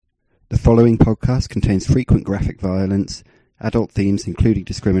The following podcast contains frequent graphic violence, adult themes including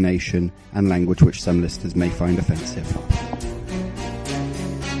discrimination, and language which some listeners may find offensive.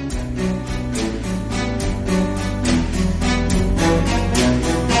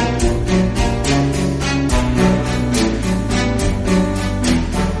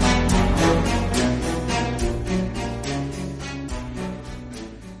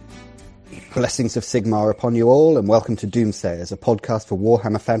 Blessings of Sigmar upon you all, and welcome to Doomsayers, a podcast for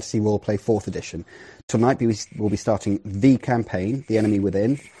Warhammer Fantasy Roleplay 4th Edition. Tonight we'll be starting the campaign, The Enemy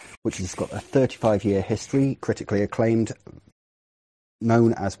Within, which has got a 35-year history, critically acclaimed,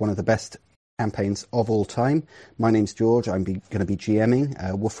 known as one of the best campaigns of all time. My name's George, I'm going to be GMing.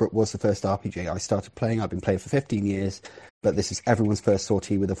 Wolfrut was the first RPG I started playing. I've been playing for 15 years, but this is everyone's first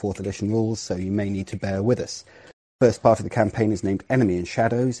sortie with the 4th Edition rules, so you may need to bear with us. First part of the campaign is named Enemy in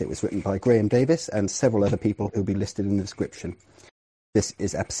Shadows. It was written by Graham Davis and several other people who will be listed in the description. This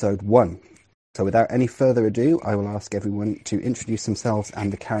is episode 1. So without any further ado, I will ask everyone to introduce themselves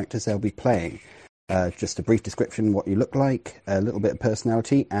and the characters they'll be playing. Just a brief description, what you look like, a little bit of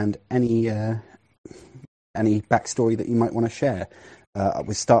personality, and any backstory that you might want to share.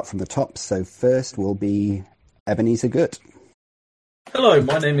 We'll start from the top. So first will be Ebenezer Gut. Hello,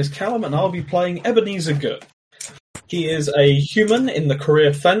 my name is Callum and I'll be playing Ebenezer Gut. He is a human in the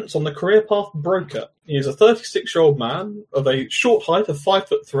career fence on the career path broker. He is a 36-year-old man of a short height of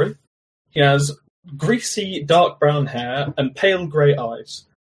 5'3". He has greasy dark brown hair and pale grey eyes.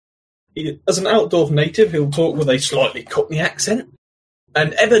 As an outdoor native, he'll talk with a slightly Cockney accent.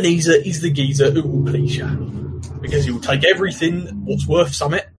 And Ebenezer is the geezer who will please you, because he will take everything what's worth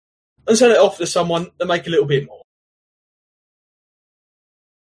something and sell it off to someone to make a little bit more.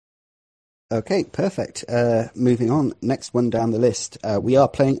 Okay, perfect. Moving on, next one down the list. We are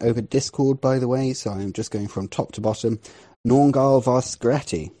playing over Discord, by the way, so I'm just going from top to bottom. Norngal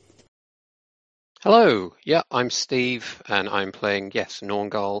Varsgrati. Hello, yeah, I'm Steve, and I'm playing,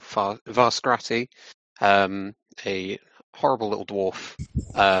 Norngal Varsgrati, a horrible little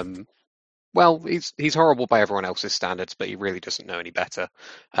dwarf. Well, he's horrible by everyone else's standards, but he really doesn't know any better.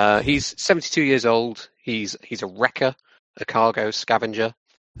 He's 72 years old. He's a wrecker, a cargo scavenger.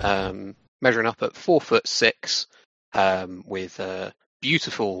 Measuring up at 4'6", with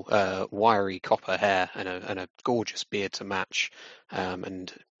beautiful wiry copper hair and a gorgeous beard to match,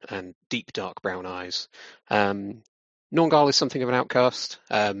 and deep dark brown eyes. Norngal is something of an outcast,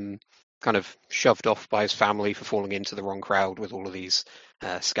 kind of shoved off by his family for falling into the wrong crowd with all of these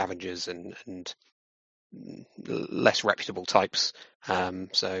scavengers and less reputable types.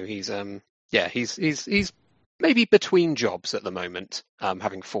 So he's maybe between jobs at the moment,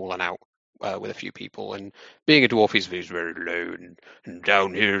 having fallen out with a few people, and being a dwarf, he's very low and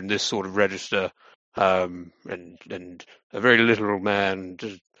down here in this sort of register, and a very little man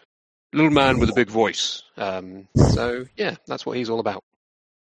with a big voice. So yeah, that's what he's all about.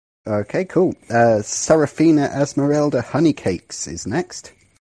 Okay, cool. Serafina Esmeralda Honeycakes is next.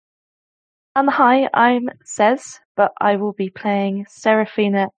 Hi, I'm Cez, but I will be playing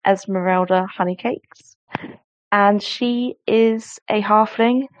Serafina Esmeralda Honeycakes, and she is a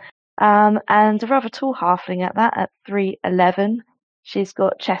halfling. And a rather tall halfling at that, at 3'11". She's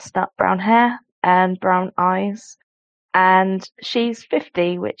got chestnut brown hair and brown eyes, and she's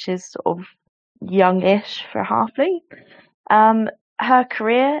 50, which is sort of youngish for a halfling. Her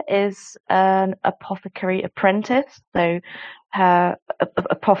career is an apothecary apprentice, so her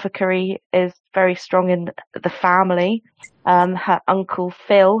apothecary is very strong in the family. Her uncle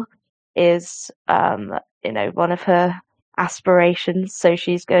Phil is, one of her aspirations, so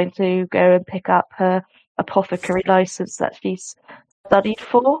she's going to go and pick up her apothecary license that she's studied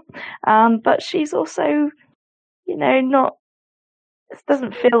for, but she's also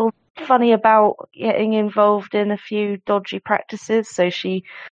doesn't feel funny about getting involved in a few dodgy practices, so she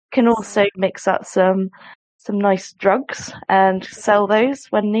can also mix up some nice drugs and sell those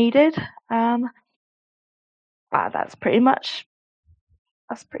when needed. That's pretty much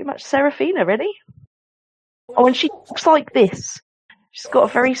Serafina, really. Oh, and she talks like this. She's got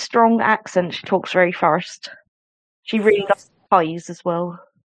a very strong accent. She talks very fast. She really loves pies as well,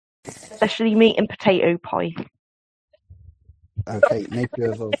 especially meat and potato pie. Okay,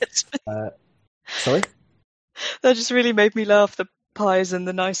 nature of... sorry? That just really made me laugh, the pies and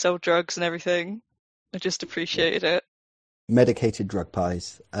the nice old drugs and everything. I just appreciated it. Medicated drug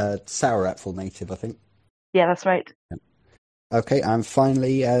pies. Sour apple native, I think. Yeah, that's right. Okay, and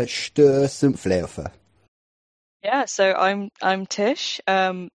finally, Stör Sumpflaufer. Yeah, so I'm Tish,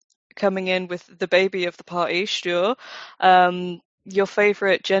 coming in with the baby of the party, Stur, your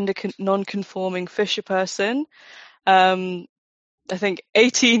favourite gender non-conforming fisher person. I think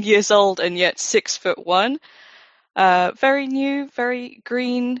 18 years old and yet 6'1". Very new, very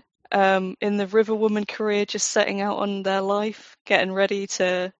green, in the river woman career, just setting out on their life, getting ready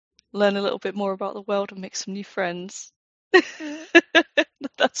to learn a little bit more about the world and make some new friends.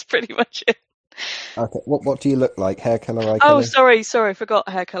 That's pretty much it. Okay, what do you look like? Hair color, eye Oh, color? sorry, I forgot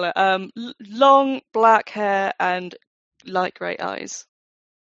hair color. Long black hair and light grey eyes.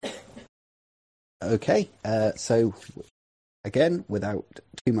 Okay, so again, without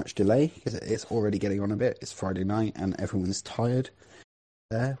too much delay, because it's already getting on a bit, it's Friday night and everyone's tired,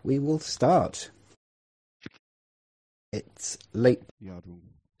 we will start. It's late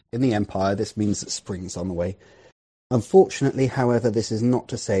in the Empire. This means that spring's on the way. Unfortunately, however, this is not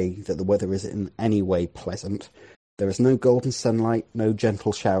to say that the weather is in any way pleasant. There is no golden sunlight, no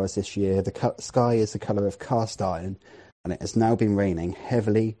gentle showers this year. The sky is the colour of cast iron, and it has now been raining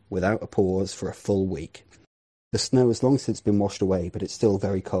heavily without a pause for a full week. The snow has long since been washed away, but it's still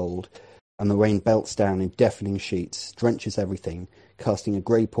very cold, and the rain belts down in deafening sheets, drenches everything, casting a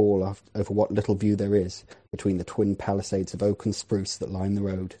grey pall over what little view there is between the twin palisades of oak and spruce that line the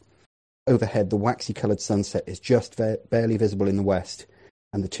road. Overhead, the waxy-coloured sunset is just barely visible in the west,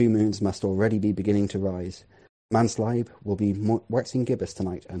 and the two moons must already be beginning to rise. Mansleib will be waxing gibbous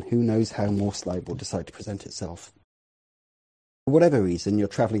tonight, and who knows how Morsleib will decide to present itself. For whatever reason, you're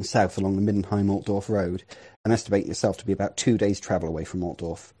travelling south along the Middenheim-Altdorf road, and estimate yourself to be about 2 days' travel away from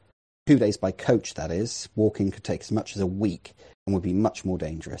Altdorf. 2 days by coach, that is. Walking could take as much as a week, and would be much more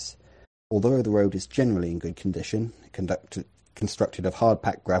dangerous. Although the road is generally in good condition, constructed of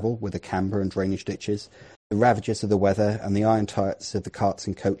hard-packed gravel with a camber and drainage ditches, the ravages of the weather and the iron tires of the carts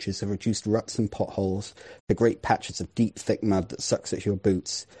and coaches have reduced ruts and potholes to great patches of deep, thick mud that sucks at your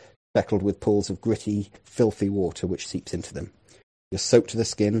boots, speckled with pools of gritty, filthy water which seeps into them. You're soaked to the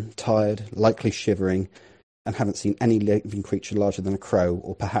skin, tired, likely shivering, and haven't seen any living creature larger than a crow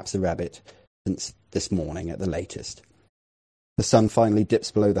or perhaps a rabbit since this morning at the latest. The sun finally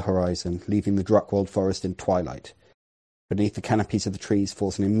dips below the horizon, leaving the Druckwald forest in twilight. Beneath the canopies of the trees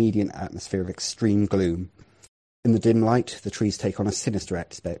falls an immediate atmosphere of extreme gloom. In the dim light, the trees take on a sinister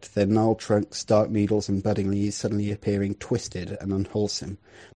aspect, their gnarled trunks, dark needles and budding leaves suddenly appearing twisted and unwholesome,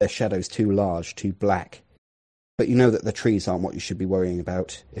 their shadows too large, too black. But you know that the trees aren't what you should be worrying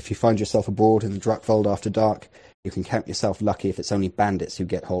about. If you find yourself abroad in the Druckwald after dark, you can count yourself lucky if it's only bandits who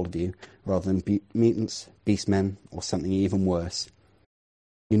get hold of you, rather than mutants, beastmen, or something even worse.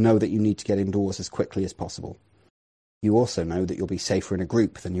 You know that you need to get indoors as quickly as possible. You also know that you'll be safer in a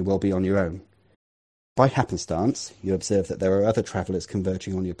group than you will be on your own. By happenstance, you observe that there are other travellers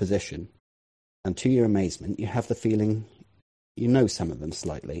converging on your position, and to your amazement, you have the feeling you know some of them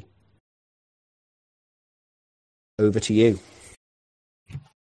slightly. Over to you.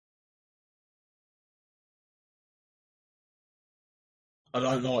 I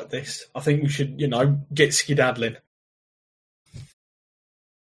don't like this. I think we should, get skedaddling.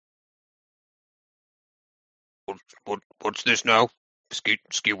 What's this now?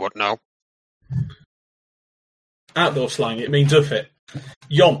 Ski what now? Outdoor slang, it means up it.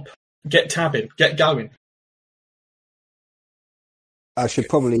 Yomp. Get tabbing. Get going. I should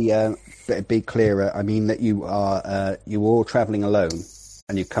probably be clearer. I mean that you are all travelling alone,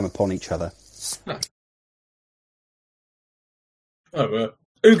 and you come upon each other.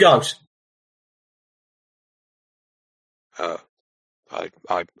 Who goes?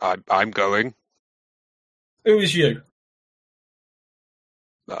 I'm going. Who is you?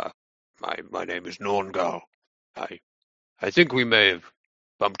 My name is Norngal. I think we may have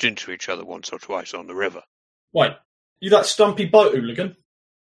bumped into each other once or twice on the river. Wait, you that stumpy boat hooligan?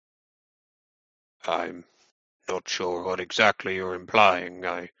 I'm not sure what exactly you're implying.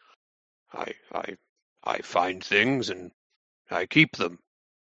 I find things and I keep them.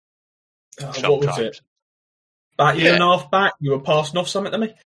 What was it? About a year and a half back, you were passing off something to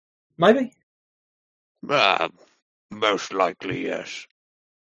me? Maybe? Most likely, yes.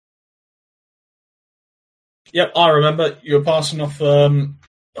 Yep, I remember. You were passing off,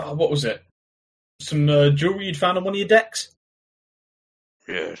 what was it? Some jewellery you'd found on one of your decks?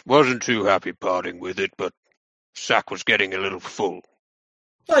 Yes, wasn't too happy parting with it, but sack was getting a little full.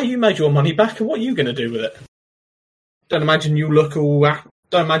 Oh, you made your money back, and what are you going to do with it? Don't imagine you'll look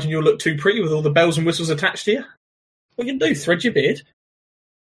too pretty with all the bells and whistles attached to you. What you do, thread your beard?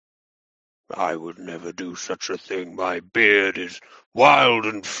 I would never do such a thing. My beard is wild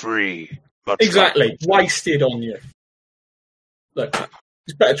and free. Exactly, wasted on you. Look,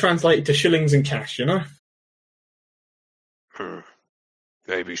 it's better translated to shillings and cash, you know?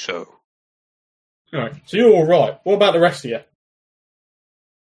 Maybe so. Alright, so you're alright. What about the rest of you?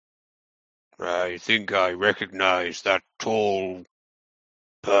 I think I recognize that tall,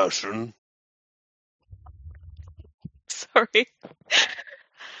 person. Sorry.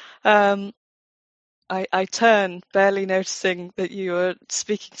 I turn, barely noticing that you are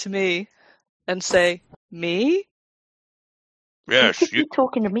speaking to me, and say, "Me?" Yes, You could be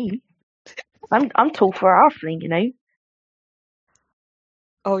talking to me. I'm tall for a halfling, you know.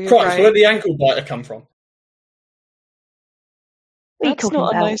 Oh, you're Christ, right. where'd the ankle biter come from? What are you That's talking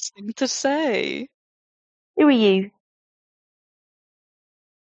not a about? nice thing to say. Who are you?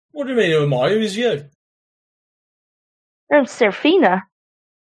 What do you mean, who am I? Who is you? I'm Seraphina.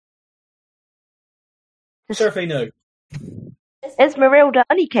 Seraphino. Esmeralda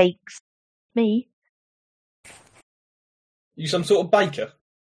Honeycakes. Me. You some sort of baker?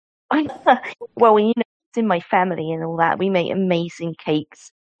 Well, you know, it's in my family and all that. We make amazing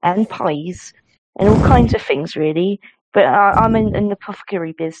cakes and pies and all kinds of things, really. But I'm in the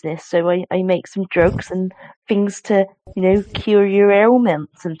apothecary business, so I make some drugs and things to, you know, cure your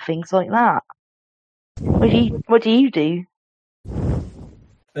ailments and things like that. What do you do?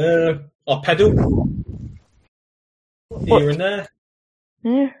 I pedal here and there.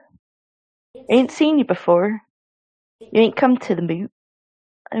 Yeah. I ain't seen you before. You ain't come to the moot.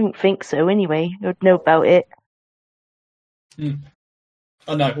 I don't think so, anyway. I'd know about it.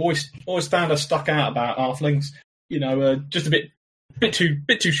 I know. Always found her stuck out about halflings. You know, just a bit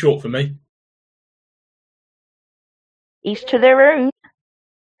too short for me. Each to their own.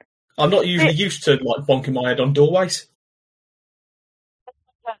 I'm not usually used to like bonking my head on doorways.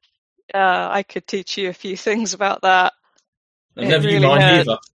 I could teach you a few things about that. And It never you really mind hurts.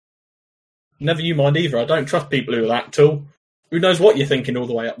 either. Never you mind either. I don't trust people who are that tall. Who knows what you're thinking all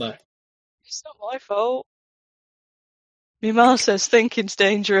the way up there? It's not my fault. Me ma says thinking's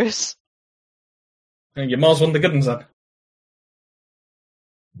dangerous. And your ma's one of the good ones then.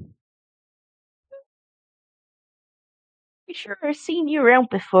 I'm sure I've seen you around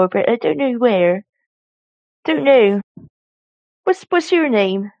before, but I don't know where. Don't know. What's your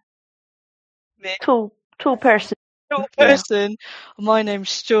name? Me? Tall person. Not a Yeah. person. My name's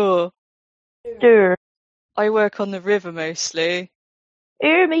Stuart. Sure. I work on the river mostly.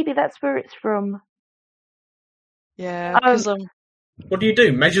 Maybe that's where it's from. Yeah, because What do you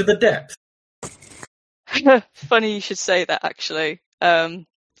do? Measure the depth? funny you should say that, actually.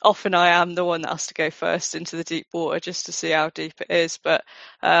 Often I am the one that has to go first into the deep water just to see how deep it is. But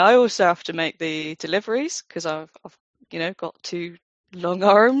I also have to make the deliveries because I've got two long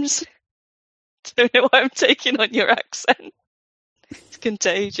arms. Don't know why I'm taking on your accent. It's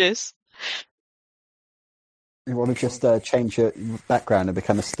contagious. You want to just change your background and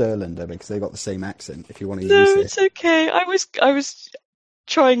become a Sterlander because they've got the same accent. If you want to No, use it's it. okay. I was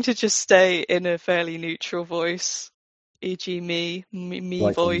trying to just stay in a fairly neutral voice, e.g. me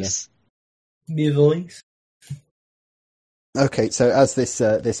Right, voice. Me voice. Okay, so as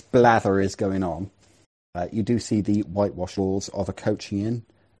this blather is going on, you do see the whitewash walls of a coaching inn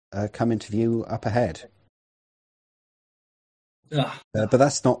come into view up ahead. But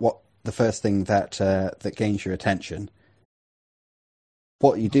that's not what the first thing that gains your attention.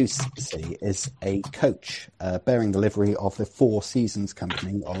 What you do see is a coach bearing the livery of the Four Seasons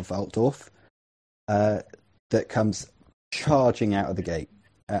Company of Altdorf that comes charging out of the gate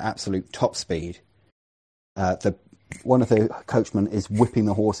at absolute top speed. One of the coachmen is whipping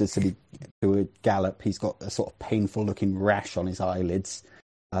the horses to a gallop. He's got a sort of painful-looking rash on his eyelids.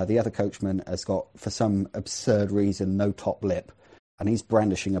 The other coachman has got, for some absurd reason, no top lip, and he's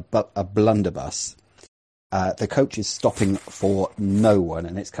brandishing a blunderbuss. The coach is stopping for no one,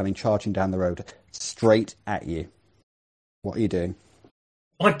 and it's coming charging down the road straight at you. What are you doing?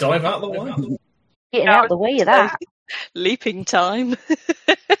 I dive out of the way. Getting out of the way of that. Leaping time.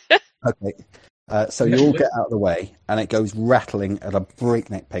 Okay. So you all get out of the way, and it goes rattling at a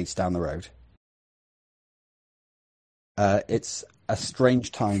breakneck pace down the road. It's a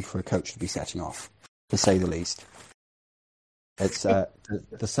strange time for a coach to be setting off, to say the least. It's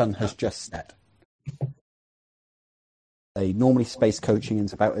the sun has just set. Normally space coaching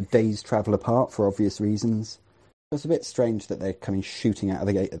is about a day's travel apart for obvious reasons. It's a bit strange that they're coming shooting out of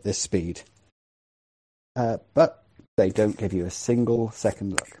the gate at this speed. But they don't give you a single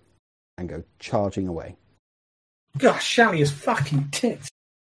second look and go charging away. Gosh, Shally is fucking tits.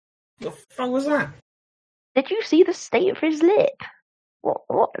 What the fuck was that? Did you see the state of his lip?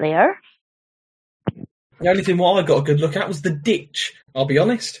 What there? The only thing what I got a good look at was the ditch, I'll be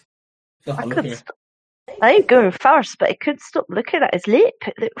honest. I ain't going first, but I couldn't stop looking at his lip.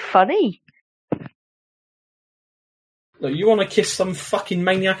 It looked funny. Look, you want to kiss some fucking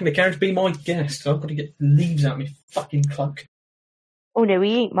maniac in the carriage? Be my guest. I've got to get leaves out of my fucking cloak. Oh no,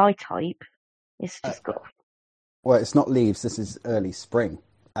 he ain't my type. It's just got... Well, it's not leaves, this is early spring.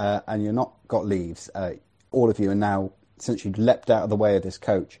 and you're not got leaves. All of you are now, since you've leapt out of the way of this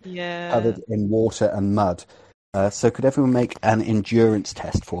coach, covered in water and mud. So could everyone make an endurance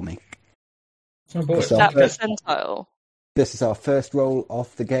test for me? Oh boy. Is that percentile? This is our first roll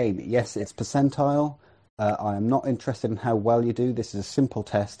of the game. Yes, it's percentile. I am not interested in how well you do. This is a simple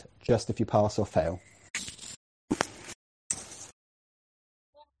test, just if you pass or fail.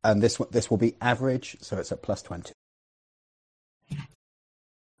 And this will be average, so it's at plus 20.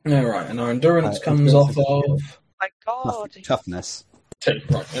 Yeah, right. And our endurance comes off of... My God. Toughness. 2.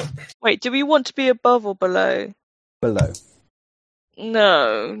 Right, yeah. Wait, do we want to be above or below? Below.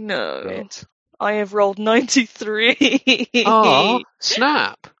 No. Shit. I have rolled 93. Ah,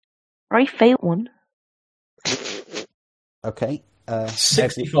 snap. I failed one. Okay.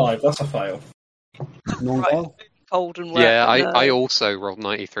 65, that's a fail. Normal. Cold and wet. Yeah, no. I also rolled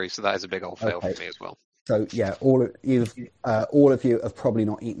 93, so that is a big old fail for me as well. So yeah, all of you have probably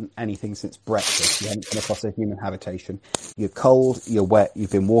not eaten anything since breakfast. You haven't come across a human habitation. You're cold, you're wet,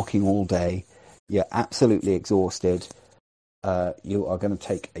 you've been walking all day, you're absolutely exhausted. You are going to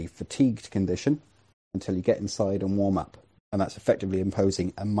take a fatigued condition until you get inside and warm up, and that's effectively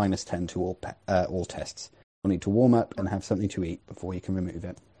imposing a -10 to all tests. You'll need to warm up and have something to eat before you can remove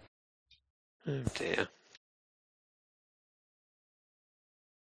it. Oh dear.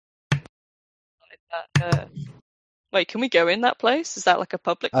 Wait, can we go in that place? Is that like a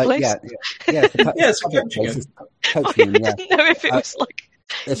public place? Yeah. It's a coaching place. in. It's coaching in, I didn't know if it was like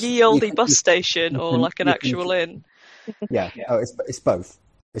ye olde bus station or like an actual inn. Yeah, it's both.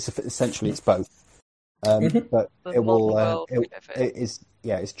 Essentially it's both. But The it will. modern world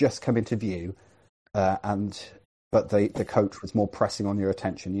It's just come into view, but the coach was more pressing on your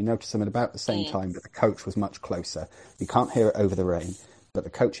attention. You notice them at about the same time, but the coach was much closer. You can't hear it over the rain, but the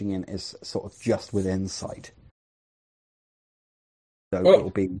coaching inn is sort of just within sight. So it will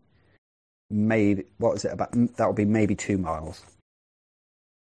be maybe, what is it about? That will be maybe 2 miles.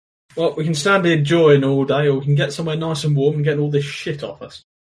 Well, we can stand here enjoying all day, or we can get somewhere nice and warm and get all this shit off us.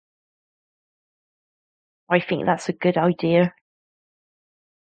 I think that's a good idea.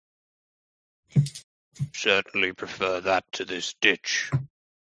 Certainly prefer that to this ditch.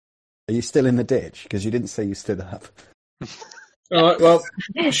 Are you still in the ditch? Because you didn't say you stood up. All right, well,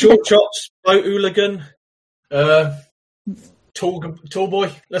 short chops, boat hooligan, tall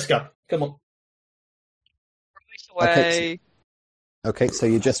boy, let's go. Come on. Away. Okay, so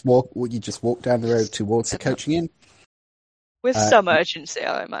you just walk down the road towards the coaching inn? With some urgency,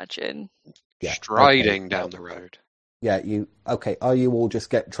 I imagine. Yeah. Striding down the road. Yeah, are you all just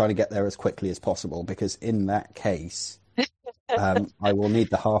trying to get there as quickly as possible? Because in that case, I will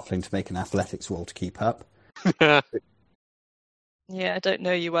need the halfling to make an athletics roll to keep up. Yeah, I don't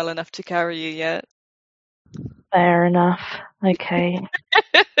know you well enough to carry you yet. Fair enough. Okay.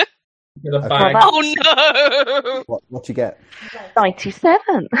 Get a bag. Oh no! What do you get?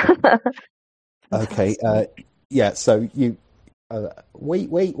 97. Okay, yeah, so you...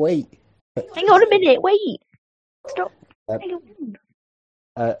 wait. Hang on a minute, wait. Stop. Hang on.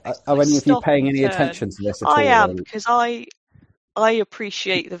 Are any of you Stop paying any and turn. attention to this at all? I am, because I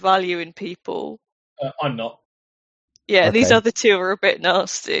appreciate the value in people. I'm not. Yeah, Okay. these other two are a bit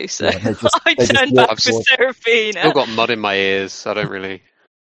nasty, so Yeah, they just I turn walk back for forward. Seraphina. Still got mud in my ears. I don't really.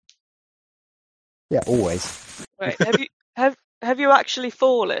 Yeah, always. Wait, have you actually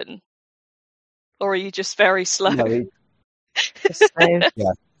fallen, or are you just very slow?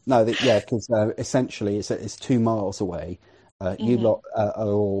 No, because essentially it's 2 miles away. You lot are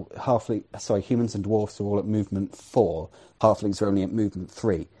all humans and dwarfs are all at movement 4. Halflings are only at movement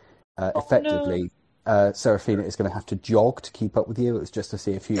 3. Effectively, Seraphina is going to have to jog to keep up with you. It's just to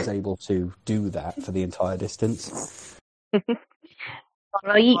see if he's able to do that for the entire distance.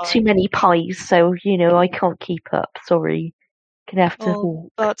 I eat too many pies, so, I can't keep up. Sorry. Gonna have to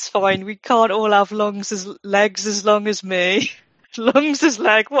walk. That's fine. We can't all have legs as long as me. Lungs as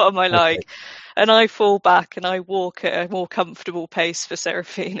leg. What am I like? Okay. And I fall back and I walk at a more comfortable pace for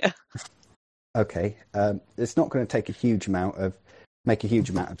Seraphina. Okay, it's not going to make a huge amount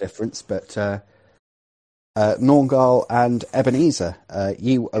of difference, but Norngal and Ebenezer,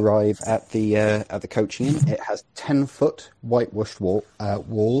 you arrive at the coaching inn. It has 10-foot whitewashed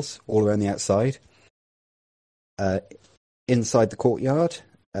walls all around the outside. Inside the courtyard,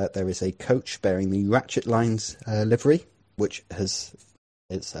 there is a coach bearing the Ratchet Lines livery, which it's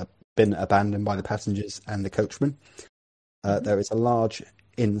been abandoned by the passengers and the coachman. There is a large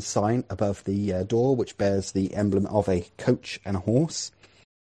inn sign above the door, which bears the emblem of a coach and a horse.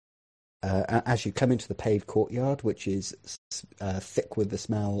 As you come into the paved courtyard, which is thick with the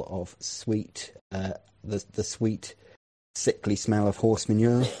smell of sweet, the sweet sickly smell of horse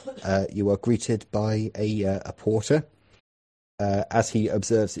manure, you are greeted by a porter. As he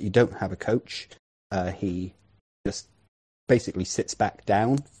observes that you don't have a coach, he just basically sits back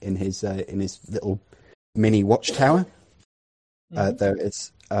down in his little mini watchtower. There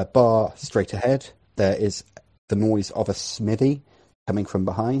is a bar straight ahead. There is the noise of a smithy coming from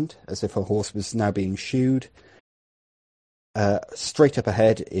behind, as if a horse was now being shoed. Straight up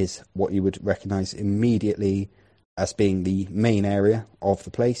ahead is what you would recognise immediately as being the main area of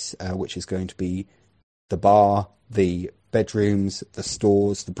the place, which is going to be the bar, the bedrooms, the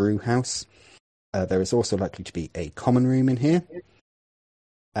stores, the brew house. There is also likely to be a common room in here.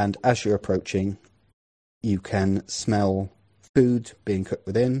 And as you're approaching, you can smell food being cooked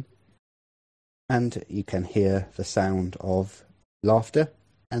within, and you can hear the sound of laughter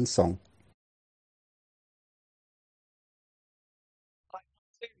and song.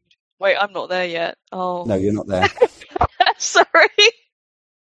 Wait, I'm not there yet. Oh. No, you're not there. Sorry.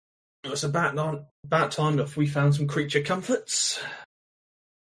 It's about time that we found some creature comforts.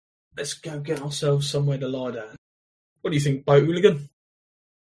 Let's go get ourselves somewhere to lie down. What do you think, Boat Hooligan?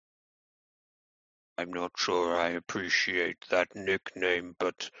 I'm not sure I appreciate that nickname,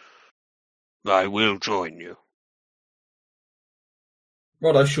 but I will join you.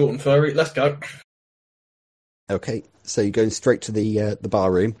 Righto, short and furry. Let's go. Okay, so you're going straight to the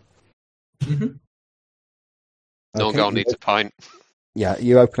bar room. Mm-hmm. Norgal needs a pint. Yeah,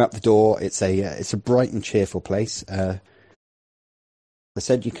 you open up the door. It's a bright and cheerful place. I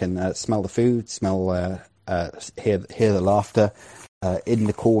said you can smell the food, hear the laughter. In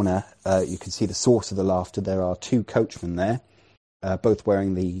the corner, you can see the source of the laughter. There are two coachmen there, both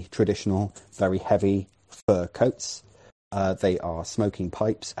wearing the traditional, very heavy fur coats. They are smoking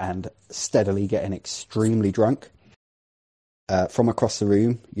pipes and steadily getting extremely drunk. From across the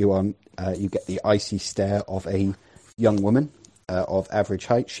room, you get the icy stare of a young woman of average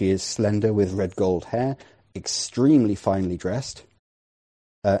height. She is slender with red gold hair, extremely finely dressed.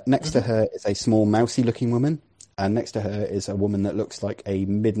 Next to her is a small mousy-looking woman, and next to her is a woman that looks like a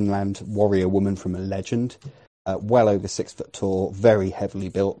Middenland warrior woman from a legend, well over 6 foot tall, very heavily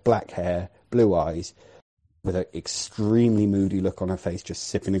built, black hair, blue eyes, with an extremely moody look on her face, just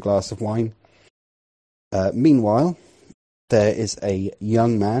sipping a glass of wine. Meanwhile, there is a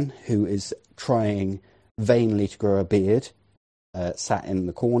young man who is trying vainly to grow a beard, sat in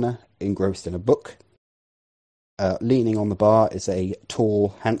the corner, engrossed in a book. Leaning on the bar is a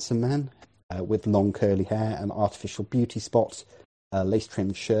tall, handsome man with long curly hair, an artificial beauty spot, a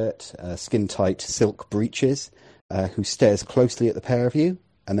lace-trimmed shirt, skin-tight silk breeches, who stares closely at the pair of you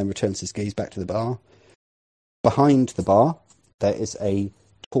and then returns his gaze back to the bar. Behind the bar, there is a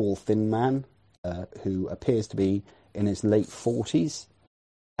tall, thin man who appears to be in his late 40s,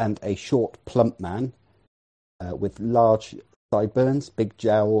 and a short, plump man with large sideburns, big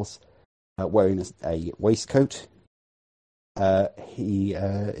jowls, wearing a waistcoat. He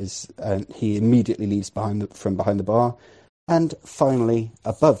immediately leaves from behind the bar, and finally,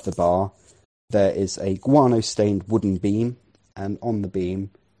 above the bar, there is a guano-stained wooden beam, and on the beam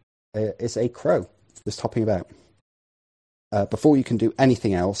is a crow just hopping about. Before you can do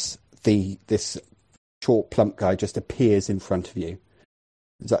anything else, this short, plump guy just appears in front of you.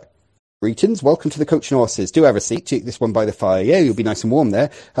 He's like, "Greetings, welcome to the Coach and Horses. Do have a seat. Take this one by the fire. Yeah, you'll be nice and warm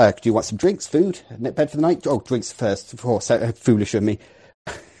there. Do you want some drinks, food, bed for the night? Oh, drinks first, of course. Foolish of me."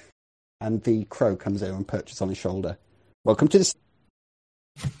 And the crow comes over and perches on his shoulder. "Welcome to the..."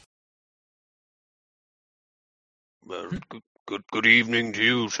 Well, good evening to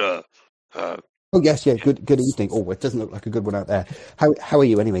you, sir. Oh yes, yeah. Good evening. Oh, it doesn't look like a good one out there. How are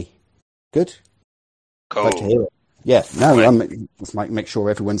you anyway? Good. Cold. Like to hear it. Yeah, no, just make sure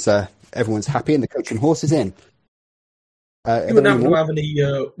everyone's happy and the Coach and Horse is in. You wouldn't happen to have any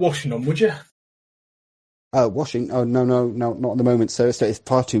washing on, would you? Washing? Oh no, not at the moment, sir. It's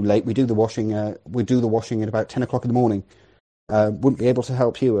far too late. We do the washing. We do the washing at about 10 o'clock in the morning. Wouldn't be able to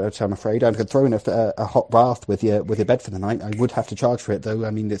help you out, I'm afraid. I could throw in a hot bath with your bed for the night. I would have to charge for it, though.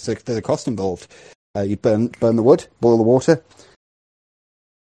 I mean, there's a cost involved. You'd burn the wood, boil the water.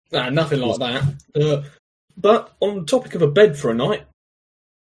 Nah, nothing like that. But on the topic of a bed for a night,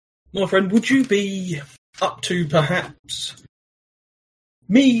 my friend, would you be up to perhaps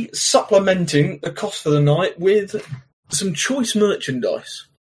me supplementing the cost for the night with some choice merchandise?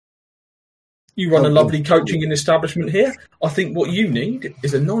 You run a lovely coaching establishment here. I think what you need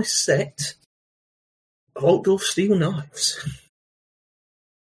is a nice set of Altdorf steel knives.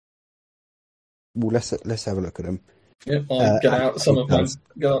 Well, let's have a look at them. Yeah, I'll get out some of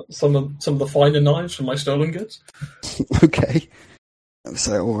the finer knives from my stolen goods. Okay.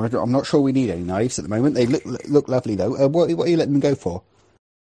 So I'm not sure we need any knives at the moment. They look lovely though. What are you letting them go for?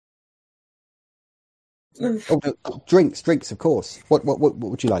 Oh, no, drinks, of course. What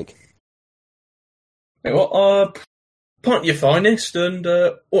would you like? Hey, pint of your finest, and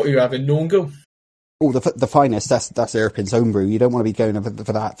what are you having, Norngal? Oh, the finest. That's Erpin's own brew. You don't want to be going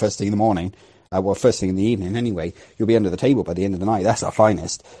for that first thing in the morning. First thing in the evening anyway. You'll be under the table by the end of the night. That's our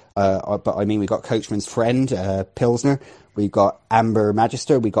finest. But I mean, we've got Coachman's Friend, Pilsner. We've got Amber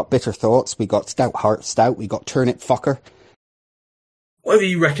Magister. We've got Bitter Thoughts. We've got Stout Heart Stout. We've got Turnip Fucker. Whatever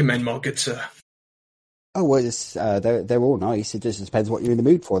you recommend, my good sir. Oh, well, they're all nice. It just depends what you're in the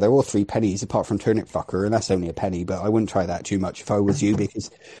mood for. They're all 3 pennies, apart from Turnip Fucker, and that's only a penny, but I wouldn't try that too much if I was you, because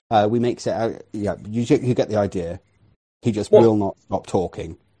we makes it out... Yeah, you get the idea. He just will not stop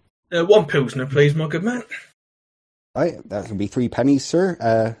talking. 1 Pilsner, please, my good man. Right, that would be 3 pennies,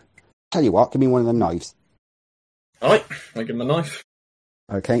 sir. Tell you what, give me one of them knives. Right, I give him a knife.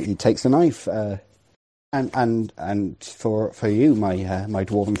 Okay, he takes the knife. And for you, my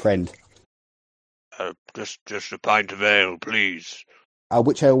dwarven friend. Just a pint of ale, please.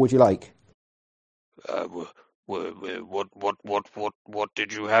 Which ale would you like? What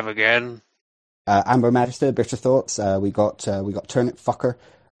did you have again? Amber Magister, Bitter Thoughts. We got Turnip Fucker,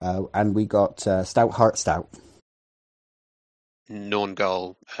 and we got Stout Heart Stout.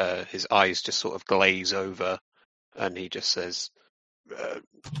 Norngal, his eyes just sort of glaze over, and he just says,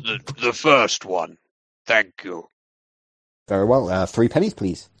 The first one. Thank you. Very well. 3 pennies,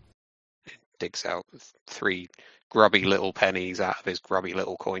 please. Digs out 3 grubby little pennies out of his grubby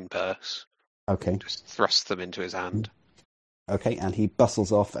little coin purse. Okay. Just thrusts them into his hand. Okay, and he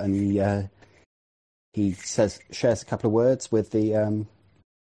bustles off, and he shares a couple of words with the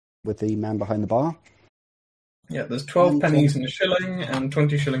man behind the bar. Yeah, there's 12 pennies in a shilling and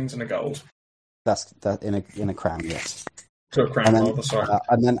 20 shillings in a gold. That's that in a crown, yes. To a crown, rather, sorry.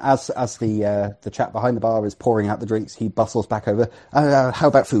 And then as the chap behind the bar is pouring out the drinks, he bustles back over. How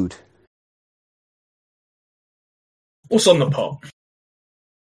about food? What's on the pot?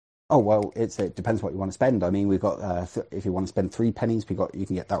 Oh well, it depends what you want to spend. I mean, we've got if you want to spend 3 pennies,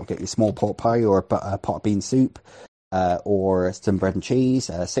 that'll get you a small pot pie or a pot of bean soup, or some bread and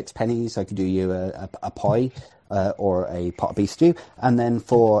cheese. 6 pennies, I could do you a pie or a pot of beef stew, and then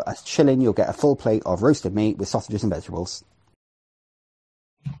for a shilling, you'll get a full plate of roasted meat with sausages and vegetables.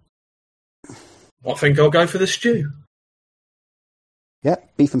 I think I'll go for the stew. Yeah,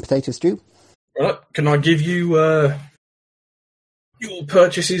 beef and potato stew. Right, can I give you your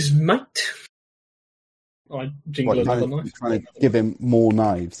purchases, mate? I jingle another knife. Trying to give him more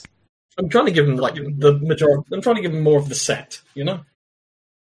knives. I'm trying to give him like the majority. I'm trying to give him more of the set, you know.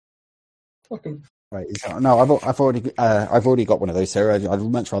 Right? No, I've already got one of those, sir. I'd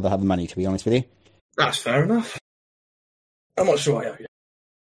much rather have the money, to be honest with you. That's fair enough. How much do I owe you?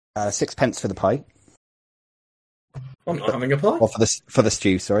 6 pence for the pie. I'm not having a pie. Or for the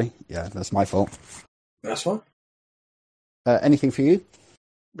stew. Sorry. Yeah, that's my fault. That's fine. Anything for you?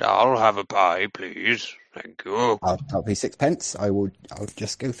 I'll have a pie, please. Thank you. That'll be 6 pence. I'll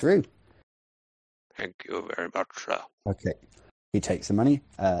just go through. Thank you very much, sir. Okay. He takes the money,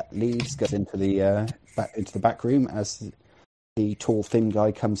 leaves, goes into the back room as the tall, thin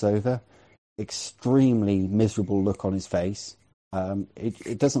guy comes over. Extremely miserable look on his face.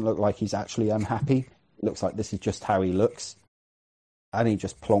 It doesn't look like he's actually unhappy. It looks like this is just how he looks. And he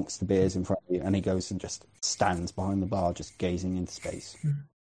just plonks the beers in front of you, and he goes and just stands behind the bar, just gazing into space.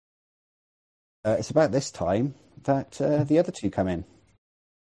 It's about this time that the other 2 come in.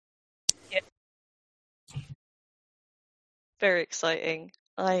 Yep. Very exciting.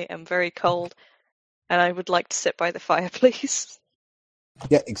 I am very cold, and I would like to sit by the fire, please.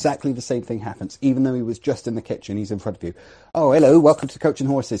 Yeah, exactly the same thing happens. Even though he was just in the kitchen, he's in front of you. Oh, hello, welcome to Coach and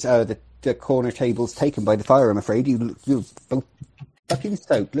Horses. The corner table's taken by the fire, I'm afraid. You're both fucking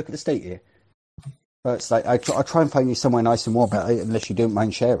soaked. Look at the state here. But it's like, I'll try and find you somewhere nice and warm, unless you don't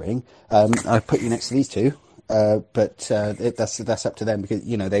mind sharing. I put you next to these 2. But that's up to them, because,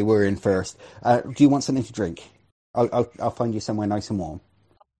 you know, they were in first. Do you want something to drink? I'll find you somewhere nice and warm.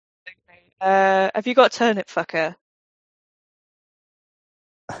 Have you got turnip fucker?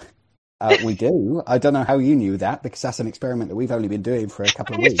 We do. I don't know how you knew that, because that's an experiment that we've only been doing for a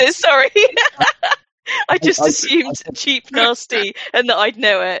couple of weeks. Sorry. I just assumed cheap nasty and that I'd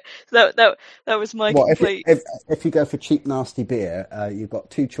know it. That was my complete... If you go for cheap nasty beer, you've got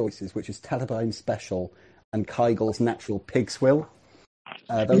 2 choices, which is Talabine Special and Keigel's Natural Pig Swill.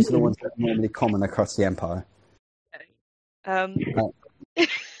 Those are the ones that are normally common across the Empire.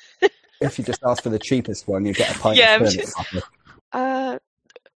 If you just ask for the cheapest one, you get a pint of turnip fucker.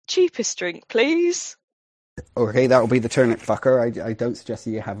 Cheapest drink, please. Okay, that will be the turnip fucker. I don't suggest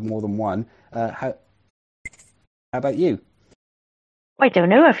that you have more than one. How about you? I don't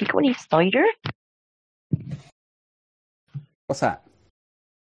know. Have you got any cider? What's that?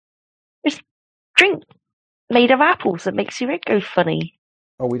 Drink made of apples that makes your head go funny.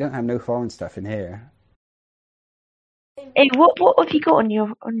 Oh, we don't have no foreign stuff in here. Hey, what have you got on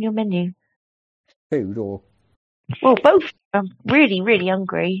your menu? Food or... Well, both. I'm really, really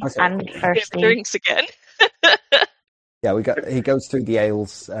hungry and thirsty. Drinks again. Yeah, he goes through the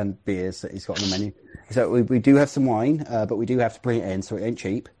ales and beers that he's got on the menu. So we do have some wine, but we do have to bring it in, so it ain't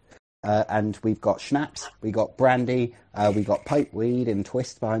cheap. And we've got schnapps, we got brandy, we got pipe weed and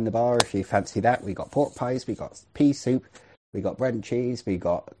twist behind the bar if you fancy that. We got pork pies, we got pea soup, we got bread and cheese, we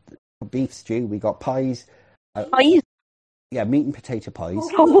got beef stew, we got pies. Pies? Yeah, meat and potato pies.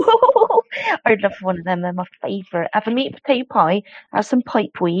 I'd love one of them. They're my favourite. Have a meat and potato pie, have some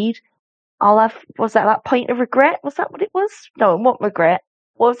pipe weed. I'll have, was that pint of regret? Was that what it was? No, what regret?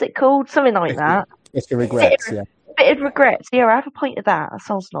 What was it called? Something like that. It's your regrets, yeah. Bit of regrets. Yeah, I have a pint of that. That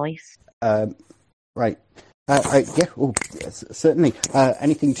sounds nice. Right. Yeah, yes, certainly.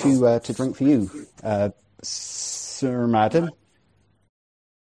 Anything to drink for you, Sir Madam?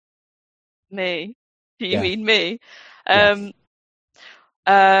 Me? Do you Yeah. mean me? Yes.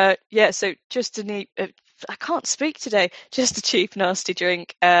 Yeah, so just a neat... I can't speak today. Just a cheap, nasty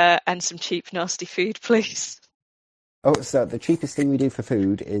drink and some cheap, nasty food, please. Oh, so the cheapest thing we do for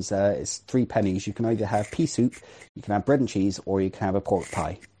food is 3 pennies. You can either have pea soup, you can have bread and cheese, or you can have a pork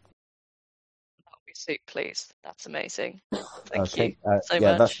pie. Soup, please. That's amazing. Thank Okay. you so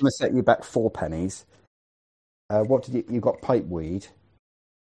yeah, much. that's going to set you back 4 pennies. What did you got? Pipe weed.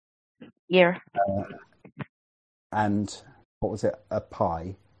 Yeah. And what was it? A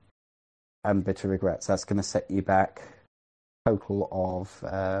pie. And bitter regrets. That's going to set you back total of,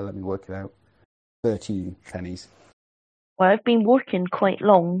 let me work it out, 13 pennies. Well, I've been working quite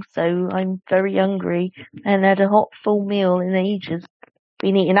long, so I'm very hungry and had a hot full meal in ages.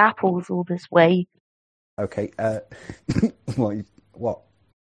 Been eating apples all this way. Okay. What?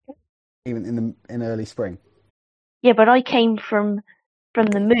 Even in early spring? Yeah, but I came from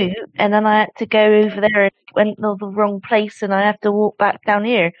the moot, and then I had to go over there and went to the wrong place, and I have to walk back down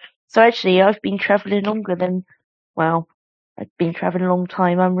here. So actually, I've been travelling longer than, well, I've been travelling a long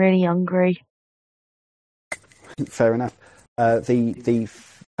time. I'm really hungry. Fair enough. The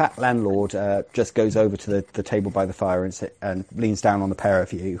fat landlord just goes over to the table by the fire and leans down on the pair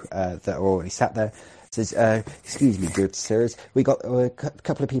of you that are already sat there. Says, "Excuse me, good sirs. We got a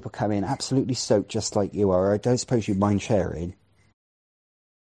couple of people come in, absolutely soaked, just like you are. I don't suppose you'd mind sharing.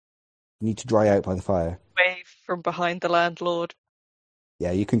 You need to dry out by the fire." Wave from behind the landlord.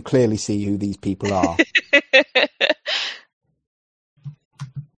 Yeah, you can clearly see who these people are.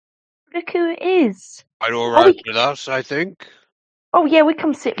 Look who it is. Quite all right with us, I think. Oh yeah, we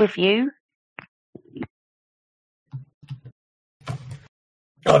come sit with you.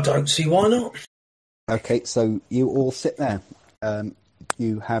 I don't see why not. Okay, so you all sit there.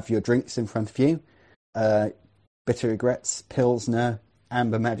 You have your drinks in front of you. Bitter Regrets, Pilsner,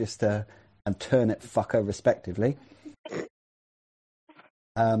 Amber Magister, and Turnip Fucker, respectively.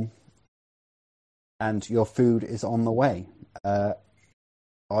 And your food is on the way.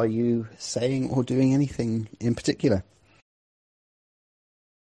 Are you saying or doing anything in particular?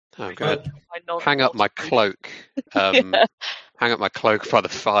 Oh, good. Hang up my cloak. Hang up my cloak by the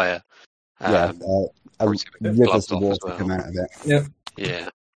fire. Rivers of water come out of it. Yeah.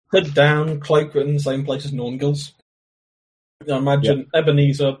 Head down, cloak in the same place as Norngil's. I imagine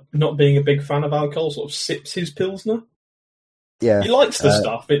Ebenezer, not being a big fan of alcohol, sort of sips his Pilsner. Yeah. He likes the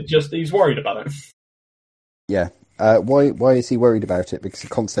stuff, he's worried about it. Yeah. Why is he worried about it? Because the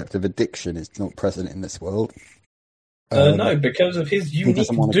concept of addiction is not present in this world. No, because of his unique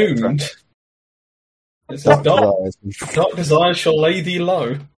doom. It says, dark desires shall lay thee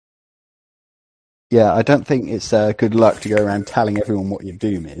low. Yeah, I don't think it's good luck to go around telling everyone what your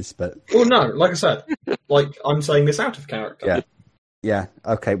doom is, but... Well, no, like I said, I'm saying this out of character. Yeah,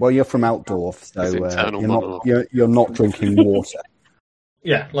 okay, well, you're from Altdorf, so you're not drinking water.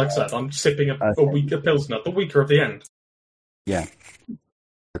 Yeah, like I said, I'm sipping a weaker Pilsner, the weaker of the end. Yeah.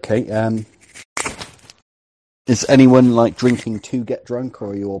 Okay, is anyone, drinking to get drunk, or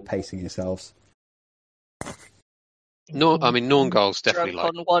are you all pacing yourselves? No, I mean, Norngol's definitely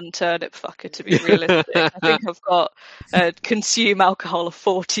drunk on one turnip fucker, to be realistic. I think I've got consume alcohol of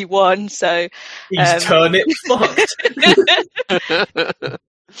 41, so... He's turnip fucked!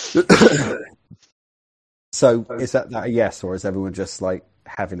 So, is that a yes, or is everyone just,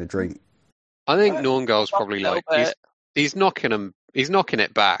 having a drink? I think Norngol's probably he's knocking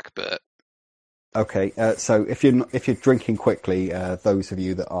it back, but Okay, so if you're drinking quickly, those of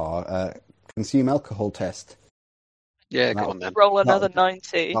you that are, consume alcohol test. Yeah, go on then. Roll another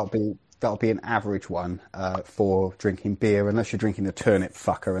 90. That'll be an average one for drinking beer, unless you're drinking the turnip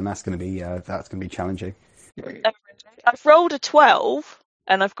fucker, and that's going to be challenging. I've rolled a 12,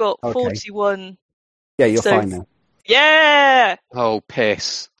 and I've got Okay. 41. Yeah, you're So- fine now. Yeah! Oh,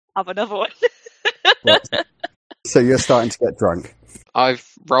 piss. Have another one. Right. So you're starting to get drunk. I've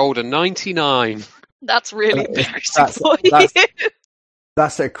rolled a 99. That's really embarrassing That's- for you. that's-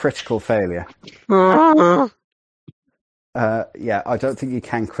 That's a critical failure. Yeah, I don't think you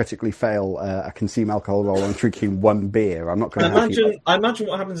can critically fail a consume alcohol roll on drinking one beer. I'm not going to have you. I imagine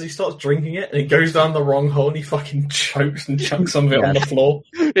what happens is he starts drinking it and it goes down the wrong hole and he fucking chokes and chunks some of it on the floor.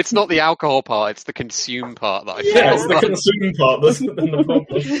 It's not the alcohol part, it's the consume part that I Yeah, it's the failed. consume part that's been the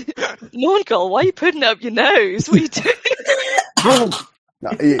problem. Norngol, why are you putting up your nose? What are you doing?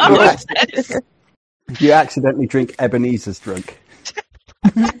 No, you accidentally drink Ebenezer's drink.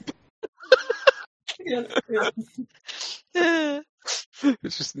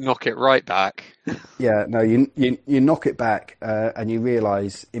 Just knock it right back. Yeah, no, you knock it back and you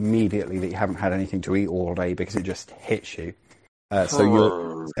realise immediately that you haven't had anything to eat all day because it just hits you.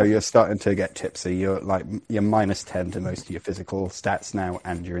 So you're starting to get tipsy. You're minus 10 to most of your physical stats now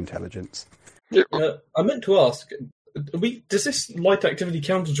and your intelligence. I meant to ask, does this light activity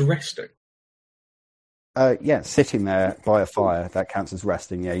count as resting? Yeah, sitting there by a fire, that counts as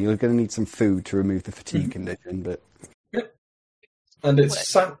resting. Yeah, you're going to need some food to remove the fatigue condition, but Yep. And it's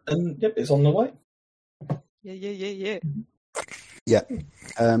sat, and yep, it's on the way. Yeah. yeah.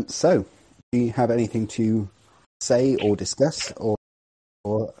 So, do you have anything to say or discuss, or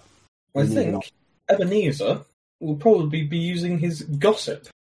I think Ebenezer will probably be using his gossip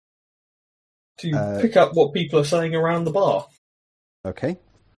to pick up what people are saying around the bar. Okay.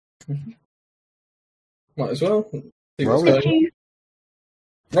 Might as well. See Roll what's it. going on.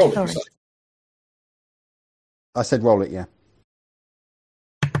 Roll it. Sorry. you say. I said roll it. Yeah.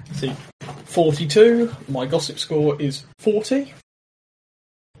 See, 42. My gossip score is 40.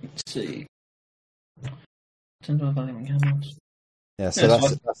 Let's see. Yeah. So Yeah,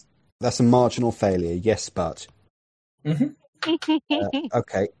 that's a marginal failure. Yes, but Mm-hmm.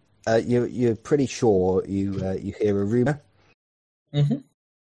 okay. You're pretty sure you hear a rumor.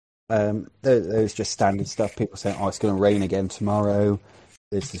 Mm-hmm. There's just standard stuff. People saying, "Oh, it's going to rain again tomorrow.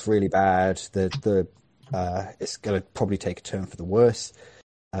 This is really bad. It's going to probably take a turn for the worse.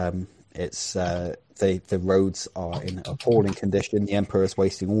 The roads are in appalling condition. The Emperor is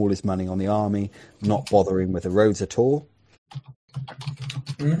wasting all his money on the army, not bothering with the roads at all."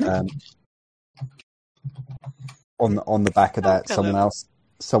 Mm-hmm. On the back of that, hello.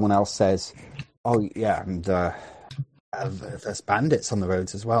 someone else says, "Oh yeah, and there's bandits on the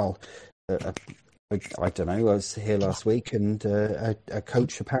roads as well." I don't know. I was here last week, and a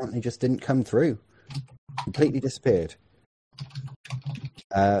coach apparently just didn't come through. Completely disappeared.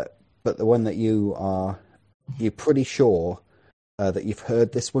 But the one that you're pretty sure that you've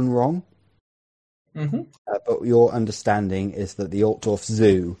heard this one wrong. Mm-hmm. But your understanding is that the Altdorf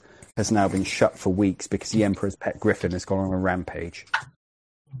Zoo has now been shut for weeks because the Emperor's pet griffin has gone on a rampage.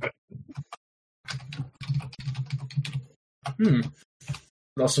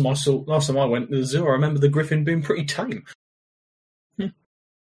 Last time I went to the zoo, I remember the griffin being pretty tame.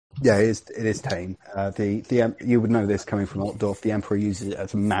 Yeah, it is tame. You would know this coming from Altdorf. The Emperor uses it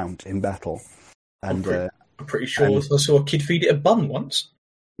as a mount in battle, and I'm pretty sure I saw a kid feed it a bun once.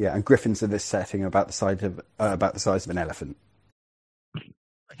 yeah, and griffins in this setting are about the size of an elephant.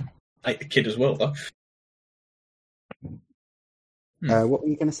 Ate the kid as well, though. What were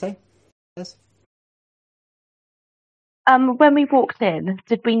you going to say? Yes. When we walked in,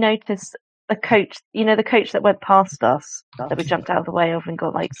 did we notice the coach? You know, the coach that went past us that we jumped out of the way of and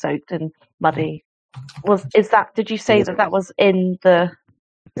got like soaked and muddy. Did you say that was in the?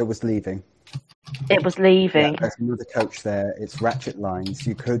 It was leaving. It was leaving. Yeah, there's another coach there. It's ratchet lines.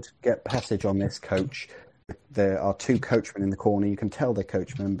 You could get passage on this coach. There are two coachmen in the corner. You can tell they're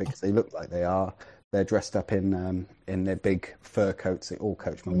coachmen because they look like they are. They're dressed up in their big fur coats that all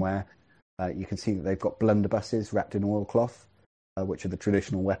coachmen wear. You can see that they've got blunderbusses wrapped in oilcloth, which are the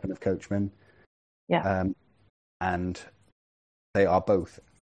traditional weapon of coachmen. Yeah. And they are both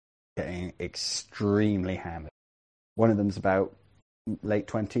getting extremely hammered. One of them's about late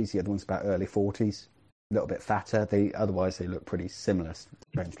 20s, the other one's about early 40s, a little bit fatter. Otherwise they look pretty similar,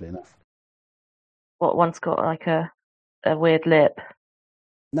 strangely enough. What one's got like a weird lip?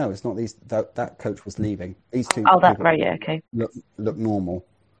 No, it's not these. That coach was leaving. These two. Oh, that people right. Yeah. Okay. Look normal.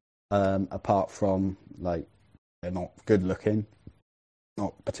 Apart from they're not good looking.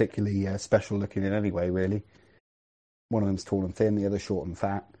 Not particularly special looking in any way, really. One of them's tall and thin, the other short and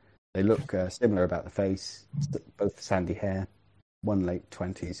fat. They look similar about the face, both sandy hair. One late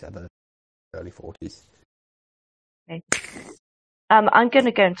 20s, other early 40s. Okay. I'm going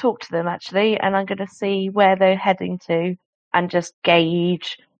to go and talk to them, actually, and I'm going to see where they're heading to and just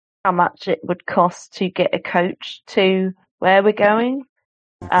gauge how much it would cost to get a coach to where we're going.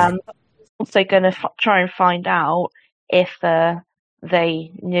 Also going to try and find out if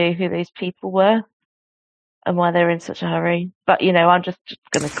they knew who these people were and why they were in such a hurry. But, I'm just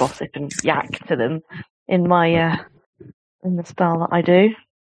going to gossip and yak to them in my in the style that I do.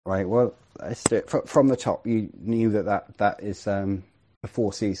 Right, well, let's do it. From the top, you knew that is the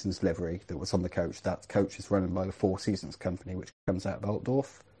Four Seasons livery that was on the coach. That coach is run by the Four Seasons company, which comes out of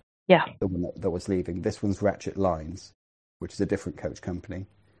Altdorf. Yeah. The one that was leaving. This one's Ratchet Lines, which is a different coach company.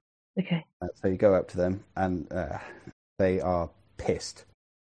 Okay. So you go up to them, and they are pissed.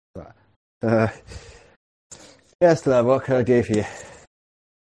 Yes, love, what can I do for you?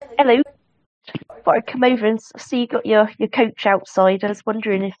 Hello. Thought I'd come over and see you got your coach outside. I was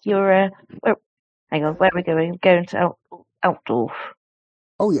wondering if you're... hang on, where are we going? We're going to Altdorf.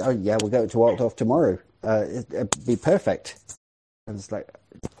 Oh, yeah, we're going to Altdorf tomorrow. It'd be perfect. And it's like,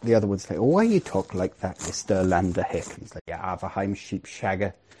 the other one's like, oh, why you talk like that, Mr. Landerhick? And it's like, yeah, I've a heim sheep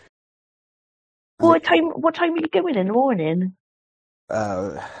shagger. What time are you going in the morning?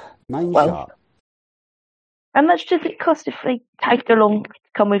 9 sharp. How much does it cost if they tag along to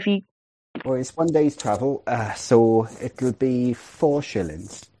come with you? Well, it's 1 day's travel, so it'll be 4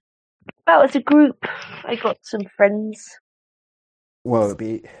 shillings. Well, as a group, I got some friends. Well, it'll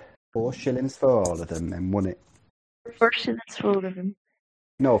be 4 shillings for all of them, then, won't it? 4 shillings for all of them.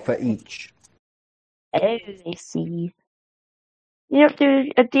 No, for each. Oh, I see. You don't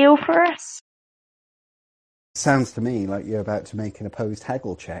do a deal for us? Sounds to me like you're about to make an opposed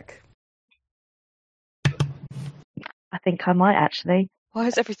haggle check. I think I might, actually. Why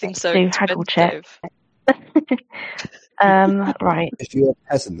is everything so do haggle check. expensive? Right. If you're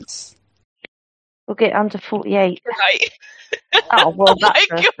peasants. We'll get under 48. Right. Oh, well,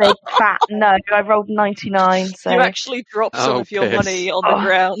 that's my a big fat no. I rolled 99, so... You actually dropped some of your money on the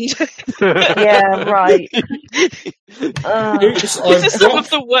ground. Yeah, right. Oops, This is some of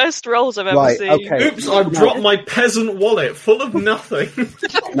the worst rolls I've ever seen. Okay. Oops, I've dropped my peasant wallet full of nothing.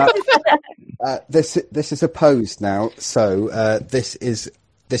 No, this is opposed now, so this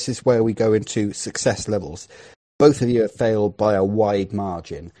is where we go into success levels. Both of you have failed by a wide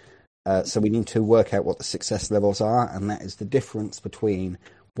margin, so we need to work out what the success levels are, and that is the difference between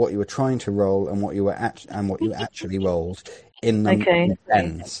what you were trying to roll and what you were what you actually rolled in the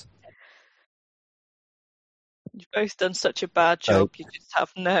ends. You've both done such a bad job, you just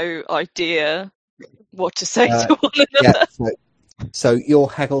have no idea what to say to one another. Yeah, so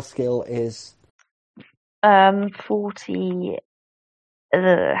your haggle skill is 40.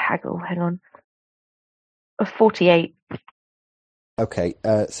 Haggle. Hang on. 48. Okay,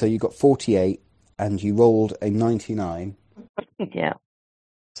 so you got 48, and you rolled a 99. Yeah.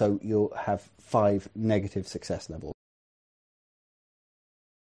 So you'll have 5 negative success levels.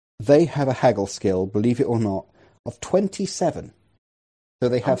 They have a haggle skill, believe it or not, of 27. So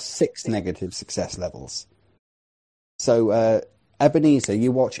they have 6 negative success levels. So, Ebenezer,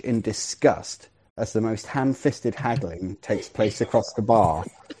 you watch in disgust as the most ham-fisted haggling takes place across the bar.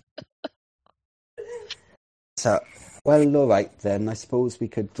 So, well, all right then. I suppose we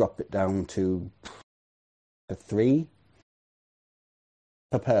could drop it down to 3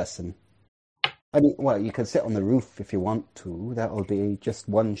 per person. I mean, well, you could sit on the roof if you want to. That'll be just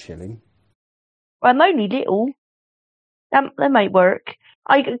 1 shilling. Well, I'm only little. That might work.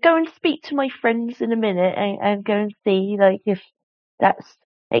 I go and speak to my friends in a minute and go and see if that's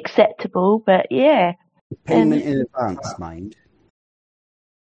acceptable. But yeah, Payment in advance, mind.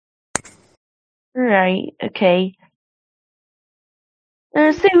 Right. Okay.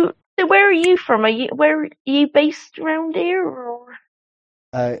 So where are you from? Where are you based around here? Or?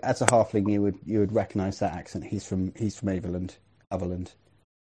 As a halfling, you would recognise that accent. He's from Everland. Otherland,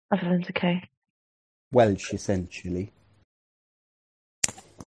 okay. Welsh, essentially.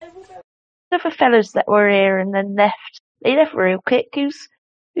 The other fellows that were here and then left. They left real quick. Who's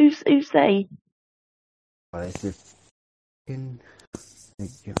they? Well, it's a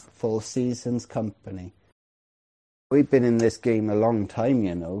Four Seasons company. We've been in this game a long time,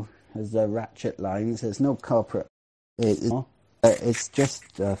 you know. There's the ratchet lines. There's no corporate. It's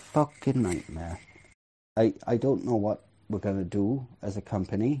just a fucking nightmare. I don't know what we're going to do as a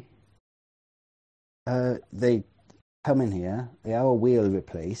company. They come in here, they have a wheel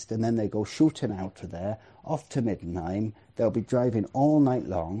replaced, and then they go shooting out of there, off to Middenheim. They'll be driving all night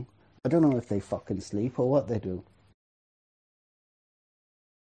long. I don't know if they fucking sleep or what they do.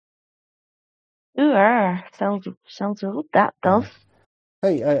 Ooh, sounds good. That does.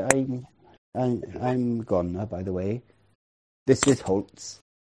 Hey, I'm Gonna, by the way. This is Holtz.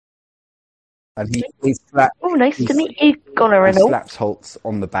 And he slaps. Oh, nice to meet you, Gunnar He and all. slaps Holtz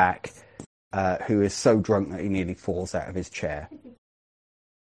on the back, who is so drunk that he nearly falls out of his chair.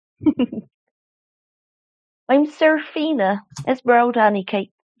 I'm Serafina Esmeralda Honeycake.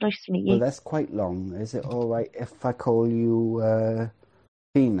 Nice to meet you. Well, that's quite long. Is it all right if I call you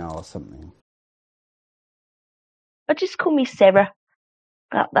Tina or something? Just call me Sarah.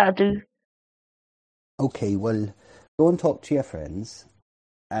 That'll do. Okay, well, go and talk to your friends,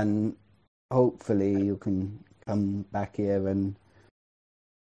 and hopefully you can come back here and,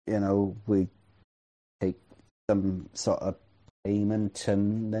 we take some sort of payment,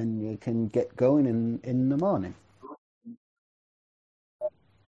 and then you can get going in the morning.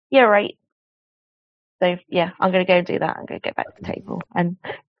 Yeah, right. So, yeah, I'm going to go and do that. I'm going to get back to the table and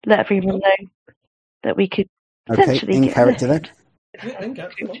let everyone know that we could potentially in get character a lift. Yeah,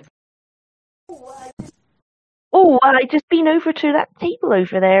 okay. Oh, I just been over to that table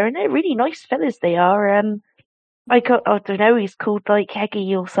over there, and they're really nice fellas they are. I don't know, he's called like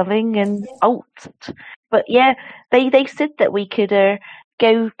Heggy or something, and Alt. But yeah, they said that we could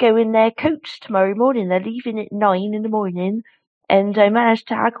go in their coach tomorrow morning. They're leaving at 9 in the morning, and I managed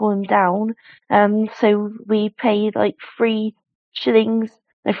to haggle them down. So we paid like 3 shillings,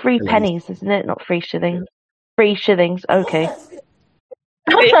 no, 3 pennies, isn't it? Not 3 shillings. 3 shillings. Okay.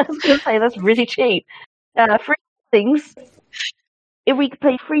 I was going to say that's really cheap. 3 shillings. If we could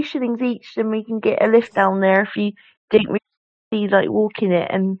pay 3 shillings each, then we can get a lift down there if you don't really see like walking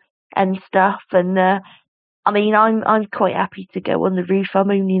it and stuff. And I mean, I'm quite happy to go on the roof. I'm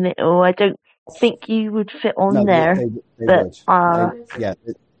only little. I don't think you would fit on there. They but would.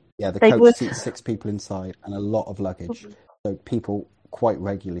 The they coach would. seats 6 people inside and a lot of luggage. So people quite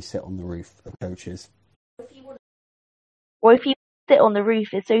regularly sit on the roof of coaches. Well, if you sit on the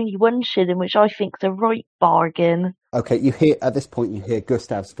roof, it's only 1 shilling, which I think's a right bargain. Okay, at this point you hear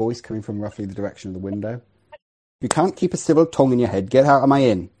Gustav's voice coming from roughly the direction of the window. You can't keep a civil tongue in your head. Get out of my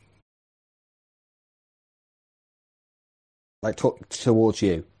inn. Like, talk towards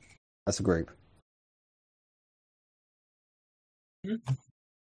you as a group.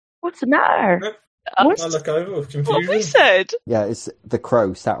 What's the matter? I look over with confusion. What have we said? Yeah, it's the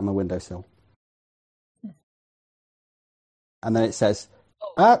crow sat on the windowsill. And then it says,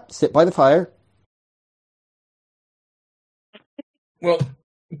 sit by the fire. Well,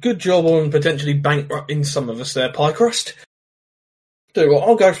 good job on potentially bankrupting some of us there, Pycrust. Tell you what,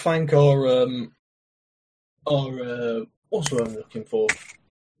 I'll go thank our what's the word I'm looking for?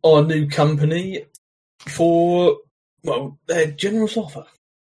 Our new company for, well, their generous offer.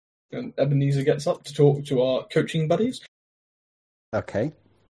 And Ebenezer gets up to talk to our coaching buddies. Okay.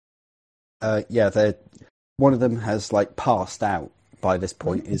 One of them has like passed out by this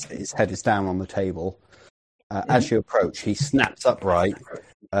point. His head is down on the table. As you approach, he snaps upright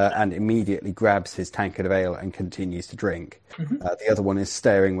and immediately grabs his tankard of ale and continues to drink. The other one is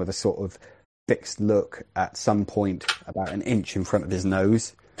staring with a sort of fixed look at some point about an inch in front of his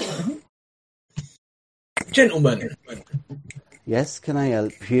nose. Gentlemen. Yes, can I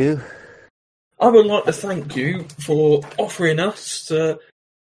help you? I would like to thank you for offering us a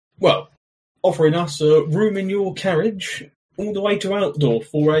room in your carriage all the way to Outdoor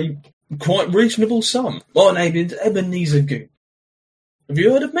for a quite reasonable sum. My name is Ebenezer Goop. Have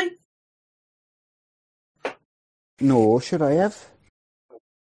you heard of me? No, should I have?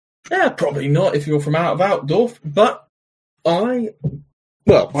 Yeah, probably not if you're from out of Outdoor, but Well,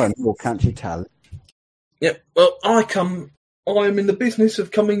 no, can't you tell? Yeah, well, I am in the business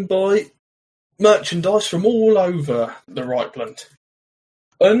of coming by merchandise from all over the Reichland.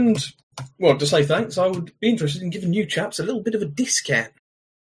 And, well, to say thanks, I would be interested in giving you chaps a little bit of a discount.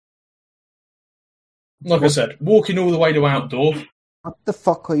 Like I said, walking all the way to Outdoor. What the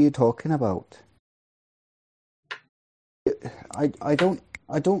fuck are you talking about? I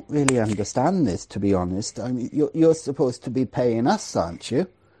don't really understand this, to be honest. I mean, you're supposed to be paying us, aren't you?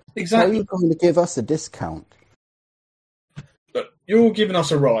 Exactly. How are you going to give us a discount? But you're giving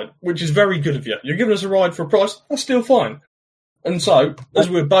us a ride, which is very good of you. You're giving us a ride for a price, that's still fine. And so, as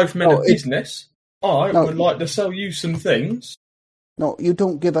we're both men of business, I would like to sell you some things. No, you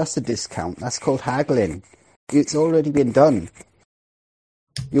don't give us a discount. That's called haggling. It's already been done.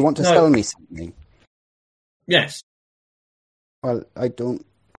 You want to sell me something? Yes. Well, I don't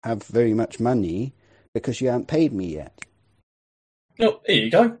have very much money, Because you haven't paid me yet. No, here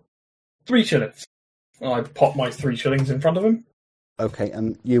you go. 3 shillings. I pop my 3 shillings in front of him. Okay,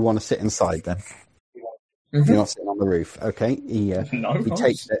 and you want to sit inside then? Mm-hmm. You're not sitting on the roof. Okay, he No,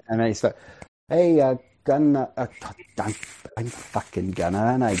 takes it and he's like, "Hey, Gunnar, I'm fucking Gunnar,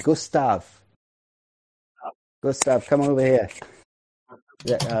 aren't I? Gustav, come over here.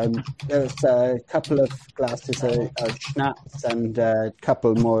 There's a couple of glasses of schnapps and a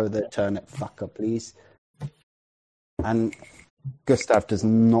couple more of the turnip fucker, please." And Gustav does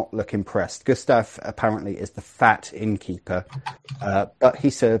not look impressed. Gustav apparently is the fat innkeeper, but he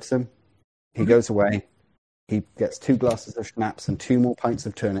serves them. He goes away. He gets 2 glasses of schnapps and 2 more pints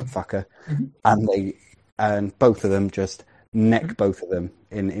of turnip fucker, and both of them just neck both of them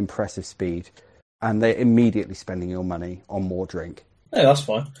in impressive speed, and they're immediately spending your money on more drink. Yeah, that's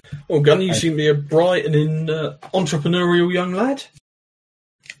fine. Well, Gunnar, you seem to be a bright and entrepreneurial young lad.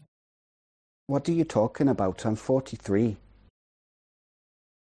 What are you talking about? I'm 43.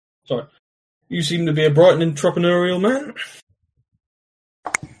 Sorry. You seem to be a bright and entrepreneurial man.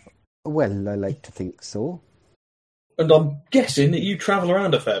 Well, I like to think so. And I'm guessing that you travel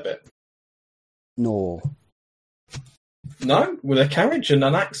around a fair bit. No. No? With a carriage and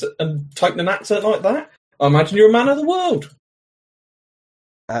an accent and taking an accent like that? I imagine you're a man of the world.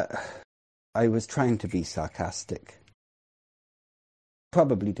 I was trying to be sarcastic.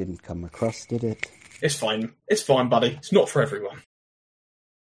 Probably didn't come across, did it? It's fine. It's fine, buddy. It's not for everyone.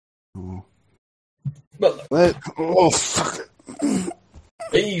 Oh. But Well, oh, fuck it.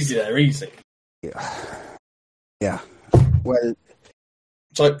 Easy there, easy. Yeah. Well,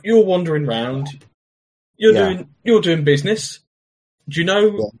 So you're wandering round. You're doing business. Do you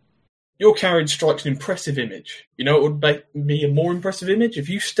know your carriage strikes an impressive image? You know it would make me a more impressive image if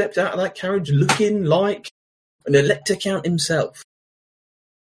you stepped out of that carriage looking like an elector count himself.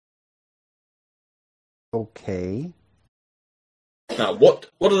 okay. Now, what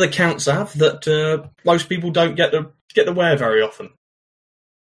do the counts have that most people don't get to wear very often?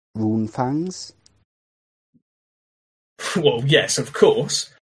 Rune fangs? Well, yes, of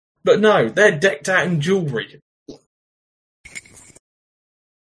course. But no, they're decked out in jewellery.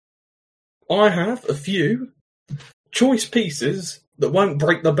 I have a few choice pieces that won't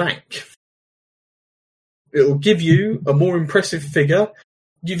break the bank. It'll give you a more impressive figure,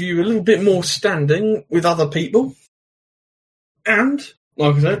 give you a little bit more standing with other people, and,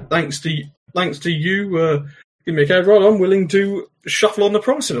 like I said, thanks to you, give me a card roll, I'm willing to shuffle on the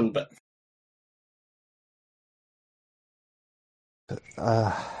price a little bit.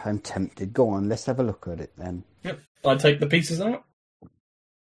 I'm tempted. Go on, let's have a look at it then. Yep. I take the pieces out.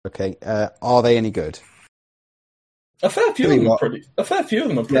 Okay, are they any good? A fair few of them are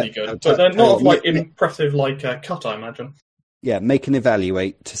pretty good, but they're not impressive like cut, I imagine. Yeah, make an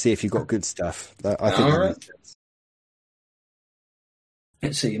evaluate to see if you've got good stuff. I think that makes sense.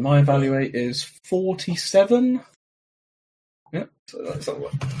 Let's see, my evaluate is 47. Yep, so that's not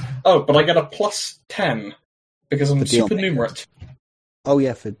what. Oh, but I get a plus 10 because I'm supernumerate. Oh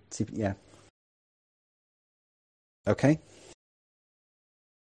yeah, yeah. Okay.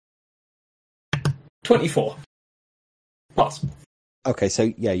 24. Pass. Okay,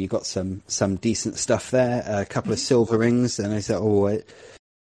 so yeah, you got some decent stuff there. A couple of silver rings, and I said, ooh,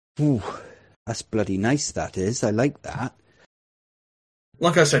 that's bloody nice. That is. I like that.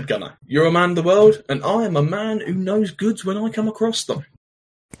 Like I said, Gunnar, you're a man of the world, and I am a man who knows goods when I come across them.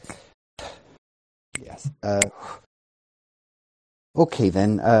 Yes. Okay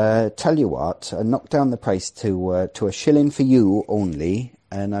then. Tell you what, knock down the price to a shilling for you only,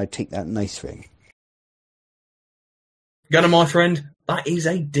 and I take that nice ring. Gunnar, my friend, that is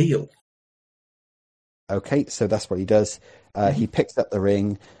a deal. Okay, so that's what he does. He picks up the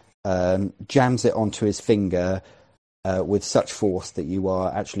ring, jams it onto his finger with such force that you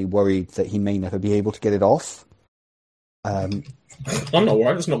are actually worried that he may never be able to get it off. I'm not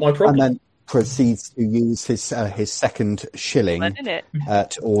worried, it's not my problem. And then proceeds to use his second shilling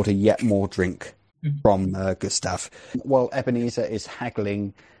to order yet more drink from Gustav. While Ebenezer is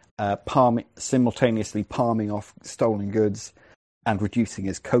haggling, simultaneously palming off stolen goods and reducing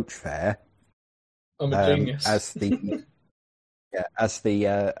his coach fare. I'm a genius. As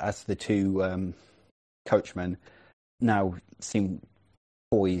the two coachmen now seem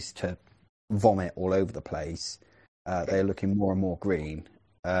poised to vomit all over the place. They're looking more and more green.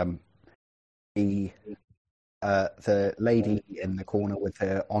 The lady in the corner with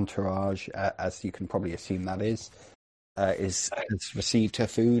her entourage, as you can probably assume that has received her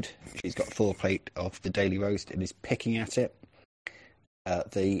food. She's got a full plate of the daily roast and is picking at it.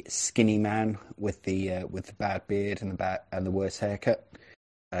 The skinny man with the bad beard and the worse haircut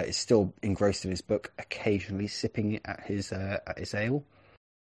is still engrossed in his book, occasionally sipping at his ale.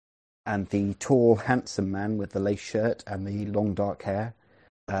 And the tall, handsome man with the lace shirt and the long, dark hair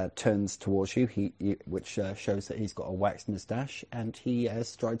turns towards you, which shows that he's got a waxed moustache, and he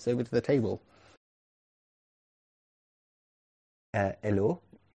strides over to the table. Hello.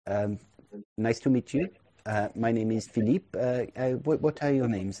 Nice to meet you. My name is Philippe. What are your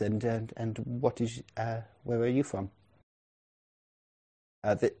names, and what is where are you from?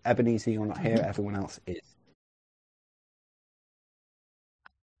 The Ebenezer, you're not here. Everyone else is.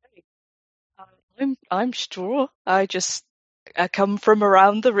 I'm Straw. I come from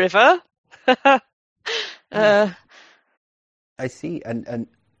around the river. I see. And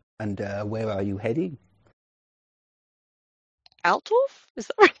where are you heading? Altdorf? Is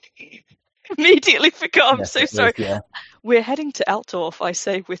that right? Immediately forgot. I'm Yes, so sorry. yeah. We're heading to Altdorf, I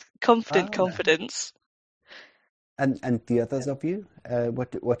say with confidence. And the others of you?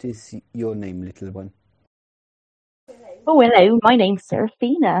 What is your name, little one? Oh, hello. My name's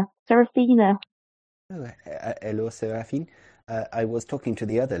Serafina. Serafina. Oh, hello, Seraphine. I was talking to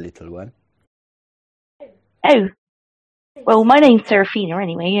the other little one. Oh. Well, my name's Serafina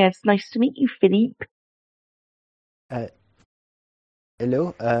anyway. Yeah, it's nice to meet you, Philippe.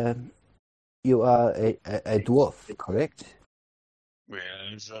 Hello. You are a dwarf, correct?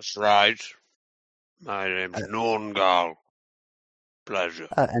 Yes, that's right. My name's Norngal. Pleasure.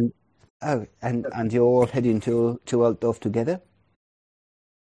 And you're all heading to Altdorf together?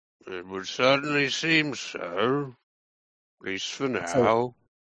 It would certainly seem so. At least for now.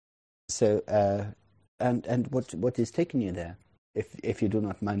 So, and what is taking you there? If you do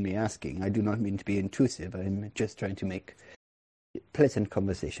not mind me asking, I do not mean to be intrusive. I'm just trying to make pleasant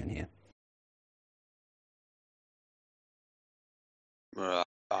conversation here.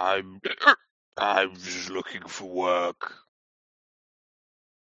 I'm just looking for work.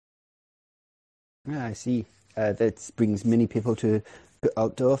 I see. That brings many people to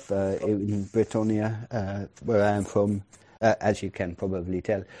Altdorf in Britannia, where I am from. As you can probably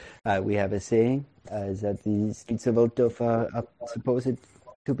tell, we have a saying that the streets of Altdorf are supposed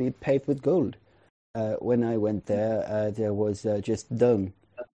to be paved with gold. When I went there, there was just dung.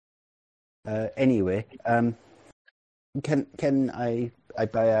 Anyway, can I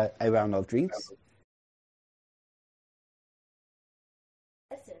buy a round of drinks?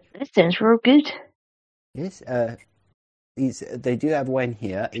 That sounds real good. Yes, they do have wine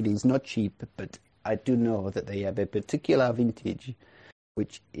here. It is not cheap, but I do know that they have a particular vintage,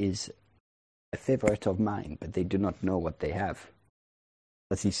 which is a favorite of mine, but they do not know what they have.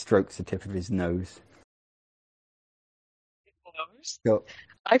 As he strokes the tip of his nose. So,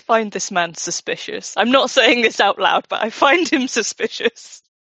 I find this man suspicious. I'm not saying this out loud, but I find him suspicious.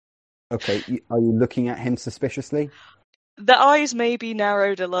 okay, are you looking at him suspiciously? The eyes may be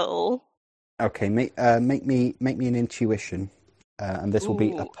narrowed a little. Okay, make me an intuition, and this will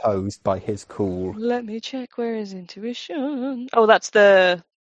be opposed by his cool. Let me check. Where is intuition? Oh, that's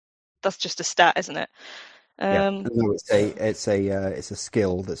just a stat, isn't it? Yeah, no, it's a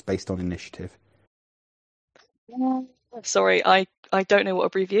skill that's based on initiative. Sorry, I don't know what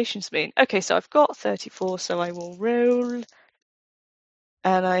abbreviations mean. Okay, so I've got 34, so I will roll,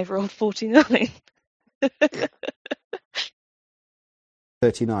 and I've rolled 49.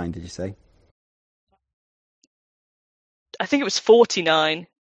 39, did you say? I think it was 49.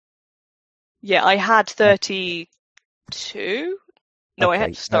 Yeah, I had 32. No,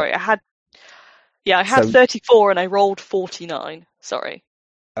 Okay, I had 34 and I rolled 49. Sorry.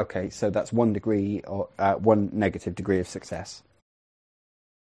 Okay, so that's 1 degree or 1 negative degree of success.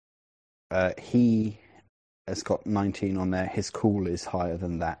 He has got 19 on there. His cool is higher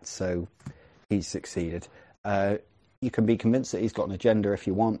than that, so he's succeeded. You can be convinced that he's got an agenda if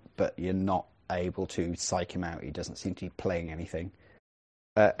you want, but you're not able to psych him out. He doesn't seem to be playing anything.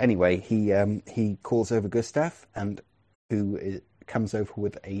 Anyway, he calls over Gustav, and who comes over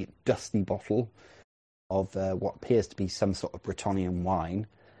with a dusty bottle of what appears to be some sort of Bretonnian wine,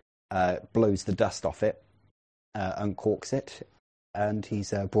 blows the dust off it, uncorks it, and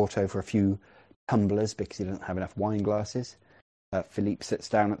he's brought over a few tumblers because he doesn't have enough wine glasses. Philippe sits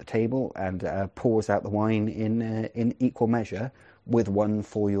down at the table and pours out the wine in equal measure, with one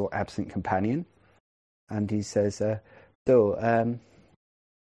for your absent companion. And he says, so,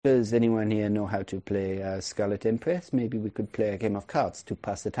 does anyone here know how to play Scarlet Empress? Maybe we could play a game of cards to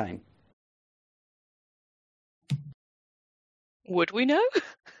pass the time. Would we know?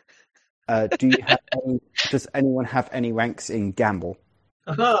 Does anyone have any ranks in Gamble?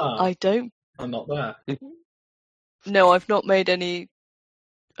 Aha! I don't. I'm not there. No, I've not made any.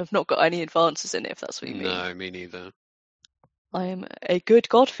 I've not got any advances in it, if that's what you mean. No, me neither. I am a good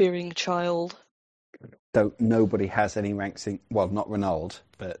God-fearing child. So nobody has any ranks in, well, not Renaud,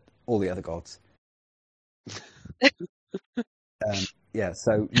 but all the other gods. Yeah,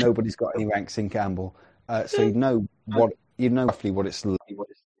 so nobody's got any ranks in Gamble. So you know roughly what it's like.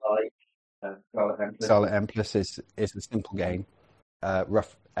 Scarlet Empress is a simple game.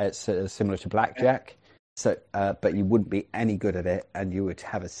 It's similar to blackjack. So, but you wouldn't be any good at it, and you would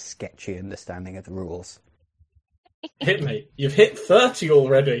have a sketchy understanding of the rules. Hit me. You've hit 30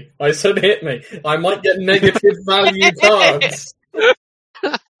 already. I said hit me. I might get negative value cards.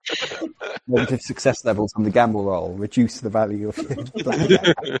 Negative success levels on the gamble roll reduce the value of your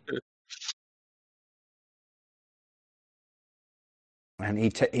blackjack. And he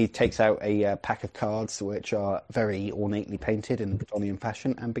takes out a pack of cards which are very ornately painted in Bretonian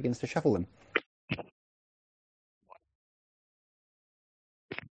fashion and begins to shuffle them.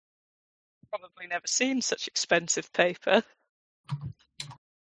 Probably never seen such expensive paper.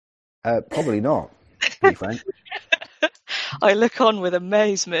 Probably not, to be frank. I look on with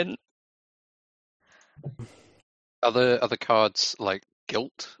amazement. Are the other cards like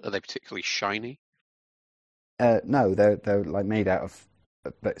gilt? Are they particularly shiny? No, they're like made out of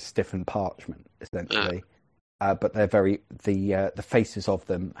stiffened parchment, essentially. But they're the faces of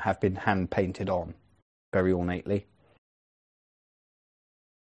them have been hand painted on, very ornately.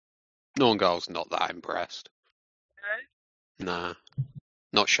 Norngal's not that impressed. Nah,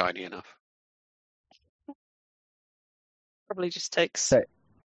 not shiny enough. Probably just takes So,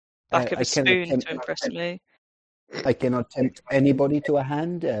 back of I a spoon cannot to impress me. I cannot tempt anybody to a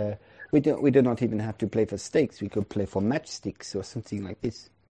hand. We do not even have to play for stakes. We could play for matchsticks or something like this.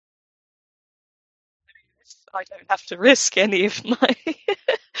 I don't have to risk any of my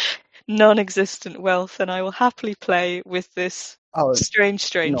non-existent wealth, and I will happily play with this strange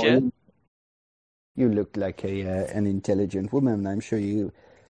stranger. No, you look like an intelligent woman. I'm sure you,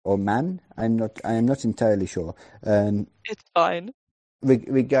 or man. I am not entirely sure. It's fine.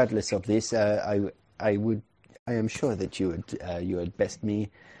 Regardless of this, I am sure that you would best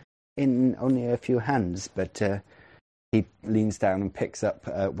me in only a few hands. But he leans down and picks up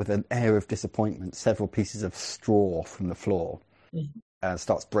with an air of disappointment several pieces of straw from the floor.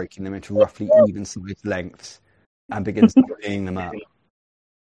 Starts breaking them into roughly even-sized lengths and begins divvying them up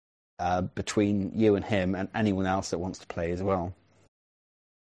between you and him and anyone else that wants to play as well.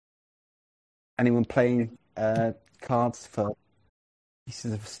 Anyone playing cards for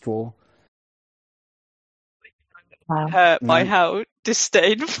pieces of straw? Hurt by how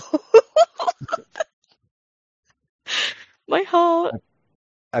disdainful. My heart.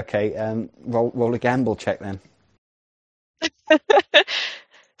 Okay, roll a gamble check then.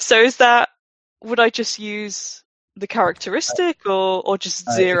 So is that, would I just use the characteristic or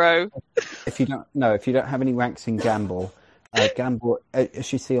just zero? If you don't have any ranks in gamble, gamble,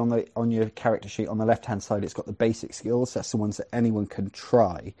 as you see on your character sheet on the left hand side, it's got the basic skills. That's the ones that anyone can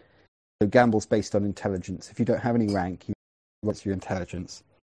try. So gamble's based on intelligence. If you don't have any rank, what's your intelligence?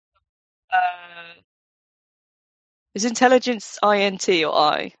 Is intelligence INT or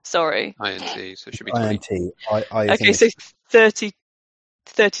I? Sorry. INT, so it should be 20. INT. Okay, so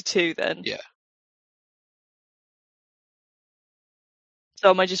 32 then. Yeah.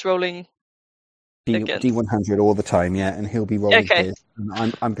 So am I just rolling D100 all the time, yeah, and he'll be rolling Okay. his.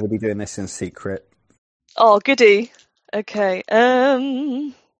 And I'm going to be doing this in secret. Oh, goody. Okay.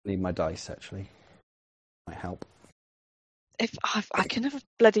 Need my dice, actually. Might help. If I can never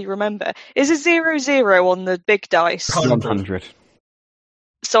bloody remember. Is a 0 on the big dice? 100.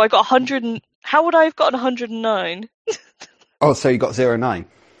 So I got 100. How would I have gotten 109? Oh, so you got 09.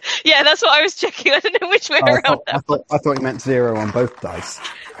 Yeah, that's what I was checking. I don't know which way around. I thought you meant 0 on both dice.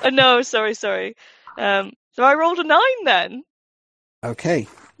 No, sorry. So I rolled a 9 then. Okay.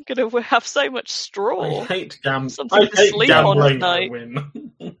 I'm gonna have so much straw. I hate gambling. I hate gambling I win.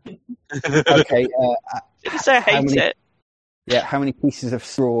 Okay. Did I say I hate it? Yeah. How many pieces of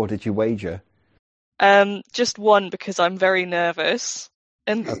straw did you wager? Just one because I'm very nervous,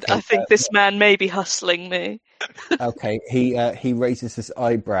 and Okay, I think this man may be hustling me. Okay. He raises his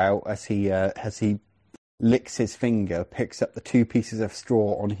eyebrow as he licks his finger, picks up the 2 pieces of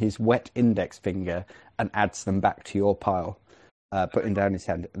straw on his wet index finger, and adds them back to your pile, putting down his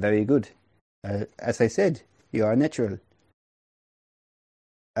hand. Very good. As I said, you are natural.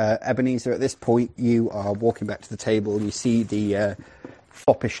 Ebenezer, at this point, you are walking back to the table. You see the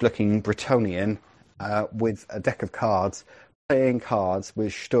foppish-looking Bretonian with a deck of cards, playing cards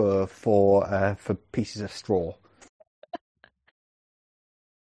with Stur for pieces of straw.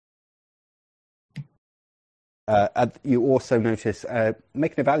 You also notice,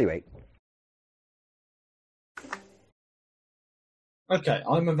 make an evaluate. Okay,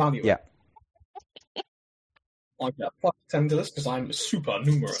 I'm evaluating. Yeah. I get a plus 10 to this because I'm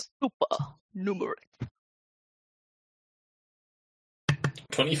supernumerate. Supernumerate.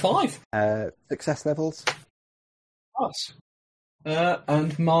 25. Success levels? Plus.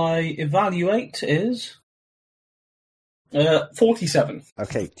 And my evaluate is 47.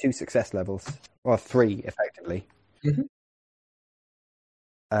 Okay, 2 success levels. Or 3, effectively. Mhm.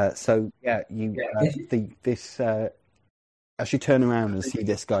 So, yeah, you as you turn around and see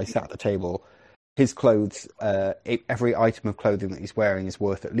this guy sat at the table, his clothes, every item of clothing that he's wearing is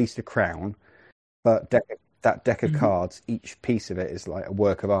worth at least £1. But that deck of cards, each piece of it is like a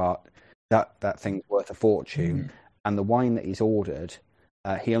work of art. That thing's worth a fortune. And the wine that he's ordered,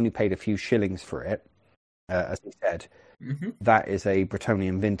 he only paid a few shillings for it, as he said. That is a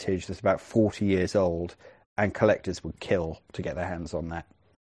Bretonian vintage that's about 40 years old, and collectors would kill to get their hands on that.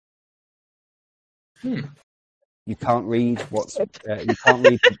 You can't read you can't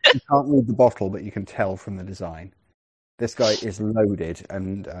read the bottle, but you can tell from the design. This guy is loaded,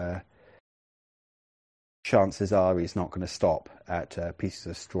 and chances are he's not going to stop at pieces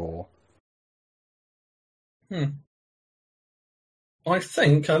of straw. I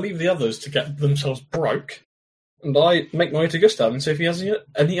think I leave the others to get themselves broke, and I make my way to Gustav and see if he has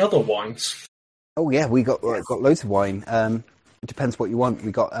any other wines. Oh yeah, we got loads of wine. It depends what you want.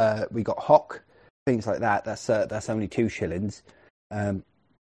 We got hock, things like that. That's only 2 shillings. Have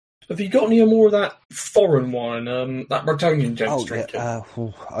you got any more of that foreign wine? That Bretonian gent's drinking?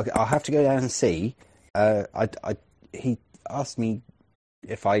 I'll have to go down and see. He asked me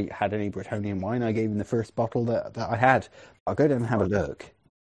if I had any Bretonian wine. I gave him the first bottle that I had. I'll go down and have a look.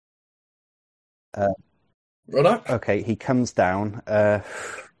 Right. Okay, he comes down. I'm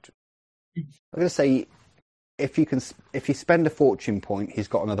going to say, if you spend a fortune point, he's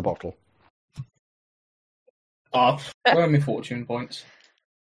got another bottle. Where are my fortune points?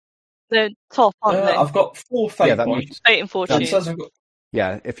 The top, aren't they? I've got 4 fate points. Fate and fortune. That says I've got...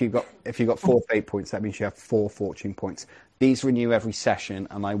 Yeah, if you've got 4 fate points, that means you have 4 fortune points. These renew every session,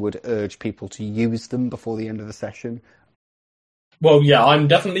 and I would urge people to use them before the end of the session. Well, yeah, I'm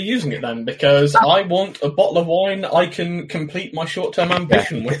definitely using it then, because I want a bottle of wine I can complete my short-term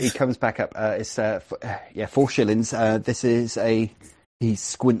ambition with. He comes back up. It's 4 shillings. This is he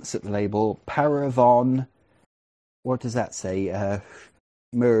squints at the label. Paravon. What does that say?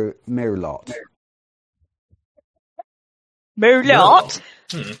 Merlot. Merlot?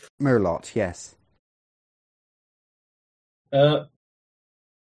 Merlot, yes. I've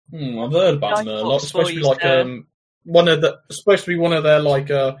heard about Merlot. It's supposed to be like supposed to be one of their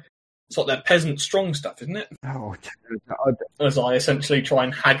it's like their peasant strong stuff, isn't it? Oh, as I essentially try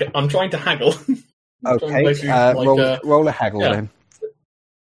and haggle. I'm trying to haggle. Okay, roll a haggle then.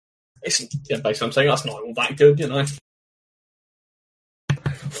 It's basically I'm saying that's not all that good,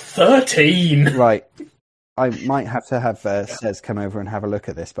 13. Right. I might have to have Cez come over and have a look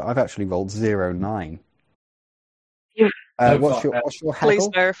at this, but I've actually rolled 09. What's your haggle? Please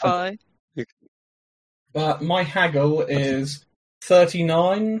verify. My haggle is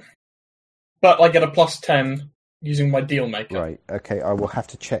 39, but I get a plus 10 using my deal maker. Right, okay, I will have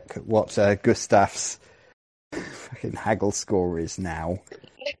to check what Gustav's fucking haggle score is now.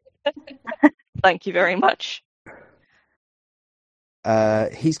 Thank you very much.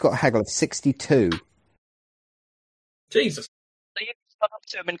 He's got a haggle of 62. Jesus. So you've gone up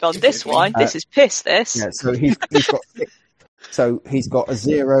to him and gone, this wine, this is piss, this. Yeah, so he's got... So he's got a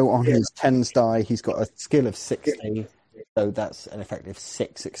 0 on his 10s die. He's got a skill of 60. So that's an effective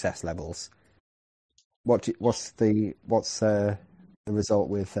 6 success levels. What's the result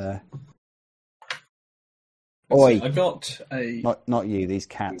with? Oi! I got a. Not you. These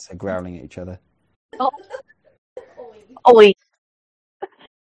cats are growling at each other. Oi.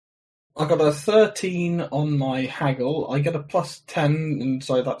 I got a 13 on my haggle. I get a plus 10, and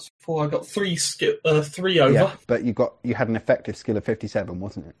so that's 4. I got 3 over. Yeah, but you had an effective skill of 57,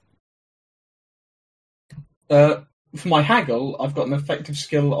 wasn't it? For my haggle, I've got an effective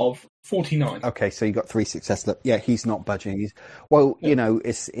skill of 49. Okay, so you got 3 success. Yeah, he's not budging.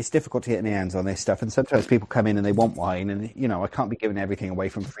 It's difficult to get any hands on this stuff, and sometimes people come in and they want wine, and I can't be giving everything away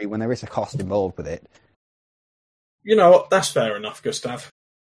from free when there is a cost involved with it. That's fair enough, Gustav.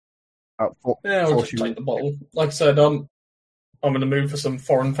 I'll just take the bottle. Like I said, I'm in the mood for some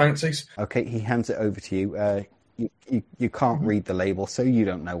foreign fancies. Okay, he hands it over to you. You can't read the label, so you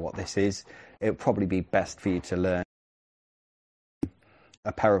don't know what this is. It would probably be best for you to learn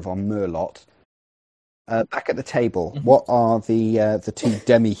a Paravon Merlot. Back at the table, what are the 2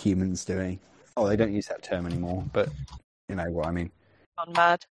 demi-humans doing? Oh, they don't use that term anymore, but you know what I mean. I'm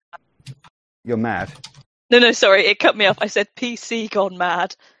mad. You're mad? No, sorry, it cut me off. I said PC gone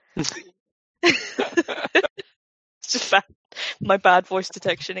mad. It's just my bad voice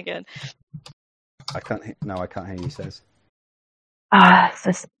detection again. I can't hear you, Says.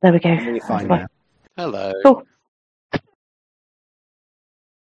 There we go. You're fine now. Hello. Cool.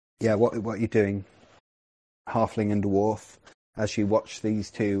 Yeah, what are you doing, halfling and dwarf, as you watch these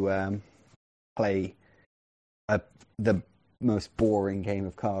two play the most boring game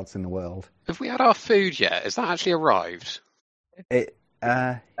of cards in the world? Have we had our food yet? Has that actually arrived?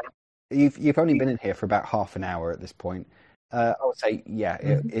 You've only been in here for about half an hour at this point. I would say, yeah,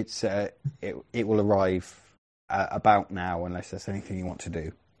 it will arrive about now, unless there's anything you want to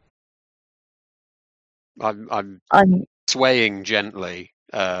do. I'm swaying gently.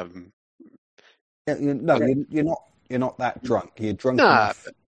 You're not that drunk. You're drunk Nah,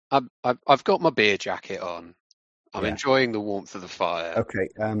 enough. I've got my beer jacket on. I'm Yeah. enjoying the warmth of the fire. Okay.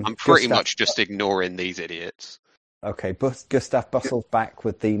 I'm pretty much just ignoring these idiots. Okay, Gustav bustles back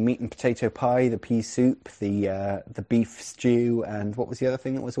with the meat and potato pie, the pea soup, the beef stew, and what was the other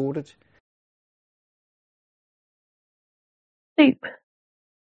thing that was ordered? Soup.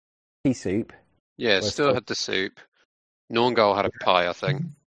 Pea soup. Yeah, Where's still the- had the soup. Norngal had a pie, I think.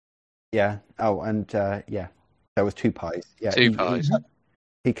 Yeah. Oh, and yeah, there was 2 pies. Yeah, Two pies.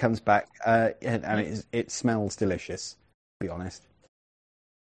 He comes back, and it smells delicious. To be honest.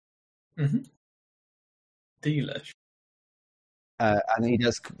 Mm-hmm. Delish. And he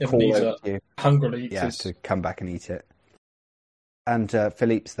does call Ebenezer over to you, hungrily eats his... to come back and eat it. And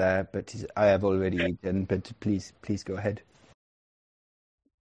Philippe's there, but I have already eaten. But please go ahead.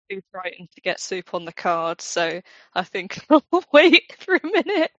 Too frightened to get soup on the card, so I think I'll wait for a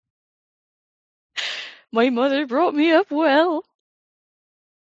minute. My mother brought me up well.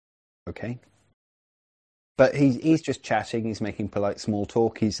 Okay. But he's just chatting. He's making polite small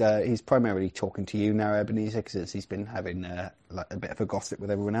talk. He's primarily talking to you now, Ebenezer, because he's been having a bit of a gossip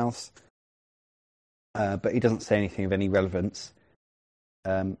with everyone else. But he doesn't say anything of any relevance,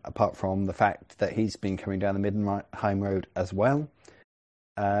 apart from the fact that he's been coming down the Middenheim Road as well.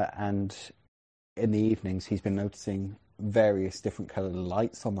 And in the evenings, he's been noticing various different coloured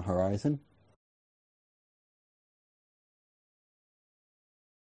lights on the horizon.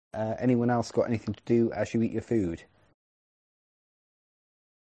 Anyone else got anything to do as you eat your food?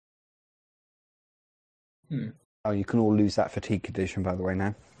 Oh, you can all lose that fatigue condition, by the way,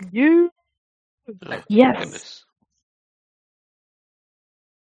 now. You? Oh, Yes.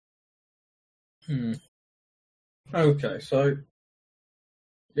 goodness. Okay, so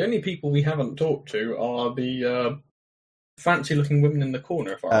the only people we haven't talked to are the fancy-looking women in the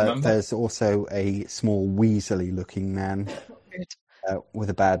corner, if I remember. There's also a small weaselly-looking man with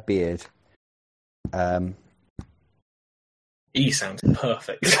a bad beard. He sounds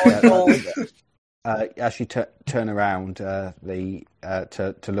perfect. As you turn around to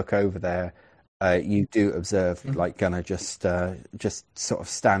look over there, you do observe like Gunnar just sort of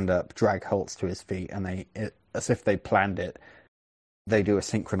stand up, drag Holtz to his feet, and as if they planned it, they do a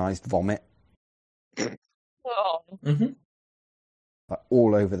synchronized vomit. Oh. Mm-hmm.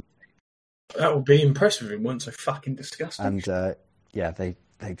 All over. That would be impressive if it weren't so fucking disgusting. And they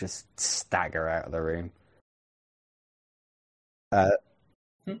just stagger out of the room.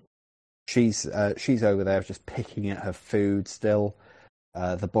 She's over there just picking at her food still.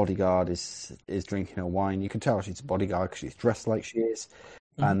 The bodyguard is drinking her wine. You can tell she's a bodyguard because she's dressed like she is.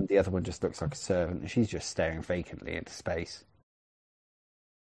 And the other one just looks like a servant. And she's just staring vacantly into space.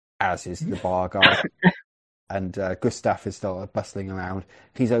 As is the bar guy. And Gustav is still bustling around.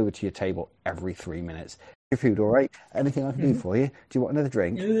 He's over to your table every 3 minutes. Your food all right? Anything I can do for you? Do you want another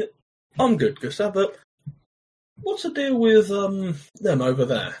drink? I'm good, Gustav, but what's the deal with them over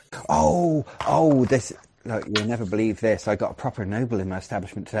there? Oh, this... Look, you'll never believe this. I got a proper noble in my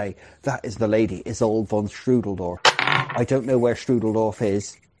establishment today. That is the lady, Isolde von Strudeldorf. I don't know where Strudeldorf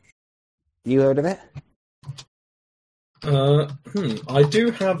is. You heard of it? I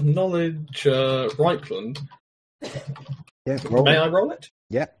do have knowledge, Reichland. Yeah, roll May it. I roll it?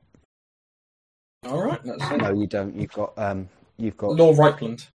 Yeah. All right, let's see. No, you don't. You've got Lord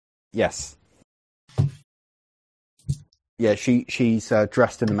Reichland. Yes. Yeah, she's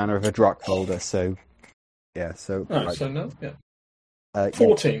dressed in the manner of a Drockfolder, so yeah, so Oh, like, so no, yeah. yeah.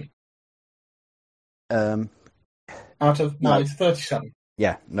 14 out of my No. 37.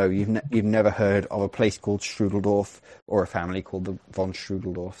 Yeah, no, you've never heard of a place called Strudeldorf or a family called the von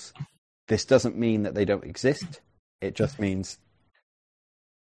Strudeldorfs. This doesn't mean that they don't exist. It just means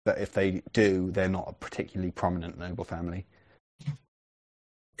that if they do, they're not a particularly prominent noble family.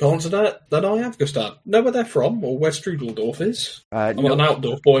 Answer that I have, Gustav. Know where they're from, or where Strudeldorf is? I'm No, an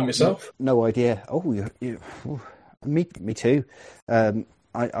outdoor boy myself. No idea. Oh, me too.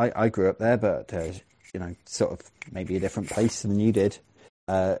 I grew up there, but sort of maybe a different place than you did.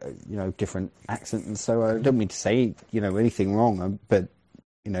 Different accent, and so I don't mean to say anything wrong, but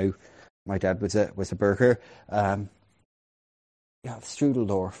my dad was a burger.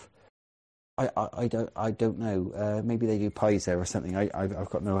 Strudeldorf. I don't know. Maybe they do pies there or something. I've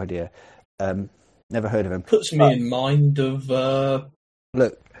got no idea. Never heard of them. Puts me in mind of.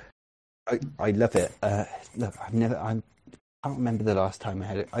 Look, I love it. Look, I can't remember the last time I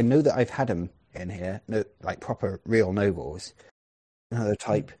had it. I know that I've had them in here, like proper real nobles. The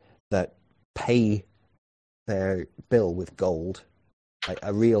type that pay their bill with gold, like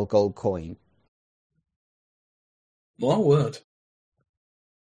a real gold coin. My word.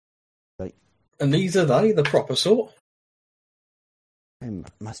 Like, and these are the proper sort?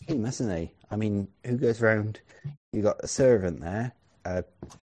 Must be, mustn't they? I mean, who goes around? You got a servant there, a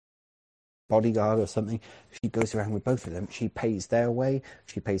bodyguard or something. She goes around with both of them. She pays their way.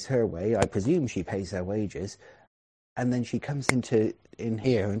 She pays her way. I presume she pays their wages. And then she comes in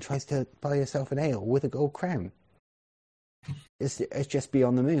here and tries to buy herself an ale with a gold crown. It's just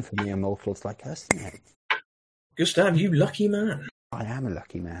beyond the moon for mere mortals like us, isn't it? Gustav, you lucky man. I am a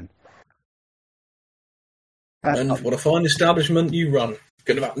lucky man. And what a fine establishment you run.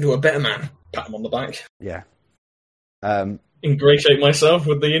 Could have happened to a better man. Pat him on the back. Yeah. Ingratiate myself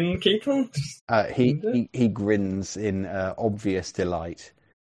with the innkeeper. He grins in obvious delight.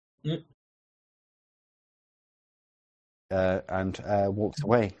 Mm. And walks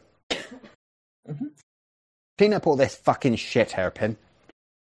away. Mm-hmm. Clean up all this fucking shit, Hairpin.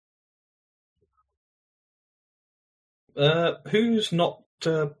 Who's not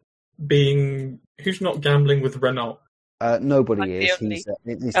gambling with Renault? Nobody is. He's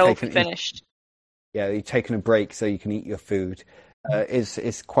finished. He's taken a break so you can eat your food.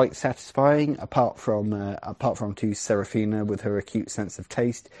 Is quite satisfying. Apart from to Seraphina with her acute sense of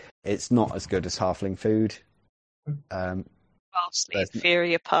taste, it's not as good as halfling food. Vastly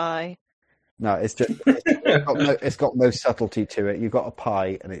inferior pie. No, it's got no subtlety to it. You've got a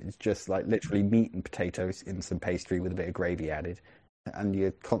pie, and it's just like literally meat and potatoes in some pastry with a bit of gravy added, and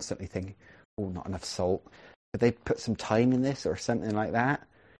you're constantly thinking, "Oh, not enough salt. Could they put some thyme in this or something like that?"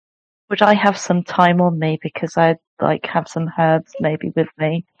 Would I have some time on me because I'd have some herbs maybe with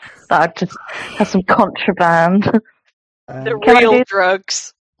me? That I'd just have some contraband. The real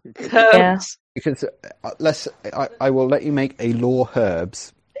drugs. Herbs. Yeah. Because I will let you make a law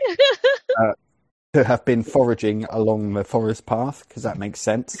herbs to have been foraging along the forest path, because that makes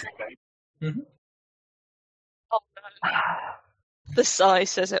sense. Mm-hmm. Oh, no. The sigh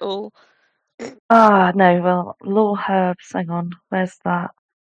says it all. No, well, law herbs, hang on, where's that?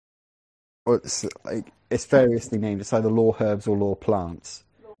 Well, it's variously named. It's either law herbs or law plants.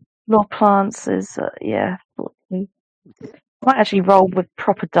 Law plants is, yeah. I might actually roll with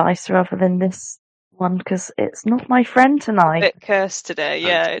proper dice rather than this one, because it's not my friend tonight. A bit cursed today,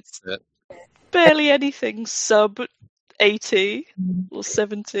 yeah. It's barely anything sub 80 or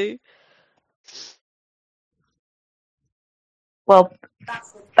 70. Well,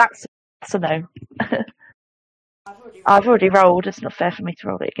 that's a no. I've already rolled. It's not fair for me to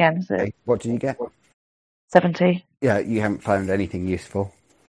roll it again, is it? Okay. What did you get? 70. Yeah, you haven't found anything useful.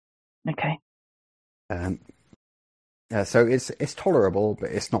 Okay. So it's tolerable,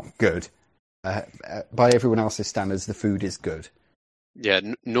 but it's not good. By everyone else's standards, the food is good. Yeah,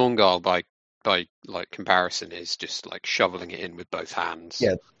 Norngal by comparison is just like shoveling it in with both hands.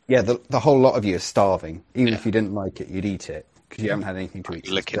 Yeah. The whole lot of you are starving. Even if you didn't like it, you'd eat it because you haven't had anything to eat.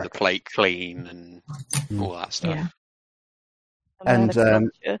 Licking the plate clean and all that stuff. Yeah. And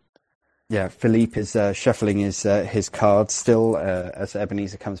Philippe is shuffling his cards still as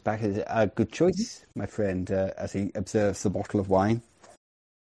Ebenezer comes back. Is a good choice, my friend, as he observes the bottle of wine.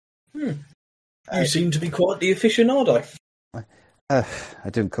 You seem to be quite the aficionado. I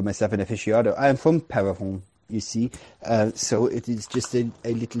don't call myself an aficionado. I am from Paravon, you see, so it is just a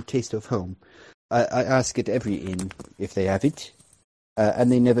little taste of home. I ask at every inn if they have it,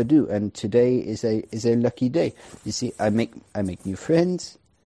 and they never do. And today is a lucky day. You see, I make new friends.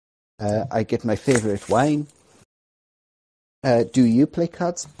 I get my favorite wine. Do you play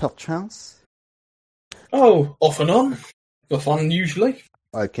cards, perchance? Oh, off and on. For fun, usually.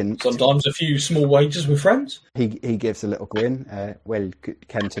 I can. Sometimes a few small wagers with friends. He gives a little grin. Well,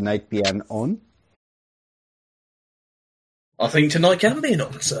 can tonight be an on? I think tonight can be an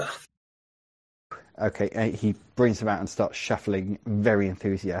on, sir. Okay, he brings them out and starts shuffling very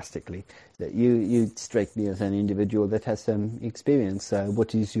enthusiastically. You strike me as an individual that has some experience.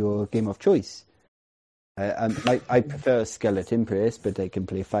 What is your game of choice? I prefer Skeleton Press, but I can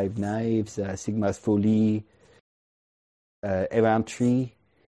play Five Knives, Sigmar's Folie, Errantry.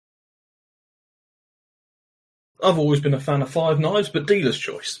 I've always been a fan of Five Knives, but dealer's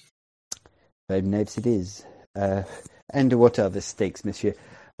choice. Five Knives it is. And what are the stakes, monsieur?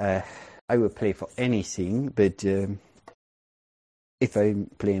 I would play for anything, but if I'm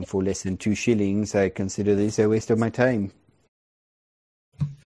playing for less than 2 shillings, I consider this a waste of my time.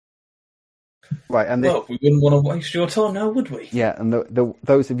 Right, and well, we wouldn't want to waste your time now, would we? Yeah, and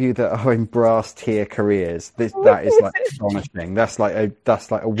those of you that are in brass tier careers, that is like astonishing. That's like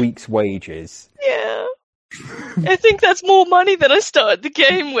a week's wages. Yeah. I think that's more money than I started the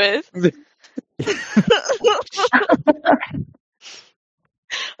game with.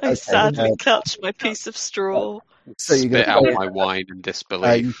 I sadly clutched my piece of straw. So you spit out my wine in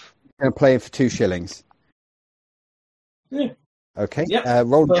disbelief. You're going to play it for 2 shillings. Yeah. Okay. Yeah.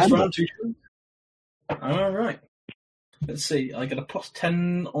 Roll first round, 2 shillings. All right. Let's see. I get a plus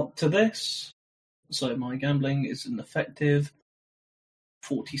 10 to this, so my gambling is an effective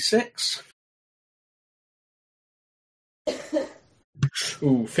 46.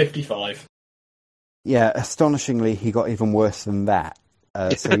 Ooh, 55. Yeah, astonishingly, he got even worse than that.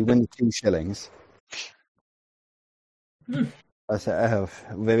 So he wins 2 shillings. I said, oh,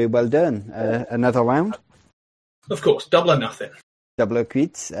 very well done. Another round? Of course, double or nothing. Double or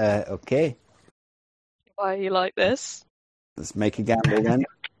quits? Okay. Why are you like this? Let's make a gamble then.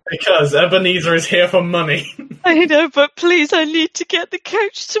 Because Ebenezer is here for money. I know, but please, I need to get the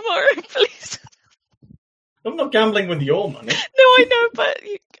coach tomorrow, please. I'm not gambling with your money. No, I know, but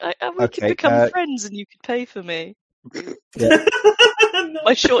we could become friends and you could pay for me. Yeah.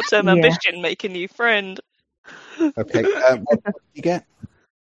 My short-term ambition, make a new friend. Okay, what did you get?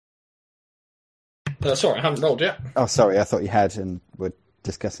 Sorry, I haven't rolled yet. Oh, sorry, I thought you had, and we're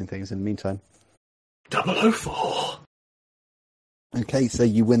discussing things in the meantime. 004. Okay, so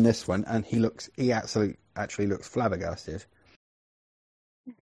you win this one, and he actually looks flabbergasted.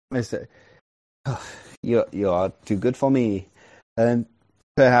 Oh, you are too good for me.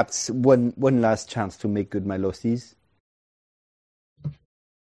 Perhaps one last chance to make good my losses.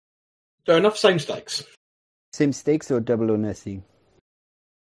 Fair enough, same stakes. Same stakes or double or nothing?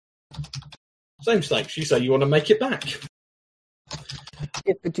 Same stakes. You say you want to make it back.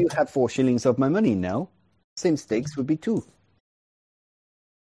 Yeah, but you have 4 shillings of my money now. Same stakes would be 2.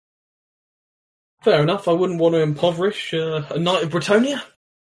 Fair enough. I wouldn't want to impoverish a knight of Britannia.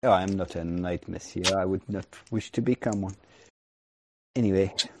 Oh, I am not a knight, monsieur. I would not wish to become one.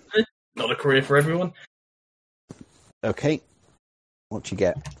 Anyway. Not a career for everyone. Okay. What you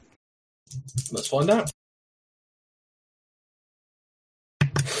get? Let's find out.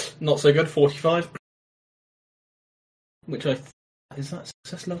 Not so good, 45. Which is that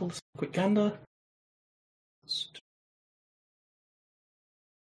success level? Quick gander.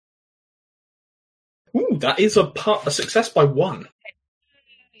 Ooh, that is a success by 1.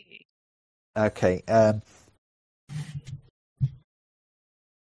 Okay.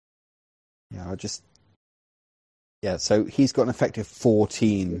 So he's got an effective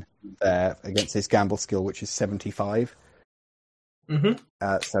 14 there against his gamble skill, which is 75. Mm-hmm.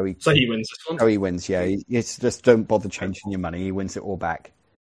 So he wins this one. Oh, he wins, yeah. It's just don't bother changing your money. He wins it all back.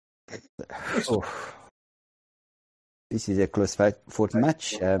 This is a close fought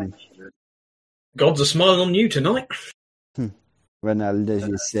match. Gods are smiling on you tonight. Ronald, as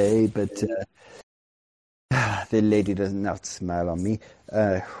you say, but the lady does not smile on me.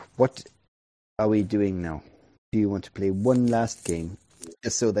 What are we doing now? Do you want to play one last game,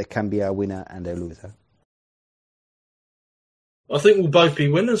 just so there can be a winner and a loser? I think we'll both be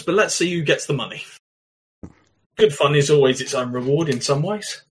winners, but let's see who gets the money. Good fun is always its own reward in some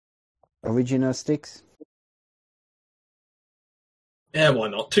ways. Original sticks? Yeah, why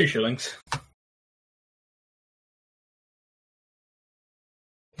not? 2 shillings.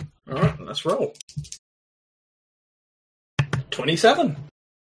 Alright, let's roll. 27.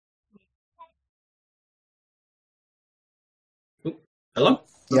 Ooh, hello?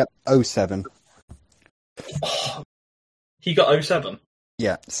 Yep, 07. Oh, he got 07.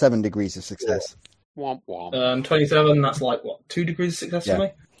 Yeah, 7 degrees of success. Womp womp. 27, that's like, what, 2 degrees of success for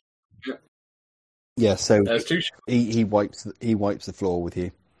me? Yeah, so There's 2. he wipes the floor with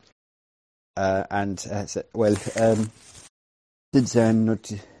you. Since I'm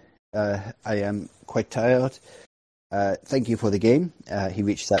not... I am quite tired. Thank you for the game. He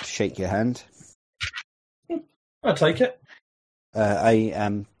reaches out to shake your hand. I'll take it. I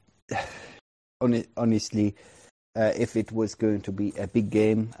am honestly, if it was going to be a big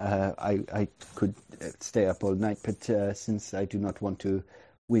game, I could stay up all night. But since I do not want to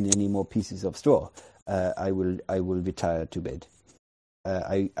win any more pieces of straw, I will retire to bed.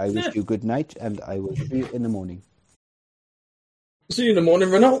 I wish you good night, and I will see you in the morning. See you in the morning,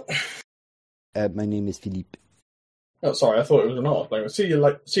 Renault. My name is Philippe. Oh, sorry, I thought it was Renault. See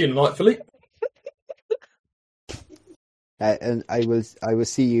you tonight, Philippe. And I will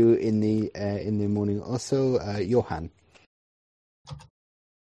see you in the morning. Also, Johan.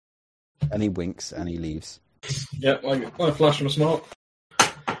 And he winks and he leaves. Yeah, I flash him a smart.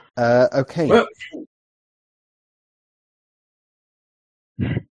 Okay. Well,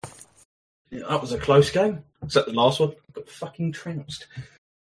 yeah, that was a close game, except the last one. Got fucking trounced.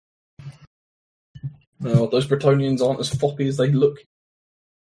 No, those Bretonians aren't as floppy as they look.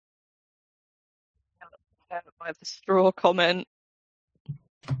 By the straw comment.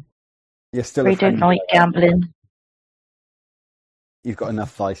 You're still We don't like gambling. You've got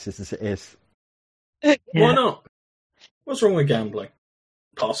enough vices as it is. Why not? What's wrong with gambling?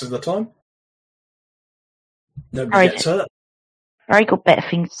 Passes the time. Nobody gets hurt. I got better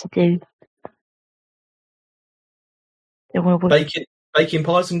things to do. Baking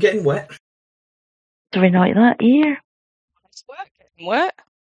pies and getting wet. Doing like that here. It's working. What?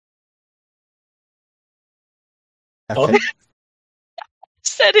 Okay.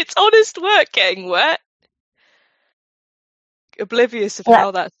 Said it's honest work getting wet. Oblivious of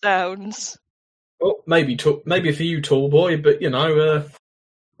how that sounds. Well, maybe for you, tall boy, but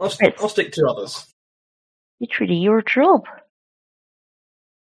I'll stick to others. It's really your job.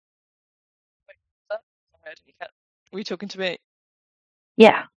 Were you talking to me?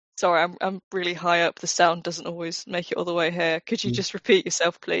 Yeah. Sorry, I'm really high up. The sound doesn't always make it all the way here. Could you just repeat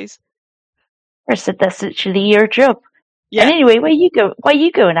yourself, please? I said that's literally your job. Yeah. And anyway, why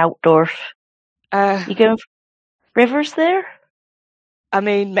you going outdoors? You going rivers there? I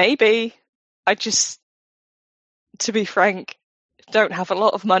mean, maybe. I just, to be frank, don't have a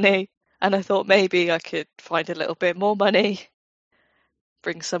lot of money, and I thought maybe I could find a little bit more money,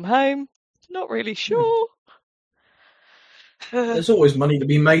 bring some home. Not really sure. There's always money to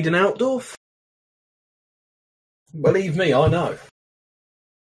be made in outdoor. Believe me, I know.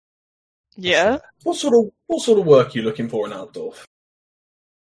 Yeah. What sort of work are you looking for in outdoor?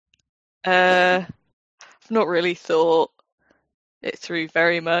 I've not really thought it through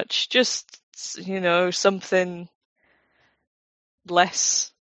very much. Just, something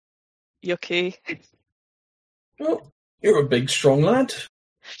less yucky. Well, you're a big, strong lad.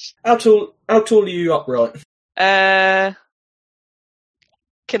 How tall are you upright?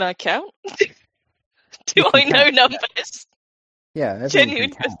 Can I count? Do I know numbers? Yeah, everyone Genuine.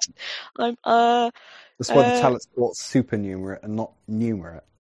 can count. That's why the talent sport's supernumerate and not numerate.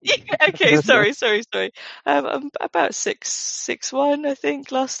 Okay, sorry. I'm about 6'1", I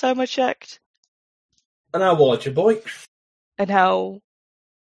think, last time I checked. And how wide, your boy? And how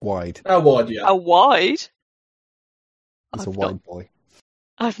wide? How wide, yeah. How wide? It's a wide boy.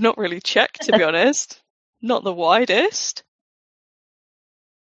 I've not really checked, to be honest. Not the widest.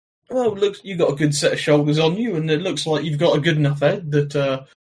 Well, it looks you've got a good set of shoulders on you, and it looks like you've got a good enough head that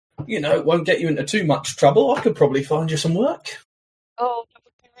won't get you into too much trouble. I could probably find you some work. Oh, that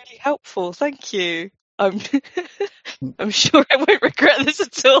would be really helpful. Thank you. I'm sure I won't regret this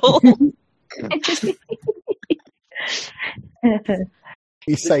at all.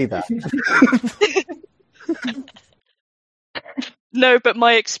 You say that. No, but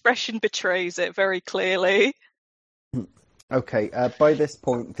my expression betrays it very clearly. Okay, by this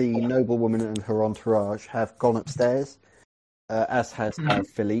point, the noblewoman and her entourage have gone upstairs, as has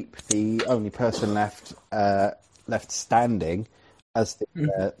Philippe, the only person left standing, as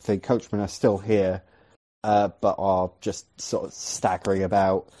the coachmen are still here, but are just sort of staggering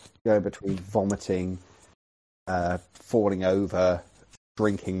about, going between vomiting, falling over,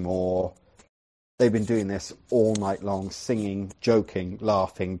 drinking more. They've been doing this all night long, singing, joking,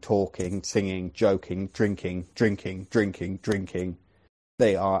 laughing, talking, singing, joking, drinking.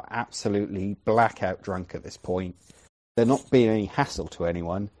 They are absolutely blackout drunk at this point. They're not being any hassle to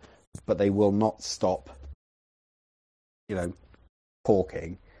anyone, but they will not stop,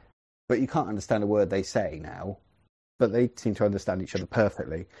 talking. But you can't understand a word they say now, but they seem to understand each other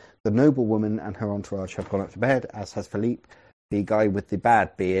perfectly. The noblewoman and her entourage have gone up to bed, as has Philippe. The guy with the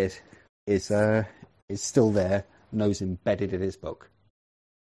bad beard is still there, nose embedded in his book.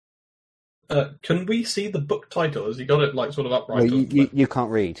 Can we see the book title? Has he got it sort of upright? Well, you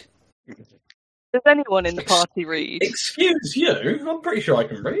can't read. Does anyone in the party read? Excuse you? I'm pretty sure I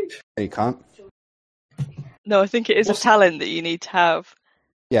can read. You can't? No, I think it is a talent that you need to have.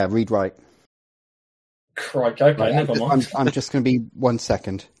 Yeah, read right. Crikey, okay, Right, never mind. I'm just going to be 1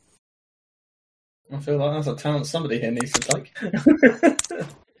 second. I feel like that's a talent somebody here needs to take.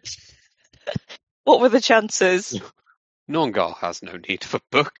 What were the chances? Norngal has no need for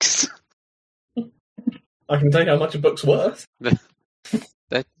books. I can tell you how much a book's worth. They're,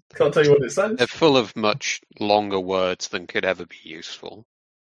 Can't tell you what it says. they're full of much longer words than could ever be useful.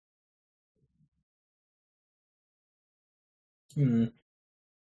 I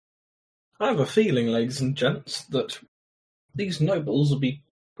have a feeling, ladies and gents, that these nobles will be.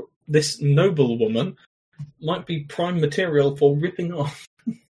 This noble woman might be prime material for ripping off.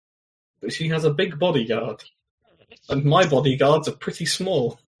 But she has a big bodyguard. And my bodyguards are pretty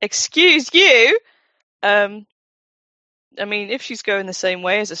small. Excuse you? I mean, if she's going the same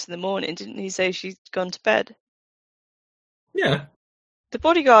way as us in the morning, didn't he say she's gone to bed? Yeah. The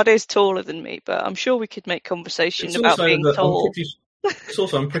bodyguard is taller than me, but I'm sure we could make conversation It's about also being that tall.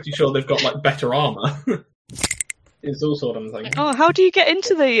 I'm pretty sure they've got like better armour. It's also what I'm thinking. Oh, how do you get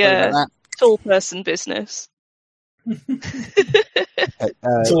into the tall person business?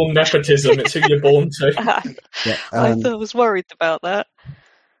 It's all nepotism, it's who you're born to. Yeah, I was worried about that.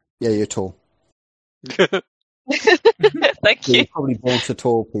 yeah, you're tall. Thank So you. you're probably born to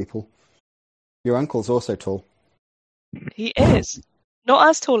tall people. Your uncle's also tall. He is. Not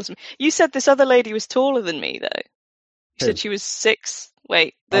as tall as me. You said this other lady was taller than me, though. You Who? said she was 6.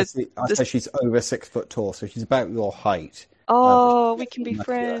 Wait. I say she's over 6 foot tall, so she's about your height. Oh, we can be much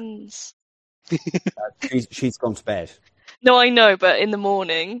friends. She's gone to bed. No, I know, but in the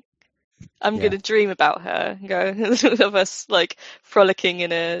morning, I'm Yeah. going to dream about her and go of us like frolicking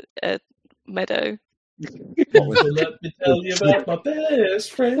in a meadow What was it? Let me tell you about my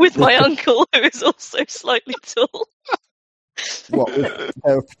best friend. with my uncle, who is also slightly tall. What?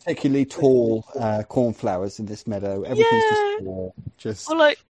 There are particularly tall cornflowers in this meadow. Everything's Yeah. just tall. Just Or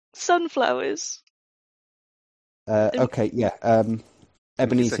like sunflowers. okay. Yeah.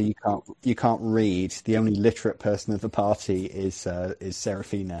 Ebenezer, you can't read. The only literate person of the party is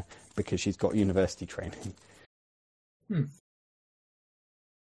Serafina because she's got university training.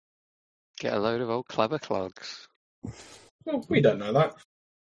 Get a load of old clever clogs. Well, we don't know that.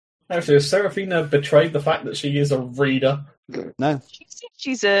 Actually, has Serafina betrayed the fact that she is a reader? No, She said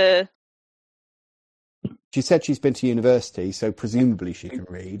she's a. she said she's been to university, so presumably she can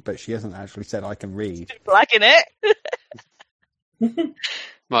read, but she hasn't actually said I can read. Blagging it.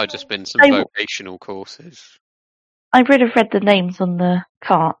 Might have just been some I- vocational courses. I would have read the names on the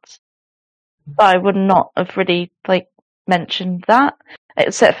cards, but I would not have really mentioned that,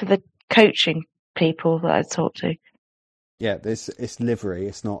 except for the coaching people that I talked to. Yeah, it's livery.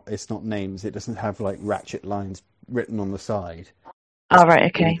 It's not names. It doesn't have like ratchet lines written on the side. Oh,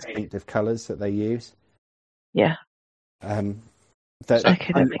 right, okay. Distinctive colours that they use. Yeah. That,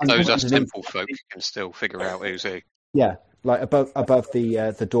 Okay, that makes Those sense. us simple folk can still figure out who's who. Yeah, like above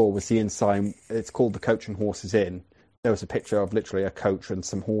the door was the inn sign. It's called the Coach and Horses Inn. There was a picture of literally a coach and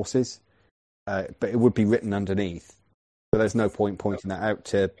some horses, but it would be written underneath. So there's no point pointing that out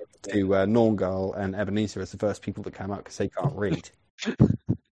to Norngal and Ebenezer as the first people that came out because they can't read.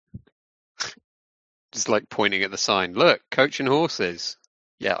 Just like pointing at the sign. Look, coach and horses.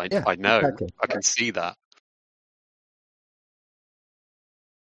 Yeah, I know. Exactly. I can see that.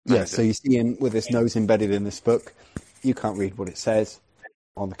 Yeah, so you see him with his nose embedded in this book. You can't read what it says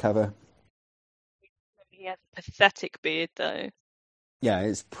on the cover. He has a pathetic beard, though. Yeah,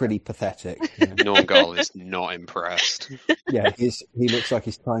 it's pretty pathetic. Yeah, Norngal is not impressed. yeah he looks like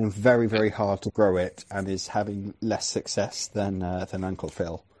he's trying very, very hard to grow it and is having less success than Uncle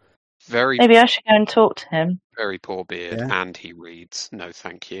Phil. Very, Maybe I should go and talk to him. very poor beard, Yeah. and he reads. No,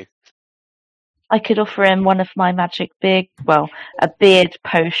 thank you. I could offer him one of my magic a beard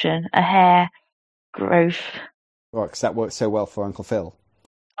potion, a hair growth. Right, because that works so well for Uncle Phil.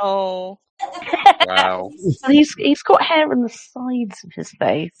 Oh. Wow. He's got hair on the sides of his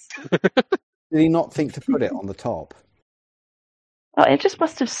face. Did he not think to put it on the top? Oh, it just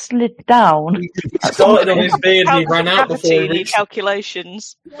must have slid down. He started on his beard and he ran out before he Gravity reached.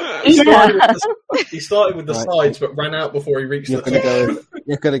 calculations. He started with the Right. sides, but ran out before he reached You're the going top. to go.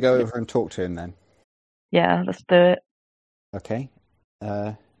 You're going to go over and talk to him then. Yeah, let's do it. Okay.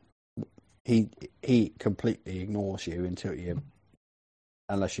 He completely ignores you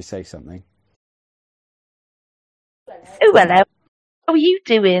unless you say something. Oh, hello. How are you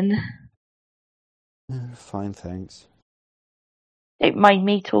doing? Fine, thanks. Don't mind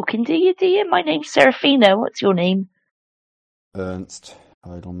me talking, do you? My name's Serafina. What's your name? Ernst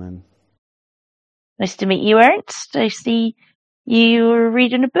Heidelman. Nice to meet you, Ernst. I see you were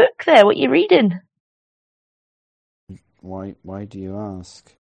reading a book there. What are you reading? Why do you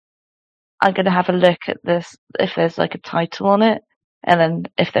ask? I'm going to have a look at this, if there's like a title on it, and then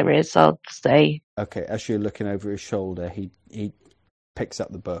if there is, I'll say. Okay, as you're looking over his shoulder, he picks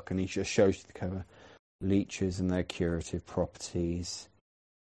up the book and he just shows you the cover. Leeches and their curative properties.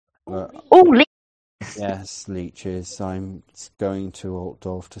 Yes, leeches. I'm going to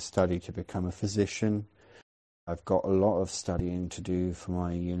Altdorf to study to become a physician. I've got a lot of studying to do for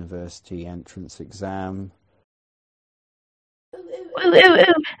my university entrance exam.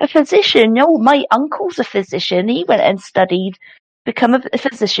 A physician? No, my uncle's a physician. He went and studied, become a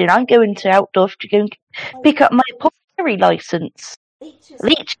physician. I'm going to Altdorf to go and pick up my apothecary license.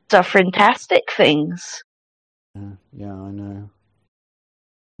 Leeches are fantastic things. Yeah, I know.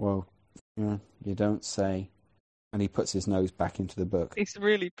 Well, yeah, you don't say. And he puts his nose back into the book. He's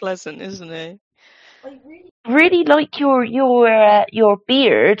really pleasant, isn't he? I really like your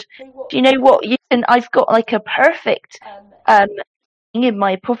beard. Do you know what? I've got like a perfect thing in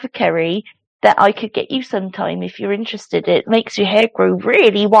my apothecary that I could get you sometime if you're interested. It makes your hair grow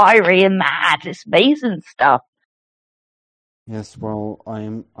really wiry and mad. It's amazing stuff. Yes, well,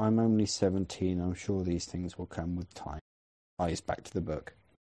 I'm only 17. I'm sure these things will come with time. Eyes back to the book.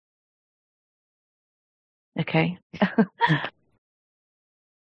 Okay.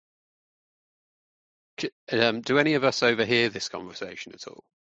 Do any of us overhear this conversation at all?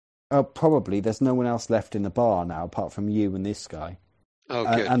 Oh, probably. There's no one else left in the bar now, apart from you and this guy. Oh,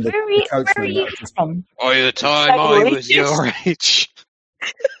 good. And the Where coachman. are you from? By the time I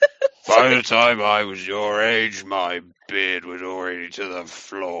was your age, my beard was already to the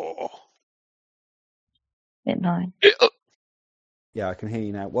floor. At 9. Yeah, I can hear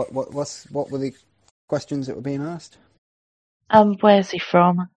you now. What were the questions that were being asked? Where's he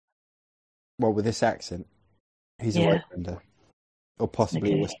from? Well, with this accent, he's a Yeah. Westlander. Or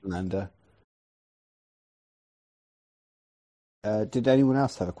possibly Okay. a Westlander. Did anyone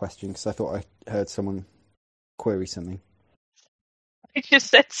else have a question? Because I thought I heard someone query something. I just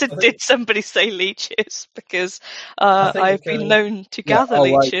said, did somebody say leeches? Because I think, I've been known to gather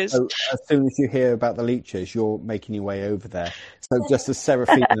leeches. Right. So as soon as you hear about the leeches, you're making your way over there. So just as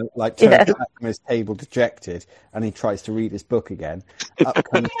Seraphina turns back from his table dejected, and he tries to read his book again, up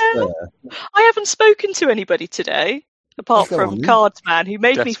comes Sir. I haven't spoken to anybody today, apart Go from on, then. Cardsman, who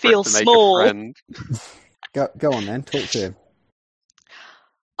made me feel Desperate to make a small. friend. Go on then, talk to him.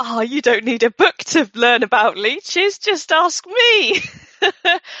 You don't need a book to learn about leeches, just ask me.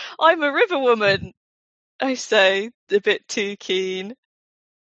 I'm a river woman, I say, a bit too keen,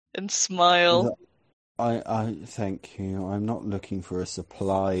 and smile. I thank you. I'm not looking for a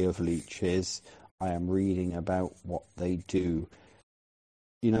supply of leeches. I am reading about what they do.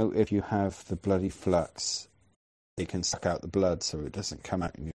 You know, if you have the bloody flux, it can suck out the blood so it doesn't come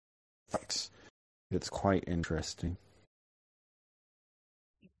out in your flux. It's quite interesting.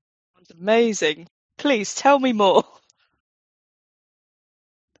 It's amazing. Please tell me more.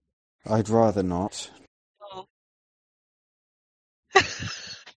 I'd rather not.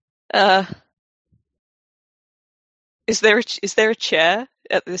 Is there a chair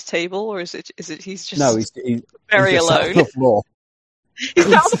at this table, or is it he's just he's very just alone? Sat on the floor. He's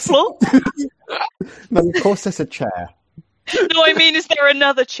sat on the floor? No, of course there's a chair. No, I mean, is there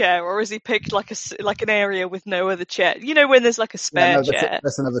another chair, or has he picked like an area with no other chair? You know, when there's like a spare chair.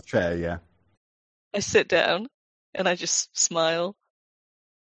 There's another chair, yeah. I sit down and I just smile.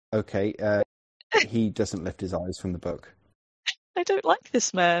 Okay, he doesn't lift his eyes from the book. I don't like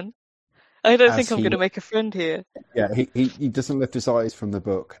this man. I don't think I'm going to make a friend here. Yeah, he doesn't lift his eyes from the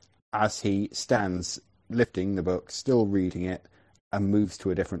book as he stands lifting the book, still reading it, and moves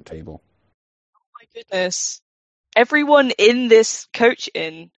to a different table. Oh my goodness. Everyone in this coach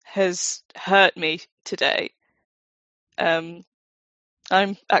inn has hurt me today. I'm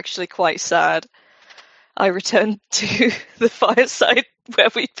actually quite sad. I returned to the fireside where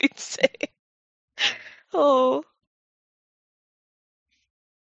we'd been sitting. Oh.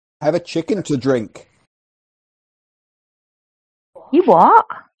 Have a chicken to drink. You what?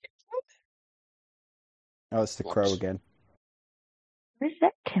 Oh, it's the crow again. Where did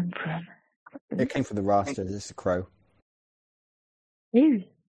that come from? It came from the rafters. It's a crow. Ew.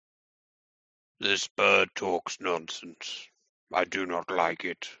 This bird talks nonsense. I do not like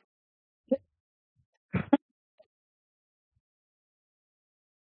it.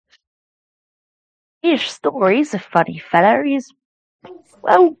 His story's a funny fella. He's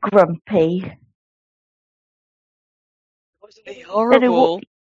well grumpy. Wasn't he horrible?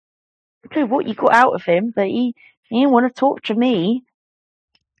 I don't know what you got out of him, but he didn't want to talk to me.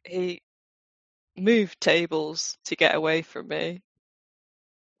 He moved tables to get away from me.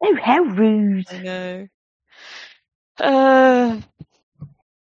 Oh, how rude. I know.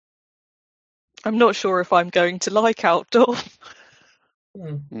 I'm not sure if I'm going to like outdoor.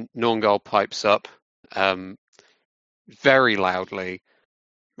 Norngal pipes up very loudly.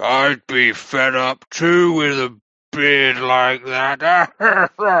 I'd be fed up too with a beard like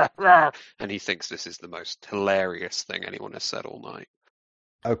that. And he thinks this is the most hilarious thing anyone has said all night.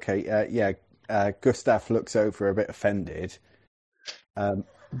 Okay, Gustav looks over a bit offended.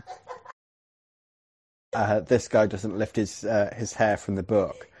 This guy doesn't lift his hair from the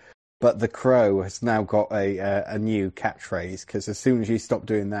book, but the crow has now got a new catchphrase, because as soon as you stop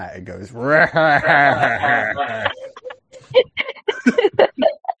doing that, it goes...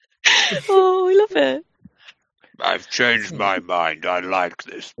 Oh, I love it. I've changed my mind. I like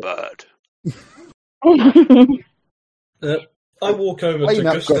this bird. I walk over Why to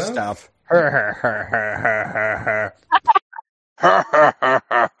not Gustav.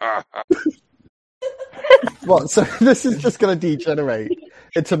 What? So this is just going to degenerate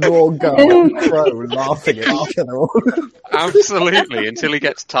into more guy and crow laughing at each other. Absolutely, until he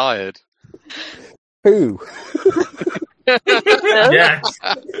gets tired. Who? Yes.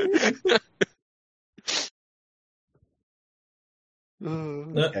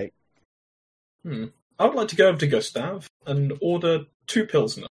 Okay. I would like to go over to Gustav and order 2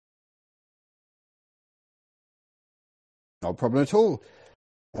 Pilsner. No problem at all.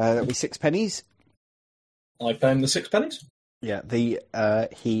 That'll be 6 pennies. I pay him the 6 pennies. Yeah,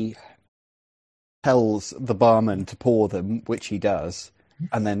 he tells the barman to pour them, which he does,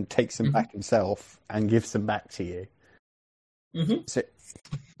 and then takes them back himself and gives them back to you. Mm-hmm. So,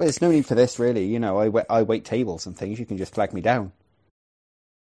 but there's no need for this, really. You know, I wait tables and things. You can just flag me down.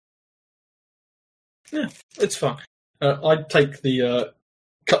 Yeah, it's fine. I'd take the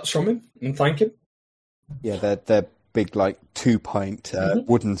cups from him and thank him. Yeah, they're big, like 2-pint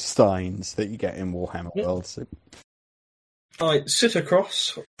wooden steins that you get in Warhammer World. So. I sit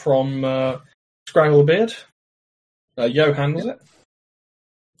across from Scragglebeard. Yo handles it.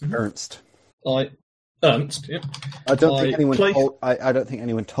 Ernst. Ernst, yeah. I don't think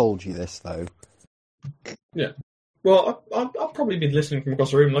anyone told you this, though. Yeah. Well, I'll probably be listening from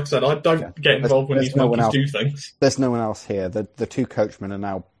across the room. Like I said, I don't get involved when these monkeys do things. There's no one else here. The 2 coachmen are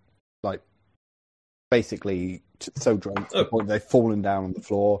now, like, basically so drunk to the point they've fallen down on the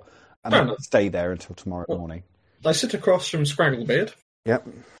floor, and they'll stay there until tomorrow morning. I sit across from Scragglebeard. Yep.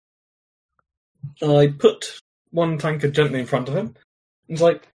 I put one tankard gently in front of him. It's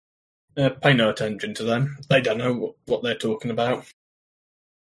like, pay no attention to them. They don't know what they're talking about.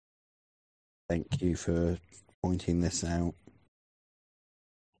 Thank you for pointing this out.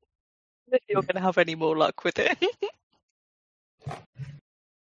 If you're going to have any more luck with it.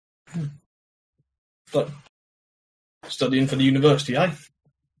 But studying for the university, eh?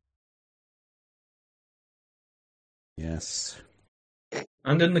 Yes.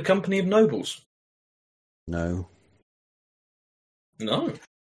 And in the company of nobles? No. No.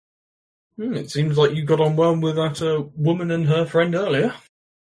 It seems like you got on well with that woman and her friend earlier.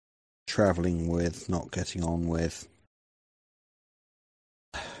 Travelling with, not getting on with.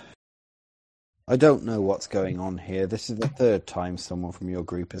 I don't know what's going on here. This is the 3rd time someone from your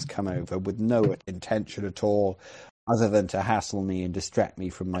group has come over with no intention at all other than to hassle me and distract me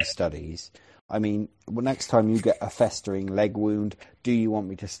from my studies. I mean, next time you get a festering leg wound, do you want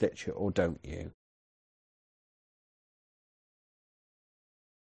me to stitch it or don't you?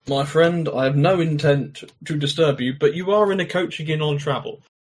 My friend, I have no intent to disturb you, but you are in a coaching in on travel.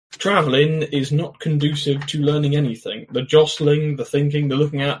 Travelling is not conducive to learning anything. The jostling, the thinking, the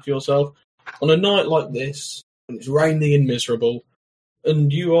looking out for yourself. On a night like this, when it's raining and miserable,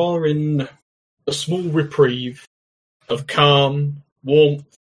 and you are in a small reprieve of calm, warmth,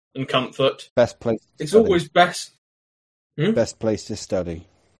 and comfort. Best place to It's study. always best. Best place to study.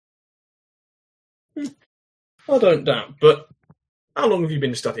 I don't doubt, but how long have you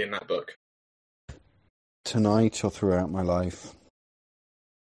been studying that book? Tonight or throughout my life.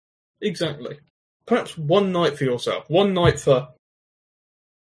 Exactly. Perhaps one night for yourself. One night for...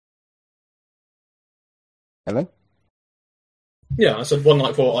 Hello? Yeah, I said one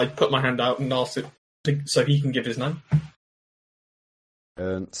night for I put my hand out and asked it so he can give his name.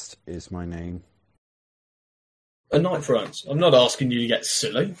 Ernst is my name. A night for Ernst. I'm not asking you to get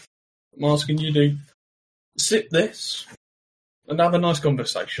silly. I'm asking you to sip this and have a nice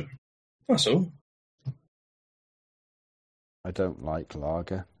conversation. That's all. I don't like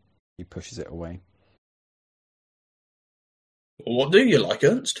lager. He pushes it away. What do you like,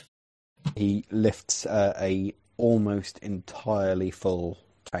 Ernst? He lifts a almost entirely full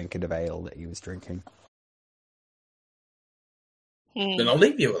tankard of ale that he was drinking. Then I'll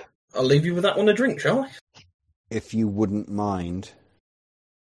leave you with that one to drink, shall I? If you wouldn't mind.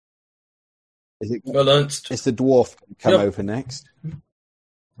 Is it? Well, Ernst, Is the dwarf going to come Yep. over next?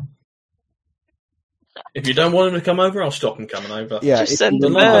 if you don't want him to come over, I'll stop him coming over. Yeah, Just if send you the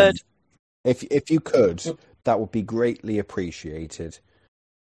wouldn't mind, bird. if you could, that would be greatly appreciated.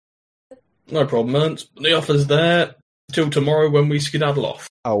 No problem, Ernst. The offer's there till tomorrow when we skedaddle off.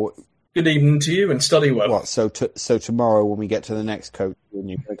 Oh, Good evening to you, and study well. what? So tomorrow when we get to the next coach, you're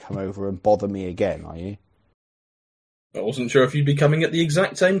going to come over and bother me again, are you? I wasn't sure if you'd be coming at the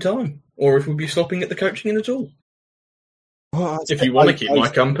exact same time, or if we'd be stopping at the coaching inn at all. Well, If you want to keep my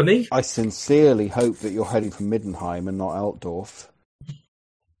company. I sincerely hope that you're heading for Middenheim and not Altdorf.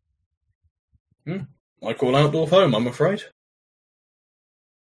 I call Outdoor home, I'm afraid.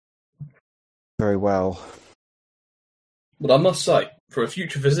 Very well. But I must say, for a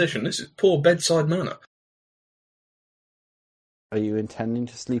future physician, this is poor bedside manner. Are you intending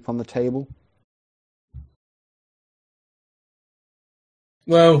to sleep on the table?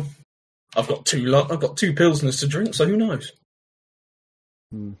 Well, I've got two pilsners to drink, so who knows?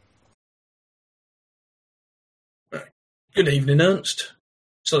 Hmm. Good evening, Ernst.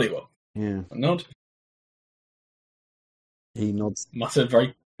 Study well. Yeah. I nod. He nods.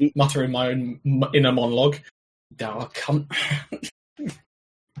 Muttering my own inner monologue. Dour cunt.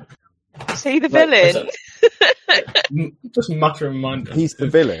 Is he the villain? Just muttering my own. He's the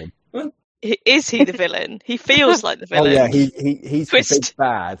villain. Is he the villain? He feels like the Oh villain. yeah, he's the Twist. big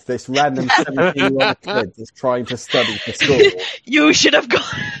bad. This random 17-year-old kid that's trying to study for school. You should have gone.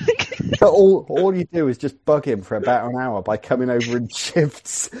 But all you do is just bug him for about an hour by coming over in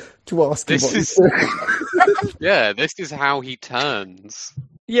shifts to ask him what he's doing. Yeah, this is how he turns.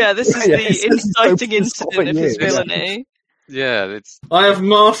 Yeah, this is Yeah, the it's inciting so incident of his you, yeah. villainy. Yeah, it's I have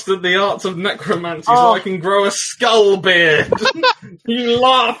mastered the arts of necromancy so Oh. I can grow a skull beard. You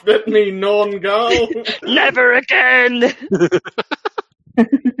laughed at me, non-girl. Never again! As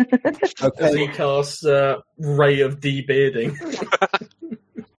Okay. he casts Ray of De-bearding.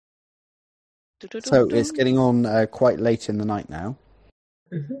 So it's getting on quite late in the night now.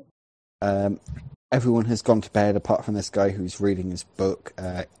 Everyone has gone to bed apart from this guy who's reading his book.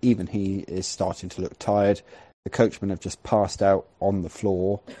 Even he is starting to look tired. The coachmen have just passed out on the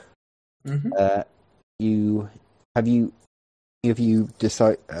floor. Have you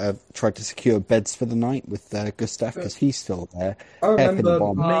tried to secure beds for the night with Gustav, because he's still there? I Hairpin the remember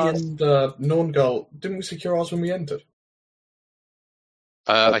bomb. me and Non-girl, didn't we secure ours when we entered?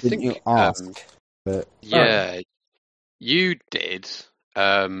 I Didn't think you ask? But yeah, you did.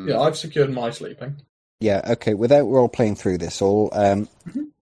 Yeah, I've secured my sleeping. yeah, okay. Without role playing through this all,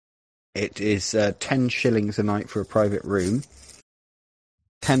 it is 10 shillings a night for a private room.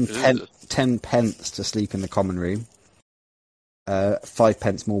 10 pence to sleep in the common room. 5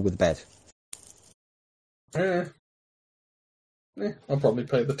 pence more with bed. Yeah, I'll probably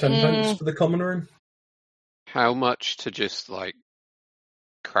pay the 10 pence for the common room. How much to just like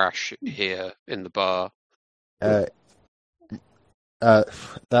crash here in the bar?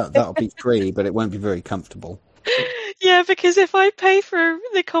 That'll be free, but it won't be very comfortable. Yeah, because if I pay for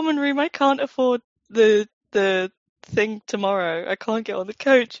the common room, I can't afford the thing tomorrow. I can't get on the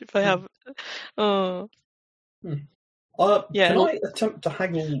coach if I have. Oh. Yeah. Can I attempt to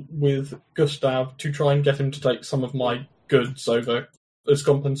haggle with Gustav to try and get him to take some of my goods over as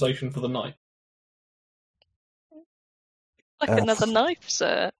compensation for the night? Like another knife,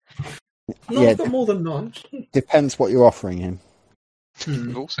 sir. No, Yeah, I've got more than knives. Depends what you're offering him.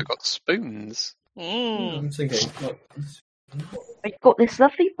 We've also got spoons. I'm thinking, We've got this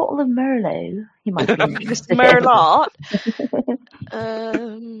lovely bottle of Merlot. He might be interested. Merlot.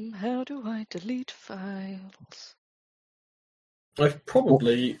 How do I delete files? I've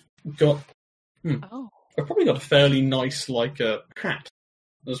probably got Oh. I've probably got a fairly nice hat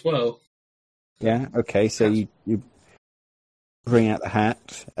as well. Yeah, okay, so you bring out the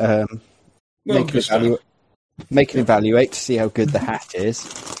hat. Well, Make an evaluate to see how good the hat is.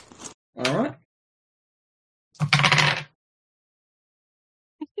 All right.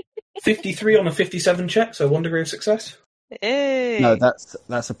 53 on a 57 check, so 1 degree of success. Hey. No,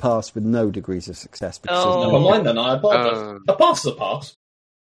 that's a pass with no degrees of success. Because there's Never no- mind then. A pass is a pass.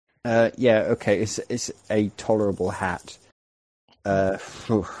 Yeah, okay, it's a tolerable hat. Let's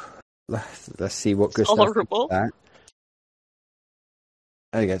see what Gustav thinks of Tolerable. that.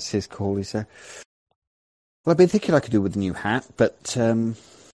 I guess his call is well, I've been thinking I could do with a new hat, but not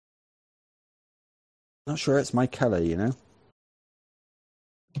sure it's my colour, you know.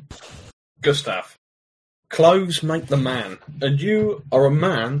 Gustav, clothes make the man, and you are a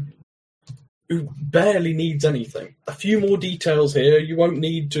man who barely needs anything. A few more details here, you won't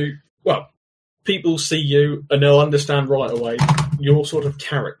need to... Well, people see you, and they'll understand right away your sort of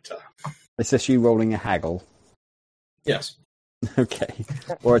character. Is this you rolling a haggle? Yes. Okay.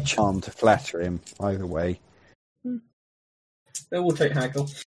 Or a charm to flatter him, either way. They will take haggle.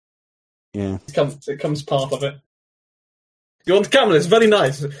 Yeah. It comes part of it. You want camel? It's very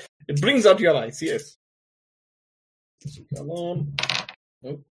nice. It brings out your eyes, yes. Come on.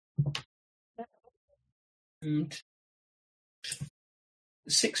 Nope.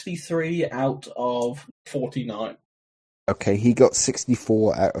 63 out of 49. Okay, he got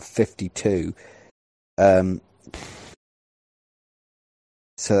 64 out of 52. So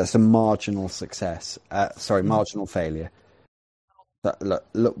that's a marginal success. Marginal failure.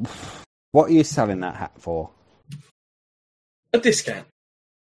 Look, what are you selling that hat for? A discount.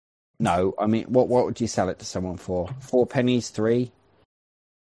 No, I mean, what would you sell it to someone for? 4 pennies, 3?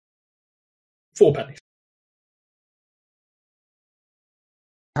 4 pennies.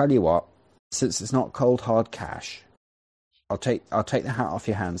 Tell you what, since it's not cold hard cash, I'll take the hat off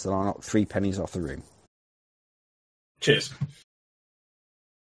your hands and I'll knock 3 pennies off the room. Cheers.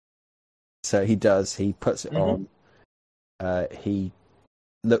 So he does. He puts it on. He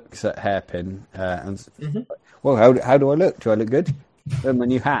looks at Hairpin and well, how do I look? Do I look good? My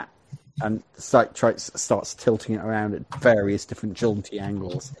new hat, and starts tilting it around at various different jaunty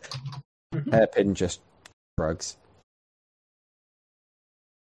angles. Hairpin just shrugs.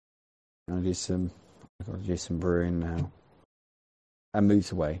 I'll do some brewing now, and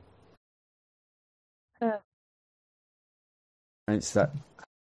moves away. And it's that.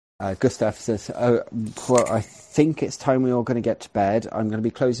 Gustav says, "Oh, well, I think it's time we're all going to get to bed. I'm going to be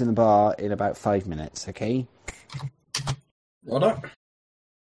closing the bar in about 5 minutes, okay?" What up?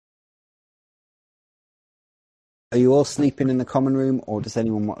 Are you all sleeping in the common room, or does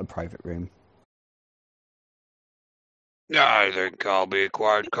anyone want a private room? I think I'll be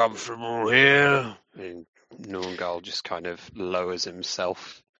quite comfortable here. And Norngal just kind of lowers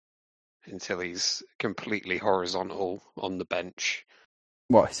himself until he's completely horizontal on the bench.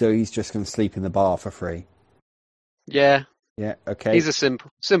 What, so he's just going to sleep in the bar for free? Yeah. Yeah, okay. He's a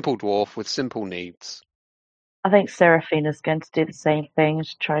simple dwarf with simple needs. I think Seraphina's going to do the same thing.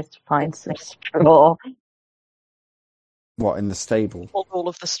 She tries to find some straw. What, in the stable? All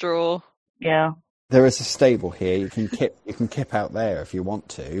of the straw. Yeah. There is a stable here. You can kip out there if you want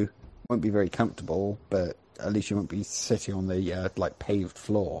to. Won't be very comfortable, but at least you won't be sitting on the paved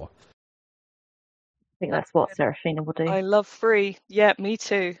floor. I think that's what Seraphina will do. I love free. Yeah, me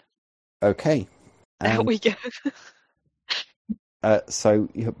too. Okay. There we go. So,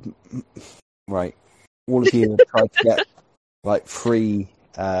 right, all of you have tried to get free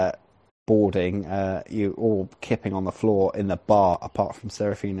boarding. You all kipping on the floor in the bar, apart from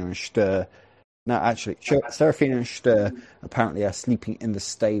Seraphina and Stur. No, actually, Seraphina and Stur apparently are sleeping in the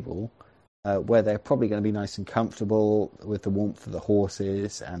stable, where they're probably going to be nice and comfortable with the warmth of the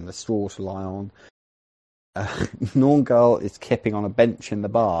horses and the straw to lie on. Norngal is kipping on a bench in the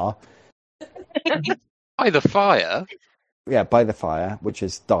bar. By the fire? Yeah, by the fire, which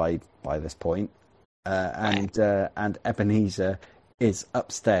has died by this point. And Ebenezer is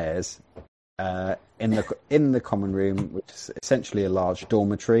upstairs in the common room, which is essentially a large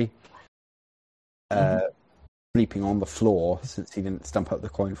dormitory, sleeping on the floor since he didn't stump up the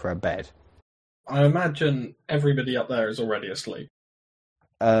coin for a bed. I imagine everybody up there is already asleep.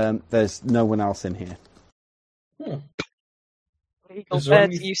 There's no one else in here. Legal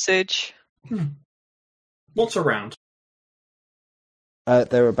bed usage. What's around?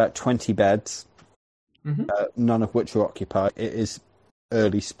 There are about 20 beds, none of which are occupied. It is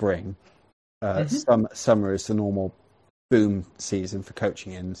early spring. Summer is the normal boom season for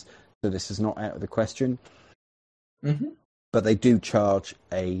coaching inns, so this is not out of the question. But they do charge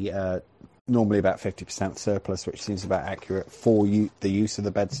a normally about 50% surplus, which seems about accurate for the use of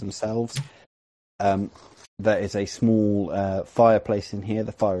the beds themselves. There is a small fireplace in here.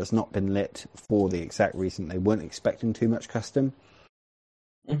 The fire has not been lit for the exact reason they weren't expecting too much custom.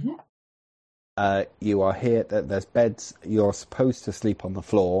 You are here. There's beds. You're supposed to sleep on the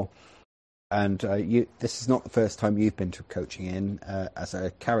floor, and this is not the first time you've been to a coaching inn as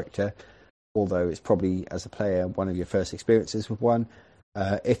a character, although it's probably as a player one of your first experiences with one.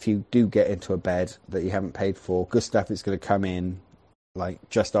 If you do get into a bed that you haven't paid for, Gustav is going to come in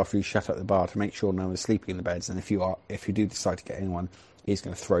just after you shut up the bar to make sure no one's sleeping in the beds, and if you do decide to get anyone, he's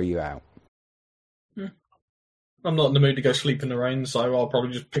going to throw you out. I'm not in the mood to go sleep in the rain, so I'll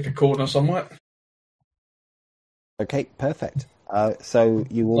probably just pick a corner somewhere. Okay, perfect. So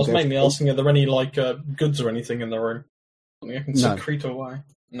you will. I was mainly asking, are there any goods or anything in the room? Something I can secrete away?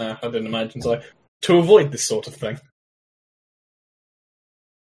 No, I didn't imagine so. To avoid this sort of thing.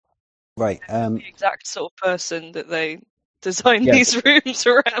 Right. The exact sort of person that they designed these rooms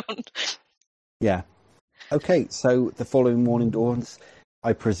around. Yeah. Okay, so the following morning dawns.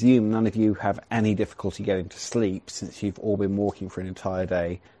 I presume none of you have any difficulty getting to sleep since you've all been walking for an entire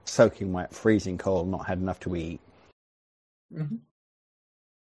day, soaking wet, freezing cold, not had enough to eat. Mm-hmm.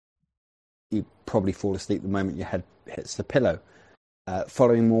 You probably fall asleep the moment your head hits the pillow.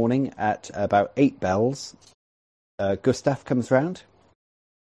 Following morning at about 8 bells, Gustav comes round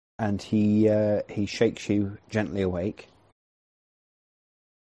and he shakes you gently awake.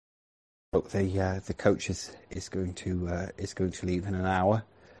 But the coach is going to leave in an hour.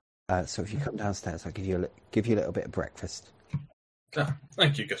 So if you come downstairs, I'll give you a little bit of breakfast. Ah,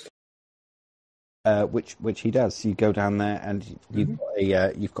 thank you, Gustav. Which he does. You go down there and you've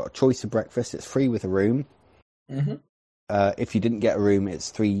got a choice of breakfast. It's free with a room. Mm-hmm. If you didn't get a room,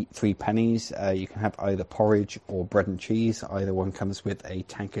 it's three pennies. You can have either porridge or bread and cheese. Either one comes with a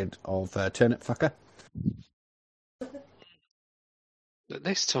tankard of turnip fucker. At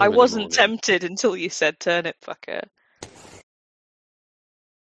this time I of the wasn't morning- tempted until you said turnip fucker.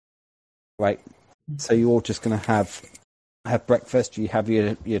 Right. So you're all just going to have breakfast. You have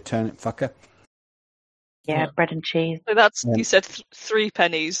your turnip fucker. Yeah, bread and cheese. So that's Yeah. you said 3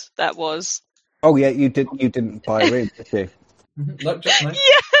 pennies. That was. Oh yeah, you didn't buy a room, did you? Mm-hmm. No, just me.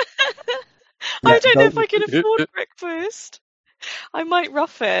 Yeah. Yeah, I don't know if don't- I can afford breakfast. I might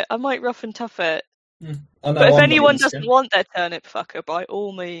rough it. I might rough and tough it. Mm. I know, But if I'm anyone not doesn't want their turnip fucker, by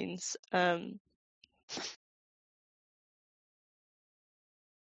all means. No,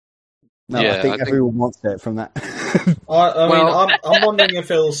 Yeah, I think everyone wants it from that. I mean, Well- I'm wondering if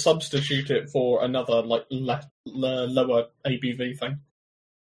he'll substitute it for another like lower ABV thing.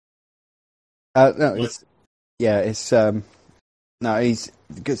 No,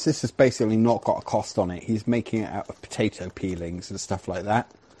 because this has basically not got a cost on it. He's making it out of potato peelings and stuff like that.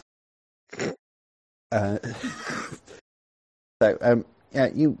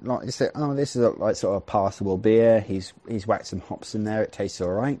 You like you say, oh, this is like sort of a passable beer. He's whacked some hops in there. It tastes all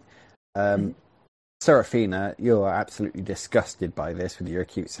right. Serafina, you're absolutely disgusted by this with your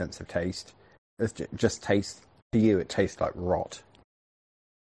acute sense of taste. It just tastes to you. It tastes like rot.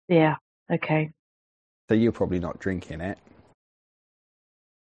 Yeah, okay. So you're probably not drinking it.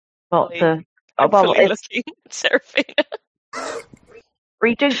 Well, I'm well, fully it's, looking at Seraphina.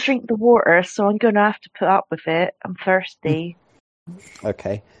 we don't drink the water, so I'm going to have to put up with it. I'm thirsty.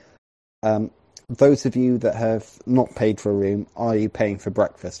 Okay. Those of you that have not paid for a room, are you paying for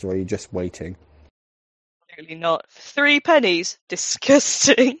breakfast or are you just waiting? Clearly not. 3 pennies?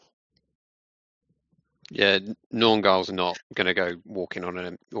 Disgusting. Yeah, Norngal's not going to go walking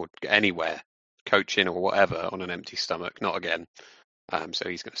on or anywhere, coaching or whatever, on an empty stomach. Not again. So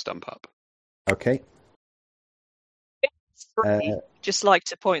he's going to stump up. Okay. It's free. Just like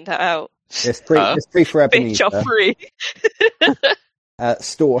to point that out. It's free for Bitch Ebenezer. are free.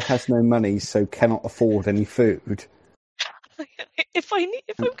 Store has no money, so cannot afford any food. If I'm going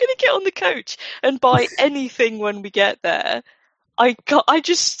to get on the coach and buy anything when we get there, I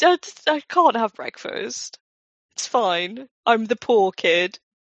can't have breakfast. It's fine. I'm the poor kid.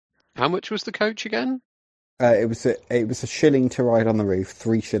 How much was the coach again? It was a shilling to ride on the roof,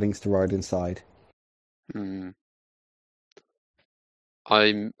 3 shillings to ride inside. I'm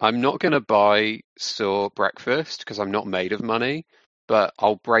not going to buy store breakfast because I'm not made of money, but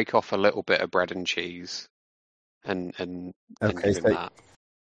I'll break off a little bit of bread and cheese and Okay, give him so that.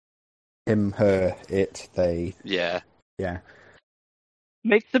 him, her, it, they. Yeah. Yeah.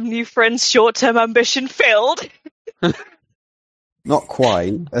 Make some new friends. Short-term ambition filled. Not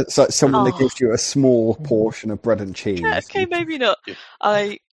quite. It's like someone that Oh. gives you a small portion of bread and cheese. Okay, maybe not. Yeah.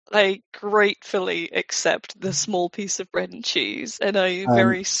 I gratefully accept the small piece of bread and cheese, and I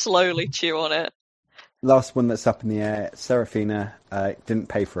very slowly chew on it. Last one that's up in the air. Serafina didn't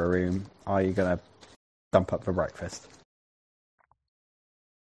pay for a room. Are you going to dump up for breakfast?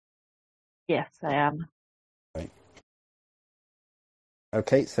 Yes, I am. Right.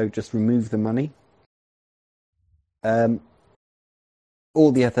 Okay, so just remove the money.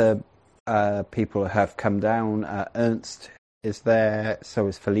 All the other people have come down. Ernst is there, so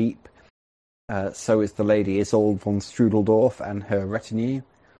is Philippe, so is the lady Isolde von Strudeldorf and her retinue.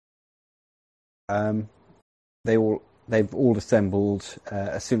 They've all assembled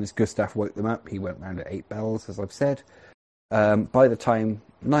as soon as Gustav woke them up. He went round at 8 bells, as I've said. By the time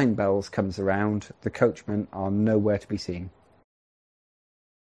 9 bells comes around, the coachmen are nowhere to be seen.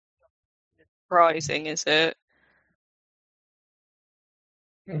 Surprising, is it?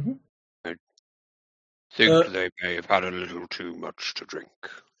 Mm-hmm. Think they may have had a little too much to drink.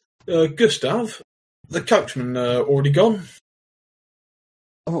 Gustav, the coachman already gone.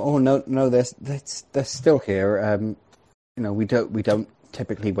 Oh no, they're still here. We don't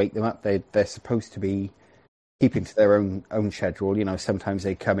typically wake them up. They're supposed to be keeping to their own schedule. You know, sometimes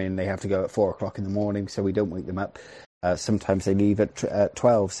they come in, they have to go at 4:00 in the morning, so we don't wake them up. Sometimes they leave at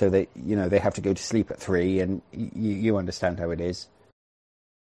 12, so they have to go to sleep at 3, and you understand how it is.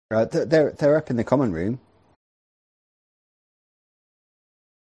 They're up in the common room.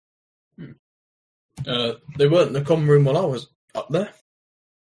 They weren't in the common room while I was up there.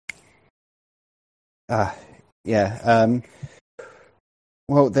 Yeah.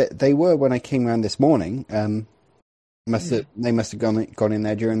 Well, they were when I came round this morning. They must have gone in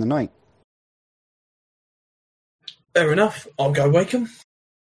there during the night. Fair enough. I'll go wake them.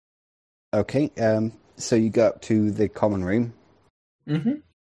 Okay. So you go up to the common room. Mm-hmm.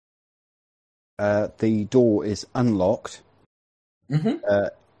 The door is unlocked. Mm-hmm.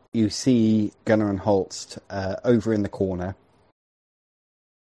 You see Gunnar and Holst over in the corner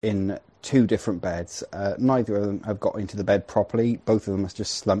in 2 different beds. Neither of them have got into the bed properly. Both of them have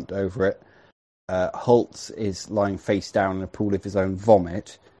just slumped over it. Holtz is lying face down in a pool of his own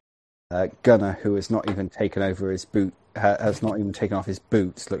vomit. Gunnar, who has not even taken off his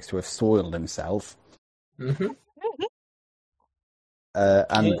boots, looks to have soiled himself. Mm-hmm.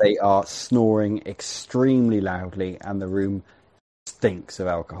 And they are snoring extremely loudly, and the room stinks of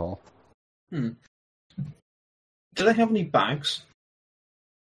alcohol. Do they have any bags?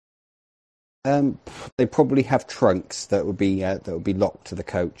 They probably have trunks that would be locked to the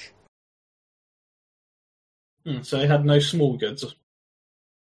coach. So they had no small goods.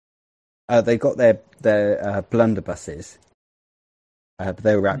 They got their blunderbusses, but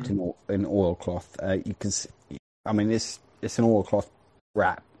they were wrapped in oilcloth. You can see, I mean, it's an oilcloth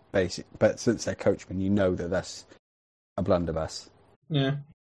wrap, basic, but since they're coachmen, you know that that's a blunderbuss. Yeah.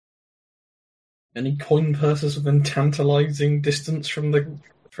 Any coin purses within tantalising distance from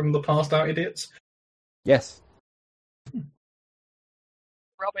the passed out idiots? Yes.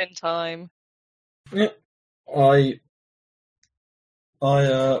 Robin time. Yeah. I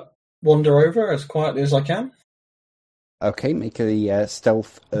wander over as quietly as I can. Okay, make a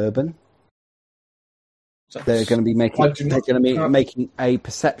stealth urban. They're going to be making a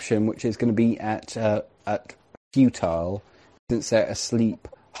perception, which is going to be at futile, since they're asleep,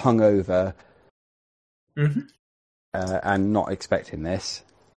 hungover, and not expecting this.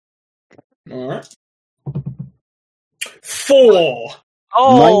 All right. 4.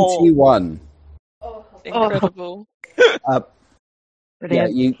 91. Incredible. Yeah,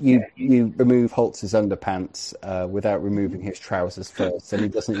 you remove Holtz's underpants without removing his trousers first, and he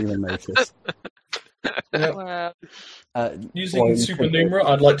doesn't even notice. Yep. Using supernumerate,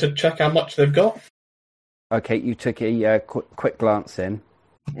 I'd like to check how much they've got. Okay, you took a quick glance in.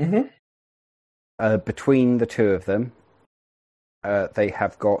 Mm-hmm. Between the two of them, they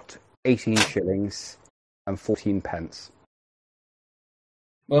have got 18 shillings and 14 pence.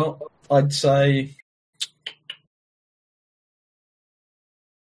 Well, I'd say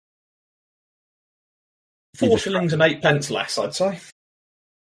 4 shillings and 8 pence less, I'd say.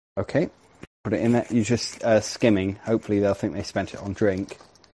 Okay. Put it in there. You're just skimming. Hopefully they'll think they spent it on drink.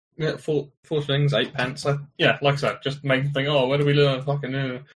 Yeah, 4 shillings, 8 pence. Yeah, like I said, just make them think, oh, where do we learn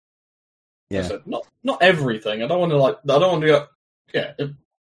fucking... Yeah. Said, not everything. I don't want to go...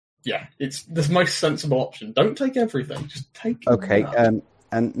 Yeah, it's the most sensible option. Don't take everything. Just take... Okay,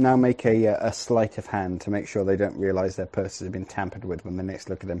 and now make a sleight of hand to make sure they don't realise their purses have been tampered with when they next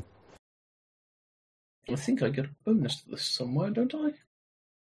look at them. I think I get a bonus to this somewhere, don't I?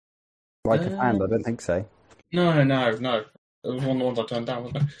 Sleight of hand? I don't think so. No. It was one of the ones I turned down,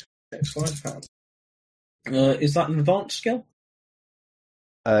 wasn't it? Okay, sleight of hand. Is that an advanced skill?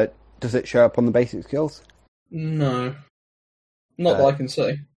 Does it show up on the basic skills? No. Not that I can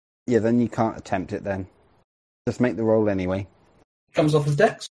see. Yeah, then you can't attempt it then. Just make the roll anyway. Comes off as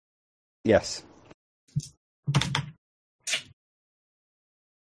dex? Yes.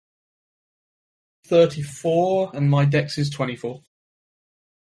 $34, and my dex is 24.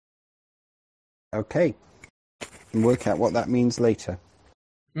 Okay. And work out what that means later.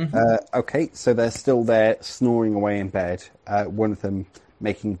 Mm-hmm. Okay, so they're still there snoring away in bed. One of them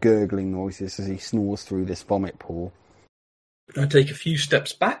making gurgling noises as he snores through this vomit pool. I take a few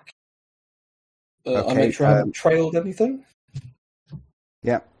steps back. Okay, I make sure I haven't trailed anything.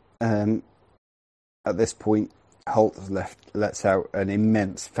 Yeah. At this point, Holt lets out an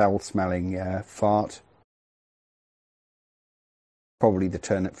immense foul-smelling fart. Probably the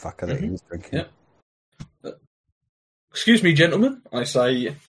turnip fucker that he was drinking. Yeah. Excuse me, gentlemen, I say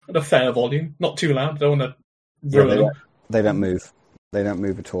at a fair volume, not too loud. I don't want to ruin them. They don't move. They don't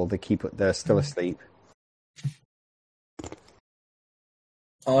move at all. They're still asleep.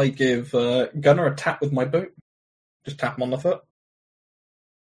 I give Gunnar a tap with my boot. Just tap him on the foot.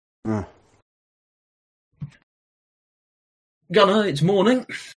 Uh, Gunner, it's morning.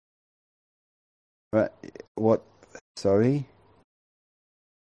 what? Sorry?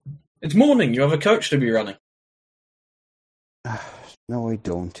 It's morning. You have a coach to be running. No, I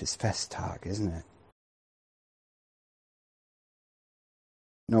don't. It's Festag, isn't it?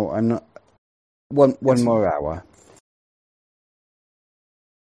 No, I'm not. One more hour.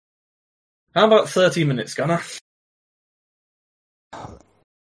 How about 30 minutes, Gunner?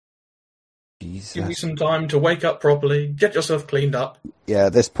 Jesus. Give you some time to wake up properly, get yourself cleaned up. Yeah,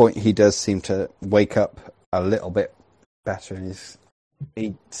 at this point he does seem to wake up a little bit better, and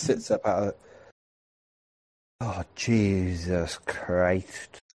he sits up out of... Oh, Jesus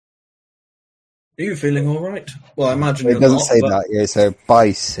Christ. Are you feeling all right? Well, I imagine It you're doesn't not, say but... that, yeah, so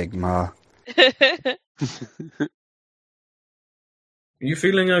bye, Sigma. Are you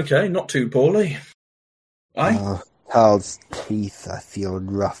feeling okay? Not too poorly? Aye? Oh, Carl's teeth, I feel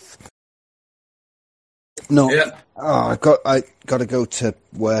rough. No, Yeah. I got to go to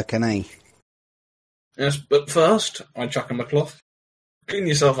work, innit? Yes, but first, I chuck him a cloth. Clean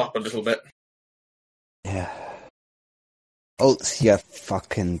yourself up a little bit. Yeah. Oh, you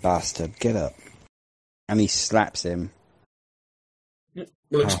fucking bastard, get up. And he slaps him.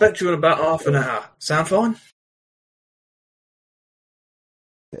 We'll expect you in about half an hour. Sound fine?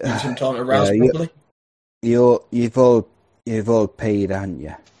 Give you some time to rouse properly? You've all paid, haven't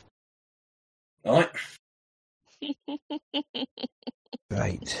you? Right.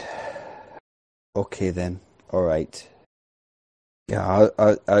 Right. Okay then. All right. Yeah,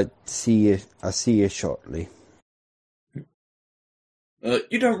 I'll see you. I'll see you shortly.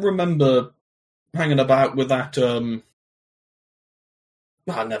 You don't remember hanging about with that,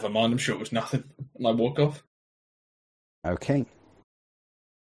 never mind, I'm sure it was nothing. And I walk off. Okay.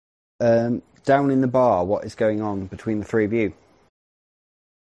 Down in the bar, what is going on between the three of you?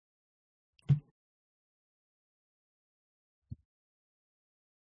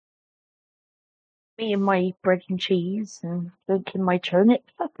 Me and my bread and cheese and drinking my turnip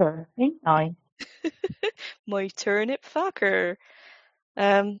pepper, ain't I? My turnip fucker.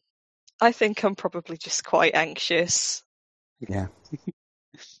 I think I'm probably just quite anxious. Yeah.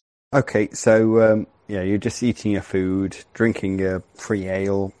 Okay, so you're just eating your food, drinking your free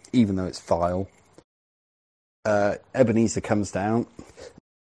ale, even though it's vile. Ebenezer comes down,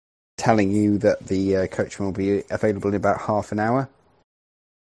 telling you that the coachman will be available in about half an hour.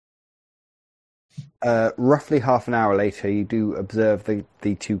 Roughly half an hour later, you do observe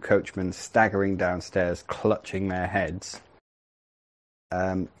the two coachmen staggering downstairs, clutching their heads.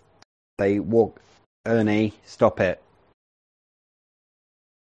 They walk. Ernie, stop it.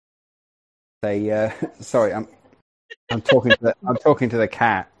 They. Sorry, I'm talking to the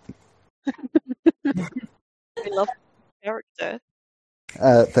cat. I love the character.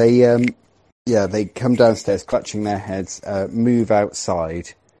 They come downstairs, clutching their heads, move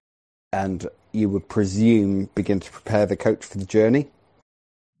outside, and you would presume begin to prepare the coach for the journey.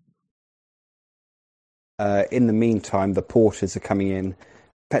 In the meantime, the porters are coming in,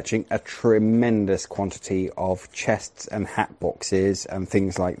 fetching a tremendous quantity of chests and hat boxes and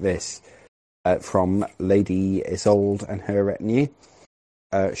things like this from Lady Isolde and her retinue.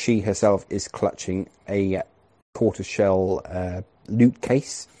 She herself is clutching a tortoiseshell loot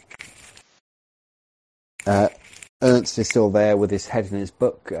case. Ernst is still there with his head in his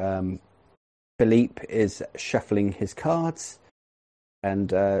book. Philippe is shuffling his cards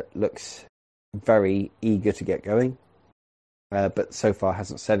and looks very eager to get going. But so far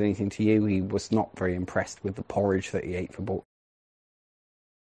hasn't said anything to you. He was not very impressed with the porridge that he ate for board.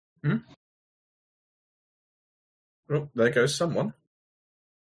 Oh, there goes someone.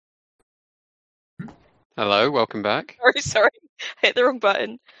 Hello, welcome back. Sorry, I hit the wrong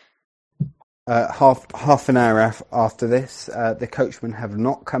button. Half an hour after this, the coachmen have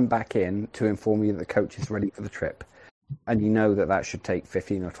not come back in to inform you that the coach is ready for the trip. And you know that should take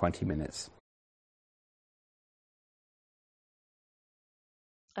 15 or 20 minutes.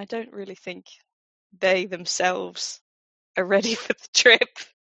 I don't really think they themselves are ready for the trip.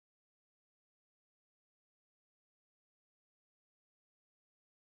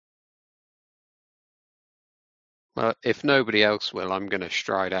 Well, if nobody else will, I'm going to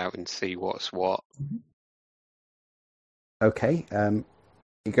stride out and see what's what. Okay.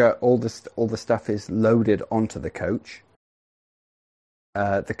 You got all the stuff is loaded onto the coach.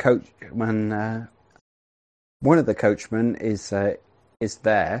 The coachman, one of the coachmen is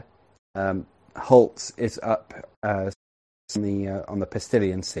there. Holtz is up on the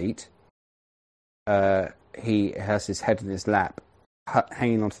postillion seat. He has his head in his lap,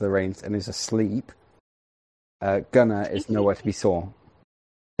 hanging onto the reins, and is asleep. Gunner is nowhere to be saw.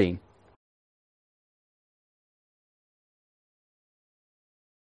 16.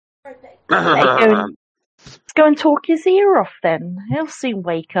 Let's go and talk his ear off then. He'll soon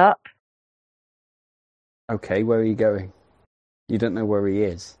wake up. Okay, where are you going? You don't know where he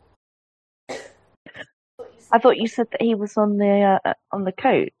is. I thought you said that he was on the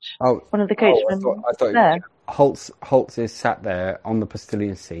coach. Oh, One of the coachmen I thought there. Holtz is sat there on the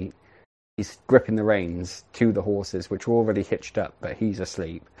postilion seat. He's gripping the reins to the horses, which are already hitched up, but he's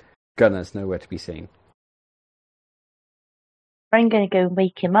asleep. Gunner's nowhere to be seen. I'm going to go and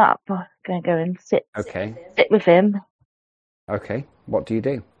wake him up. I'm going to go and sit with him. Okay, what do you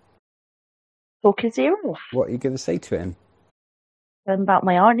do? Talk his ear off. What are you going to say to him? About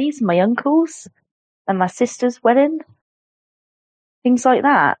my aunties and my uncles and my sister's wedding. Things like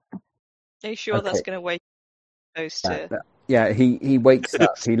that. Are you sure that's going to wake those two? Yeah, he wakes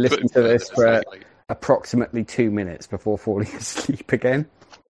up. He listens to this for approximately 2 minutes before falling asleep again.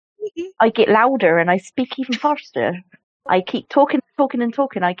 I get louder and I speak even faster. I keep talking.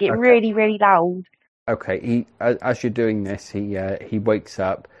 I get really, really loud. Okay, as you're doing this, he wakes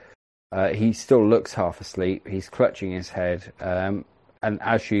up. He still looks half asleep. He's clutching his head, and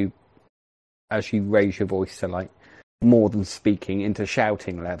as you raise your voice to like more than speaking into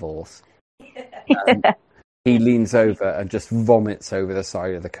shouting levels, he leans over and just vomits over the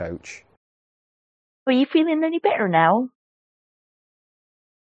side of the coach. Are you feeling any better now?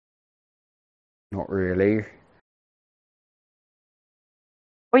 Not really.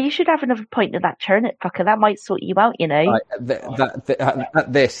 Or you should have another pint of that turnip fucker. That might sort you out, you know.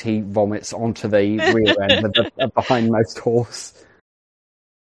 At this, he vomits onto the rear end of the hindmost horse.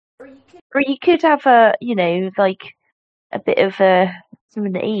 Or you could have a bit of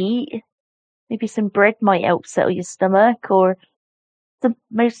something to eat. Maybe some bread might help settle your stomach, or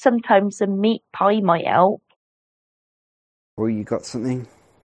sometimes some meat pie might help. Or you got something?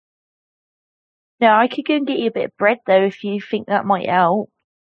 No, I could go and get you a bit of bread though if you think that might help.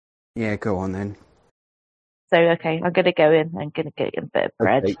 Yeah, go on then. So, okay, I'm going to go in. I'm going to get a bit of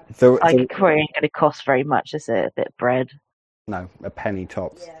bread. Okay. Probably ain't going to cost very much, is it? A bit of bread. No, a penny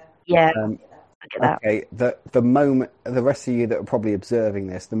tops. Yeah. I'll get that. Okay, the moment, the rest of you that are probably observing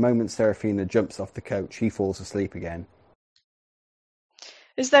this, the moment Seraphina jumps off the coach, he falls asleep again.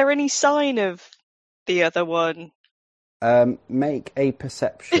 Is there any sign of the other one? Make a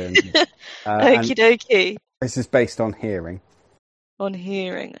perception. Okie dokie. This is based on hearing. On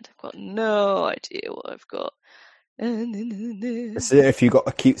hearing, I've got no idea what I've got. So if you've got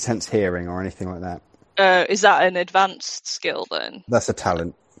acute sense hearing or anything like that. Is that an advanced skill then? That's a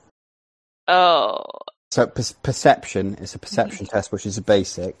talent. Oh. So perception is a perception test, which is a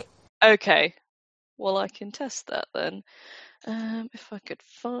basic. Okay. Well, I can test that then. If I could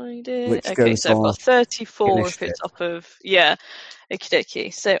find it. Which okay, so I've got 34 if it's up of... Yeah. Okie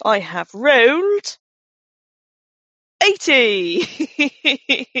dokie. So I have rolled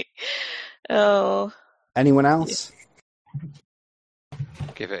 80! Oh. Anyone else?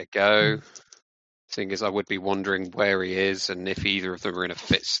 Give it a go. Thing is, I would be wondering where he is and if either of them are in a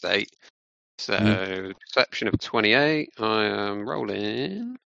fit state. So, perception of 28. I am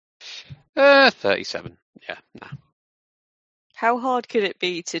rolling 37. Yeah, no. How hard could it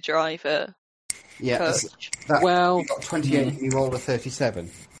be to drive a coach? Well, you got 28 and you rolled a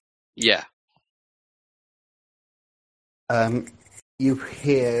 37. Yeah. You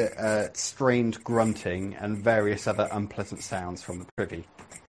hear strained grunting and various other unpleasant sounds from the privy.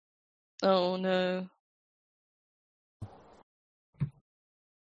 Oh no.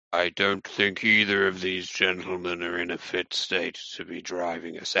 I don't think either of these gentlemen are in a fit state to be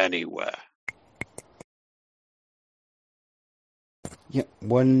driving us anywhere. Yep,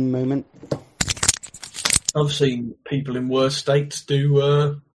 one moment. I've seen people in worse states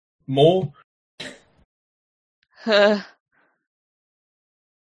do more. But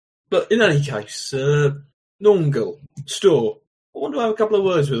in any case, Norngal, Store, I want to have a couple of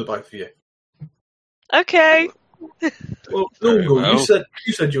words with the both of you. Okay. Well, Norngal,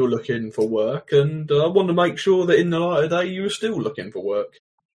 you said you were looking for work, and I want to make sure that in the light of day you were still looking for work.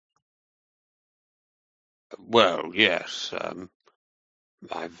 Well, yes.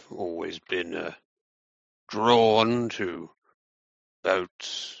 I've always been drawn to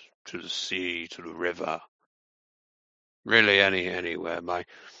boats, to the sea, to the river. Really, anywhere.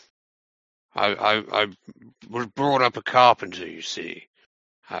 I was brought up a carpenter, you see.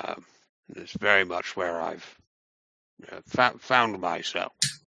 It's very much where I've found myself.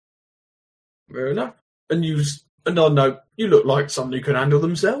 Fair enough. And I know you look like someone who can handle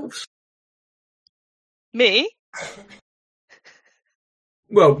themselves. Me?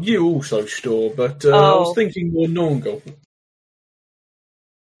 Well, you also, Store, but I was thinking more Norngal.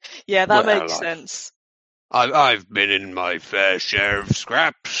 Yeah, that Well, makes sense. I've been in my fair share of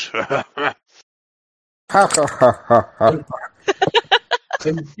scraps. And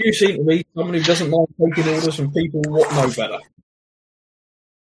you seem to be someone who doesn't mind taking orders from people what know better.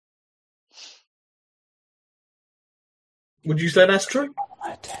 Would you say that's true?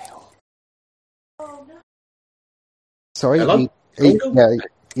 Sorry, Hello?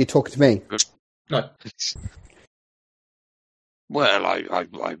 you're talking to me. No. Well, I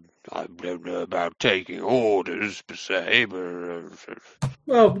don't know about taking orders per se, but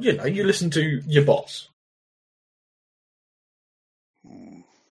Well, you listen to your boss.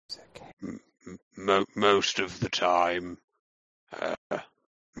 most of the time,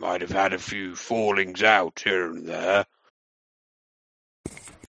 might have had a few fallings out here and there.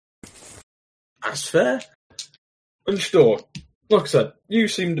 That's fair. Understood. Like I said, you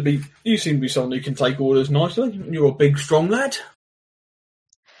seem to be someone who can take orders nicely. You're a big, strong lad.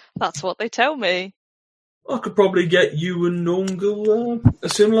 That's what they tell me. I could probably get you and Norngal a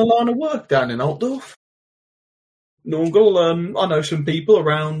similar line of work down in Altdorf. Norngal, I know some people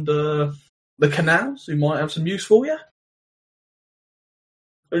around the canals who might have some use for you.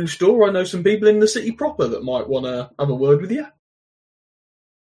 And store, I know some people in the city proper that might want to have a word with you.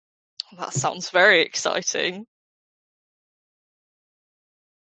 That sounds very exciting.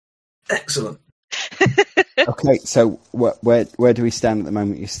 Excellent. Okay, so where do we stand at the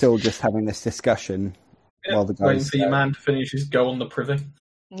moment? You're still just having this discussion while the waiting guys... for your man to finish his go on the privy.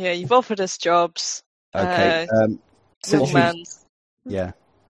 Yeah, you've offered us jobs. Okay, since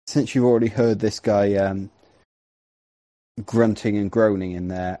you've already heard this guy grunting and groaning in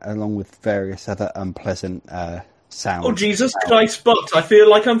there, along with various other unpleasant sounds. Oh, Jesus Christ, but I feel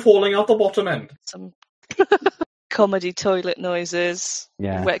like I'm falling off the bottom end. Some comedy toilet noises.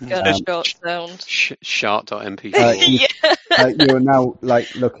 Yeah. Wet gunshot sound. Shart.mp4. You are now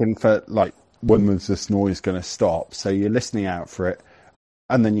looking for when was this noise going to stop? So you're listening out for it,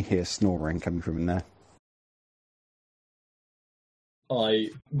 and then you hear snoring coming from in there. I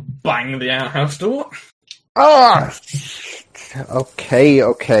bang the outhouse door. Ah,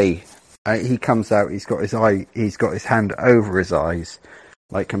 okay. He comes out. He's got his hand over his eyes,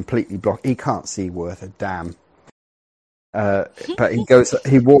 completely blocked. He can't see worth a damn. But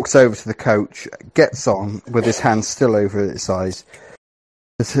he walks over to the coach, gets on with his hand still over his eyes.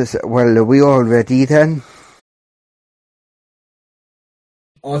 He says, "Well, are we all ready then?"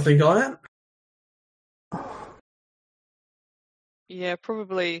 I think I am. Yeah,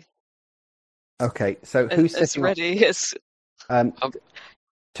 probably. Okay, so who's as sitting ready as...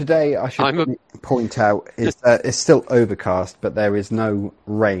 Today, I should point out, is that it's still overcast, but there is no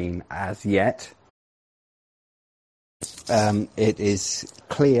rain as yet. It is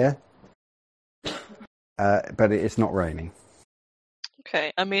clear, but it is not raining.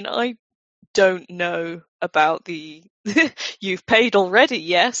 Okay, I mean, I don't know about the "you've paid already,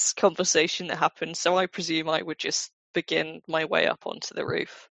 yes" conversation that happened, so I presume I would just begin my way up onto the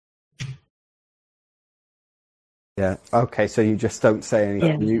roof. Yeah. Okay. So you just don't say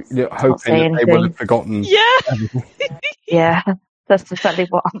anything. Yeah. You're hoping that they will have forgotten. Yeah. Yeah. That's exactly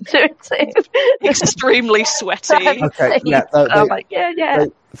what I'm doing too. Extremely sweaty. Okay. Yeah. I'm like, yeah.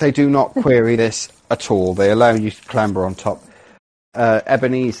 They do not query this at all. They allow you to clamber on top.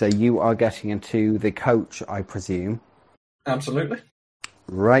 Ebenezer, you are getting into the coach, I presume. Absolutely.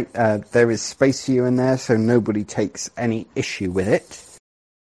 Right. There is space for you in there, so nobody takes any issue with it.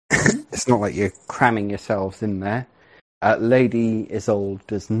 It's not like you're cramming yourselves in there. Lady Isolde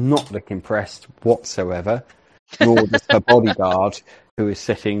does not look impressed whatsoever, nor does her bodyguard, who is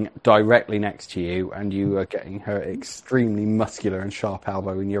sitting directly next to you, and you are getting her extremely muscular and sharp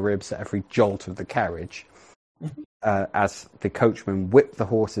elbow in your ribs at every jolt of the carriage, as the coachman whipped the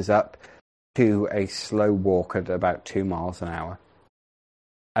horses up to a slow walk at about 2 miles an hour.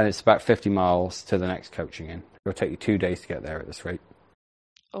 And it's about 50 miles to the next coaching inn. It'll take you 2 days to get there at this rate.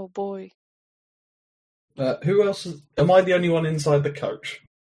 Oh boy. Who else? Am I the only one inside the coach?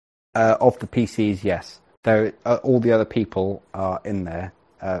 Of the PCs, yes. All the other people are in there.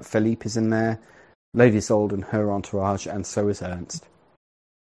 Philippe is in there, Lady Isolde and her entourage, and so is Ernst.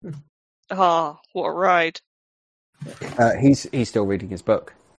 Ah, what a ride. He's still reading his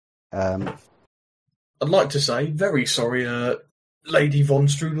book. I'd like to say, very sorry, Lady von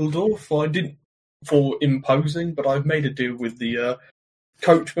Strudeldorf. I didn't for imposing, but I've made a deal with the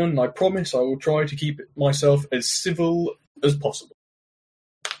coachman. I promise I will try to keep myself as civil as possible.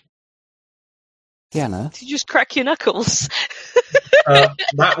 Diana? Did you just crack your knuckles?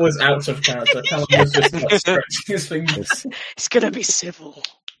 That was out of character. Callum was just stretching his fingers. It's gonna be civil.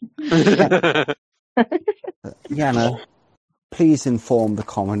 Diana, please inform the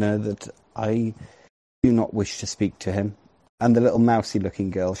commoner that I do not wish to speak to him. And the little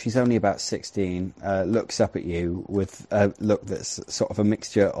mousy-looking girl, she's only about 16, looks up at you with a look that's sort of a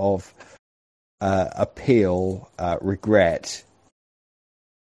mixture of appeal, regret,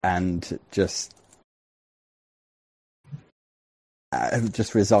 and just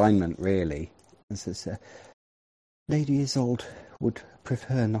resignment, really. And says, Lady Isolde would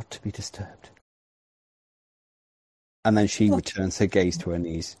prefer not to be disturbed. And then she returns her gaze to her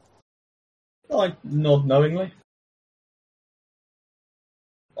knees. I nod knowingly.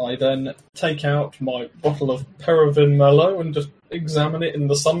 I then take out my bottle of Perovin Merlot and just examine it in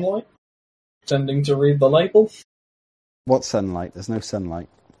the sunlight, pretending to read the label. What sunlight? There's no sunlight.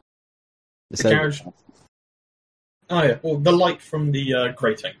 The carriage. Oh yeah, well, the light from the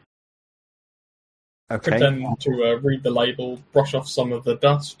grating. Okay. Pretend to read the label, brush off some of the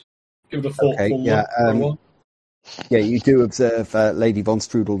dust, give it a thoughtful look for a while. Yeah, you do observe Lady von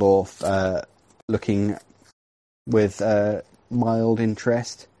Strudeldorf looking with mild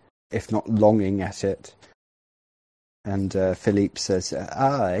interest, if not longing at it. And Philippe says,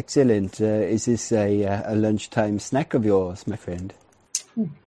 excellent. Is this a lunchtime snack of yours, my friend?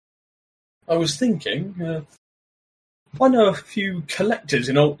 I was thinking, I know a few collectors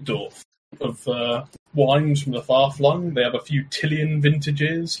in Altdorf of wines from the far-flung. They have a few Tillian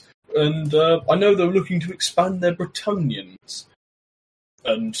vintages, and I know they're looking to expand their Bretonians.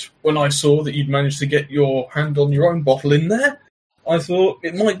 And when I saw that you'd managed to get your hand on your own bottle in there, I thought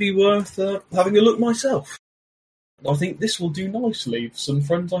it might be worth having a look myself. I think this will do nicely for some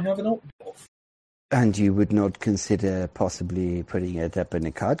friends I have in Altdorf. And you would not consider possibly putting it up in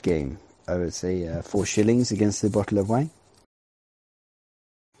a card game? I would say 4 shillings against a bottle of wine?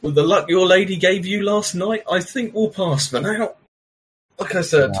 With the luck your lady gave you last night, I think we'll pass for now. Like I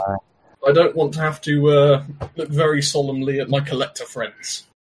said, I don't want to have to look very solemnly at my collector friends.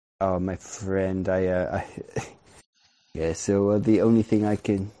 Oh, my friend, yeah, so the only thing I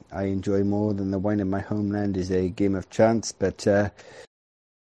enjoy more than the wine in my homeland is a game of chance, but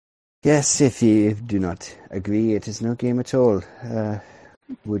yes, if you do not agree, it is no game at all.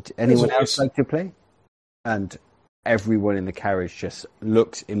 Would anyone else like to play? And everyone in the carriage just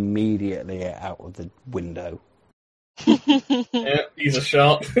looks immediately out of the window. Yeah, he's a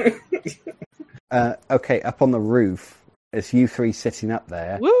sharp. Okay, up on the roof, it's you three sitting up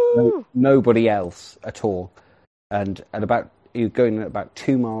there. Woo! Nobody else at all. And you're going at about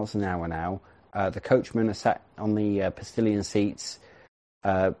 2 miles an hour now. The coachmen are sat on the postilion seats,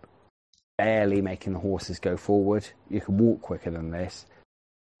 barely making the horses go forward. You can walk quicker than this.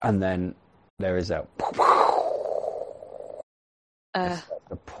 And then there is a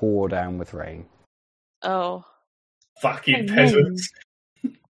pour down with rain. Oh. Fucking peasants.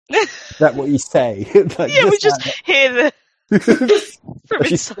 Is that what you say? Like, Yeah, we just hear the from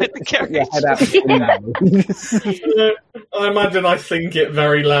inside the carriage. I imagine I think it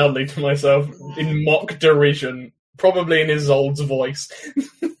very loudly to myself in mock derision, probably in Isolde's voice.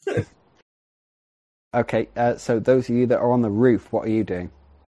 Okay, so those of you that are on the roof, what are you doing?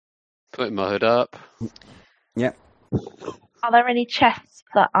 Putting my hood up. Yep. Are there any chests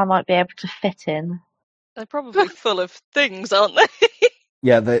that I might be able to fit in? They're probably full of things, aren't they?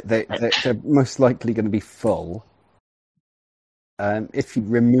 Yeah, they're most likely going to be full. If you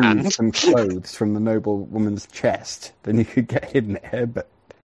remove some clothes from the noble woman's chest, then you could get in there, but...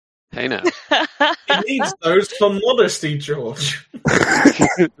 Hey now. It needs those for modesty, George.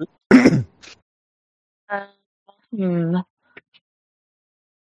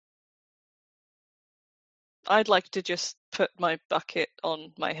 I'd like to just put my bucket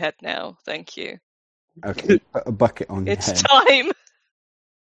on my head now, thank you. Okay, put a bucket on your It's head. time!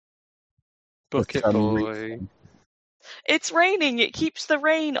 Bucket boy. It's raining, it keeps the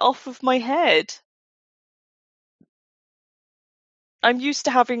rain off of my head. I'm used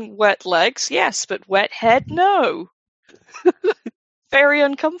to having wet legs, yes, but wet head, no. Very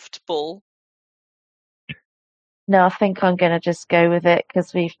uncomfortable. No, I think I'm going to just go with it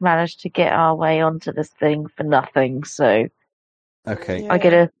because we've managed to get our way onto this thing for nothing. So Okay. Yeah. I'm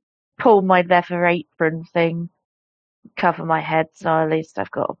going to pull my leather apron thing, cover my head, so at least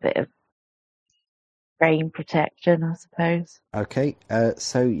I've got a bit of rain protection, I suppose. Okay,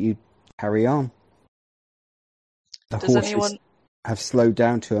 so you carry on. The Does horses anyone... have slowed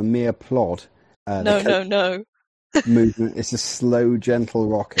down to a mere plod. No. Movement. It's a slow, gentle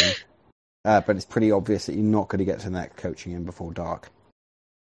rocking. But it's pretty obvious that you're not going to get to that coaching in before dark.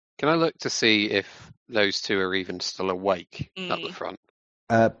 Can I look to see if those two are even still awake at the front?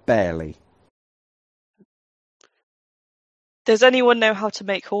 Barely. Does anyone know how to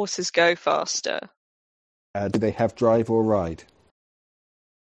make horses go faster? Do they have drive or ride?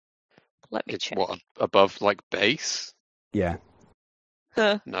 Let me It's check. what, above like base? Yeah.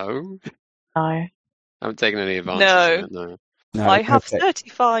 Uh, No, No. I haven't taken any advances No. in it. No. No. I have okay.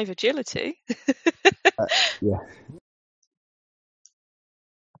 35 agility. Yeah.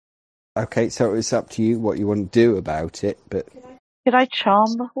 Okay, so it's up to you what you want to do about it, but Could I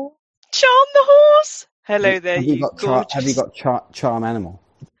charm the horse? Charm the horse! Hello there, have you you got gorgeous. have you got charm animal?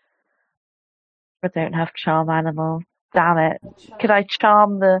 I don't have charm animal. Damn it. Could I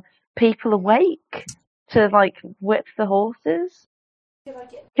charm the people awake to, like, whip the horses?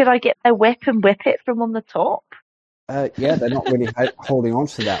 Could I get their whip and whip it from on the top? Yeah, they're not really holding on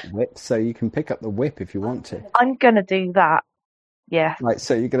to that whip, so you can pick up the whip if you want to. I'm gonna do that. Yeah. Right,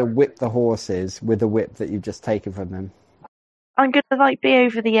 so you're going to whip the horses with the whip that you've just taken from them. I'm gonna, like, be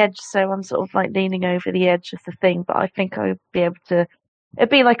over the edge, so I'm sort of, like, leaning over the edge of the thing, but I think I'll be able to... It'd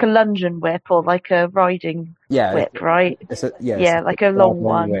be like a lungeon whip or like a riding whip, right? It's like a long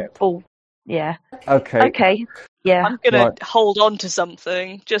one. whip. Full. Yeah. Okay. Okay. Yeah. I'm gonna Right. hold on to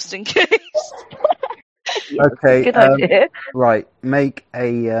something just in case. Okay. Good idea. Right. Make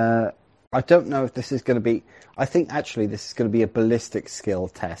a. I don't know if this is going to be. I think actually this is going to be a ballistic skill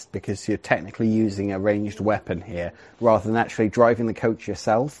test because you're technically using a ranged weapon here rather than actually driving the coach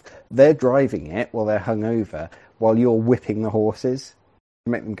yourself. They're driving it while they're hungover, while you're whipping the horses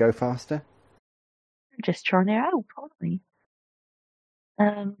to make them go faster. I'm just trying to help, aren't we?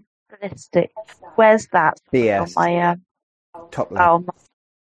 Ballistic. Where's that? BS. On my Top left.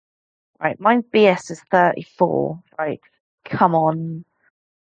 right. Mine's BS is 34. Right. Come on,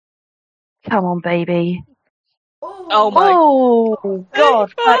 baby. Oh my Oh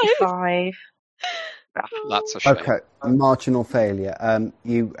God, 35. 35. That's a shame. Okay. Marginal failure.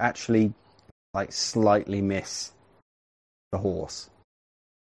 You actually slightly miss the horse.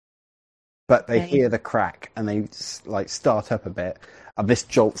 But they hear the crack and they start up a bit. And this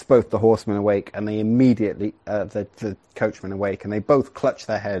jolts both the horsemen awake, and they immediately the coachmen awake, and they both clutch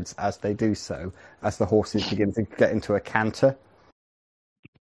their heads as they do so, as the horses begin to get into a canter.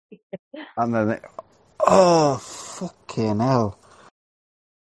 And then oh fucking hell!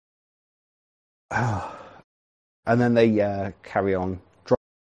 Oh. And then they carry on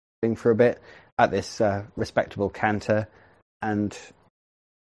driving for a bit at this respectable canter, and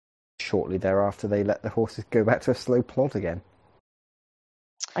shortly thereafter they let the horses go back to a slow plod again.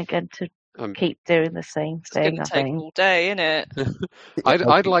 I'm going to keep doing the same It's thing. gonna take all day, innit?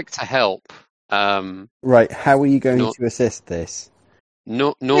 I'd like to help. Right, how are you going to assist this?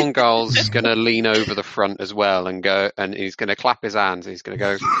 Norngal's going to lean over the front as well and go, and he's going to clap his hands. He's going to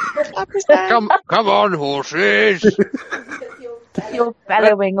go, Clap his hands. Come on, horses! Your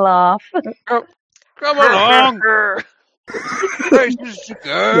bellowing laugh. Come along! Places to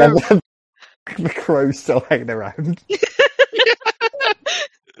go! Yeah, the crow's still hanging around.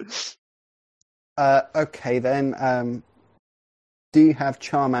 Okay then, do you have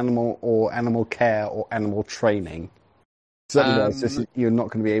charm animal or animal care or animal training? You're not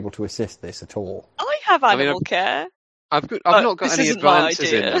going to be able to assist this at all. I have animal care. I've not got any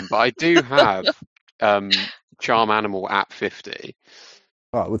advances in them, but I do have charm animal at 50.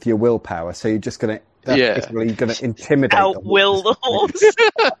 Right, with your willpower, so you're just going to basically going to intimidate. Outwill the horse.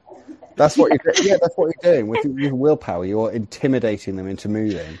 That's what you're doing. Yeah, that's what you're doing with your willpower. You're intimidating them into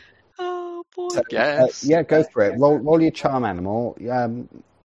moving. Oh boy. So, Yes. yeah, go for it. Roll your charm animal.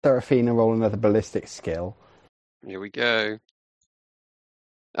 Seraphina, roll another ballistic skill. Here we go.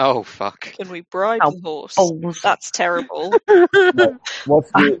 Oh fuck! Can we bribe the horse? balls. That's terrible. What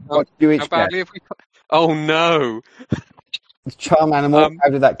do you each How badly get? have we? Oh no! Charm animal. How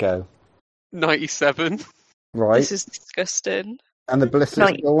did that go? 97. Right. This is disgusting. And the ballistic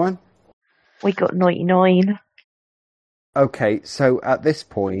skill one. We got 99. Okay, so at this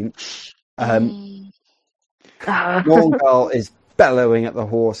point, Norngal is bellowing at the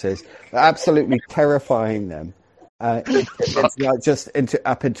horses, absolutely terrifying them. It's just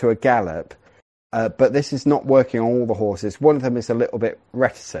up into a gallop. But this is not working on all the horses. One of them is a little bit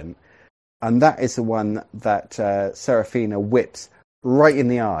reticent, and that is the one that Seraphina whips right in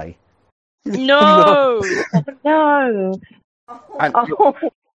the eye. No! No. And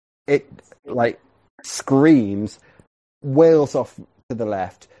it screams, wails off to the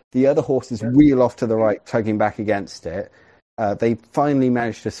left. The other horses wheel off to the right, tugging back against it. They finally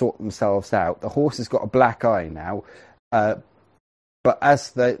manage to sort themselves out. The horse has got a black eye now, but as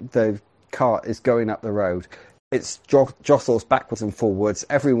the cart is going up the road, it jostles backwards and forwards.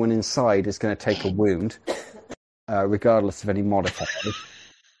 Everyone inside is going to take a wound, regardless of any modifiers.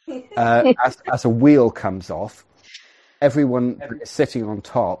 As a wheel comes off, everyone sitting on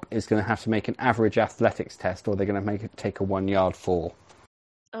top is going to have to make an average athletics test, or they're going to take a 1 yard fall.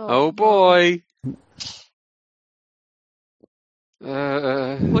 Oh boy.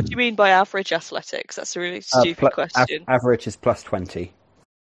 What do you mean by average athletics? That's a really stupid question. Average is plus 20.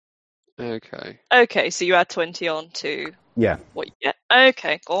 Okay. Okay, so you add 20 on to Yeah. what you get.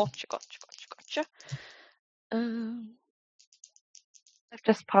 Okay, gotcha. I've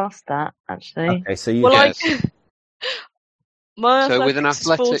just passed that, actually. Okay, so you Well, Yes. my So with an athletics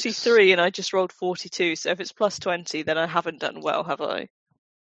is athletics- 43 and I just rolled 42, so if it's plus 20, then I haven't done well, have I?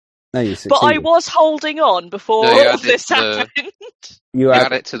 No, you succeeded. But I was holding on before No, you all added this the- happened. You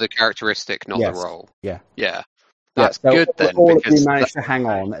Add it to the characteristic, not Yes. the roll. Yeah. Yeah. That's so good then. All of because you managed to hang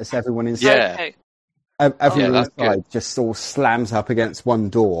on as everyone inside. Yeah. Okay. Everyone that's inside just all slams up against one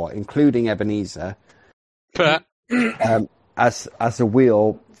door, including Ebenezer, But as a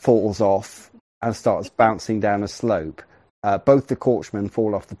wheel falls off and starts bouncing down a slope. Both the coachmen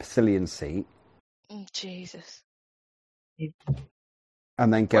fall off the pillion seat Oh, Jesus.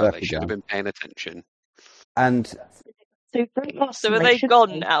 and then get up they should have again. been paying attention. And So are they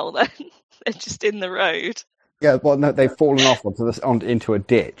gone now then? They're just in the road. yeah, well, no, they've fallen off into a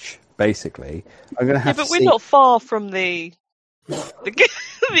ditch. Basically, I'm going to Yeah, have but to we're see. not far from the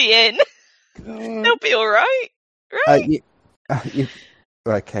inn. They'll be all right, right?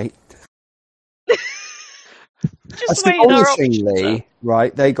 Okay. Just weighing our options. Astonishingly,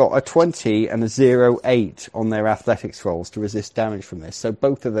 right, they got a 20 and a 0.8 on their athletics rolls to resist damage from this. So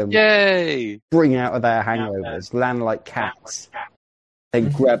both of them Yay! spring out of their hangovers, land like cats,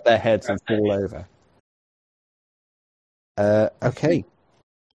 then grab their heads and fall over. Okay.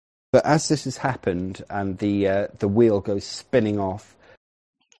 But as this has happened and the wheel goes spinning off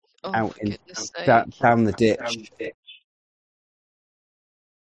Oh, out for goodness sake. down the ditch,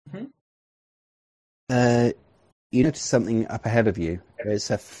 you notice something up ahead of you. It's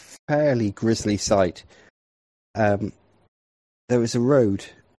a fairly grisly sight. There is a road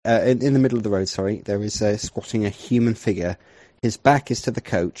in the middle of the road. Sorry, there is squatting a human figure. His back is to the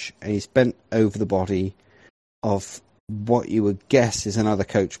coach, and he's bent over the body of what you would guess is another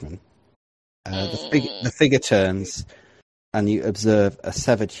coachman. The figure turns, and you observe a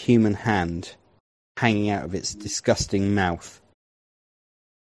severed human hand hanging out of its disgusting mouth.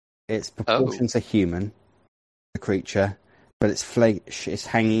 Its proportions are human, the creature, but its flesh is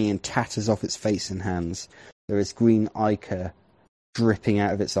hanging in tatters off its face and hands. There is green ichor dripping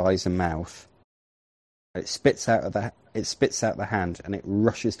out of its eyes and mouth. It spits out the hand, and it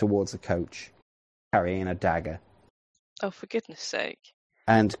rushes towards the coach, carrying a dagger. Oh, for goodness sake.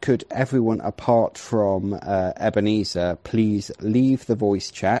 And could everyone apart from Ebenezer please leave the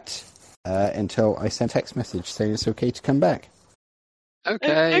voice chat until I send a text message saying it's okay to come back?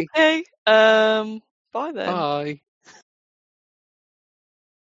 Okay. Okay. Bye then. Bye.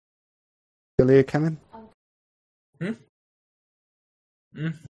 Julia coming?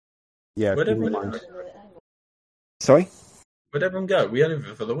 Yeah, Where'd do you everyone mind? Sorry? Where'd everyone go? We had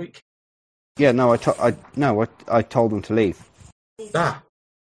over for the week. Yeah, no, I told them to leave. Ah,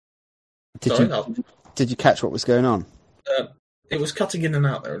 Did sorry. you catch what was going on? It was cutting in and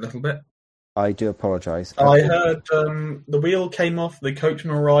out there a little bit. I do apologise. I heard the wheel came off, the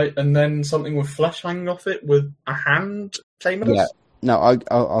coachman right, and then something with flesh hanging off it with a hand came at us. Yeah. No,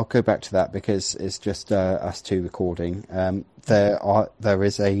 I'll go back to that because it's just us two recording. There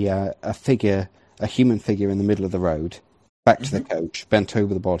is a figure, a human figure in the middle of the road, back to the coach, bent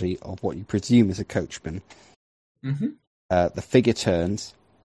over the body of what you presume is a coachman. Mm-hmm. The figure turns,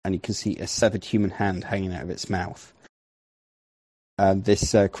 and you can see a severed human hand hanging out of its mouth.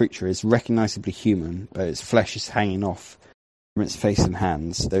 This creature is recognisably human, but its flesh is hanging off from its face and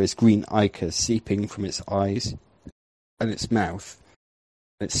hands. There is green ichor seeping from its eyes and its mouth.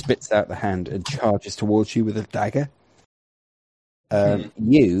 It spits out the hand and charges towards you with a dagger.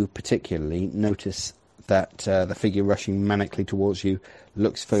 You particularly notice that the figure rushing manically towards you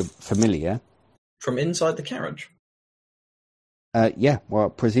looks familiar. From inside the carriage. Yeah, well,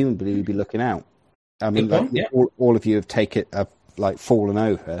 presumably you'd be looking out. I mean, Good point, yeah. all of you have fallen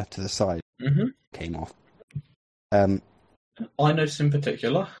over to the side. Mm-hmm. Came off. I noticed in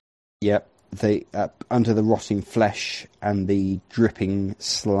particular. Yep. They under the rotting flesh and the dripping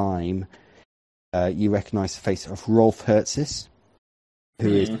slime, you recognise the face of Rolf Hertzis, who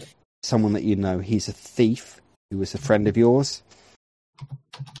is someone that you know. He's a thief who was a friend of yours.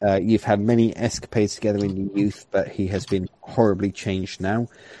 You've had many escapades together in your youth, but he has been horribly changed now.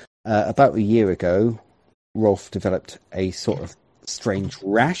 About a year ago, Rolf developed a sort of strange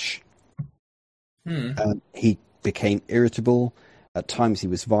rash. He became irritable At times he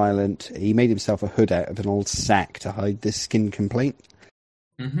was violent. He made himself a hood out of an old sack to hide this skin complaint.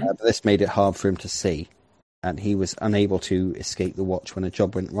 But this made it hard for him to see, and he was unable to escape the watch when a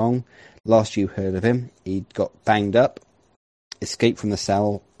job went wrong. Last you heard of him, he'd got banged up, escaped from the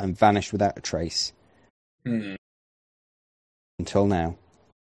cell, and vanished without a trace. Until now.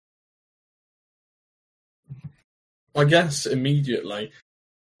 I guess immediately,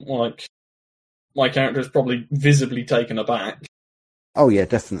 like, my character is probably visibly taken aback. Oh yeah,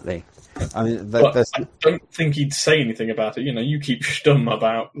 definitely. I mean, But I don't think he'd say anything about it. You know, you keep stum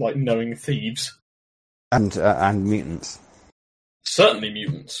about, like, knowing thieves. and mutants. Certainly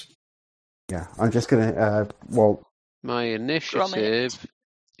mutants. Yeah, I'm just gonna. My initiative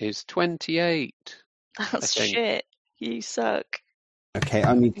is 28. That's I think. shit. You suck. Okay,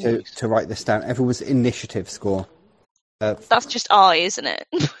 I need to write this down. Everyone's initiative score. That's just I, isn't it?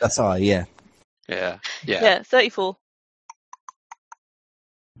 That's I. Yeah. Yeah. Yeah, 34.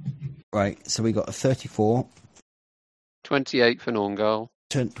 Right. So we got a 34. 28 for Norngal.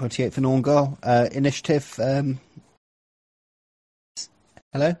 28 for Norngal. Initiative.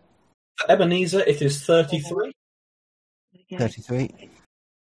 Hello. For Ebenezer, it is 33. 33.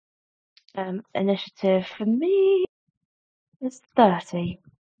 Initiative for me is 30.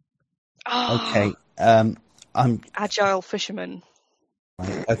 Okay. I'm Agile fisherman.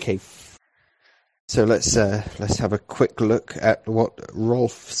 right, okay. So let's have a quick look at what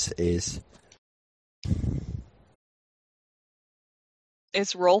Rolf's is.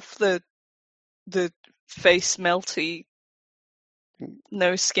 Is Rolf the face melty,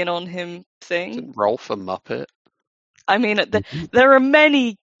 no skin on him thing? Isn't Rolf a Muppet? I mean, there are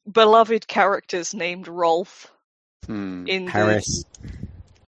many beloved characters named Rolf in Paris.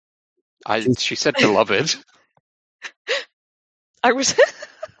 She said beloved. I was.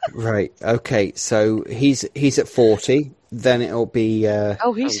 Right. Okay. So he's at 40. Then it'll be.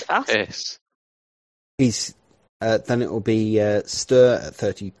 Oh, he's fast. Yes. He's. Then it'll be Stir at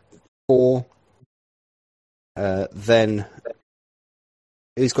 34. Then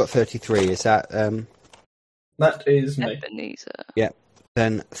who's got 33? Is that? That is me. Ebenezer. Yeah.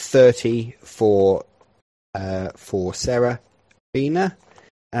 Then 30 for Sarah Bina,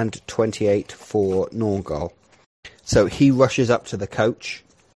 and 28 for Norgal. So he rushes up to the coach.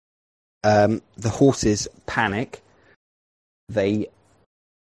 The horses panic. Both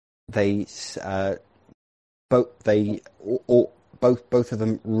of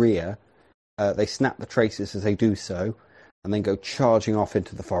them rear. They snap the traces as they do so, and then go charging off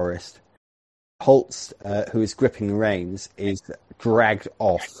into the forest. Holtz, who is gripping the reins, is dragged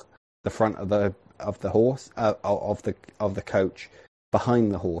off the front of the horse of the coach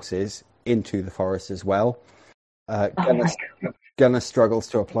behind the horses into the forest as well. Gunnar struggles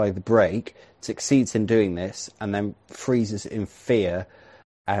to apply the brake, succeeds in doing this, and then freezes in fear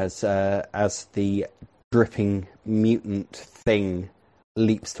as the dripping mutant thing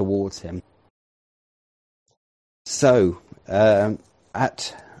leaps towards him. So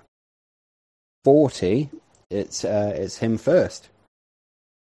at 40, it's him first.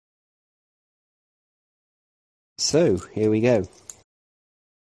 So here we go.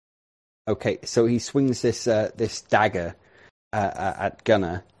 Okay, so he swings this dagger at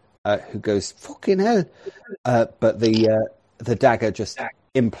Gunnar, who goes fucking hell, but the dagger just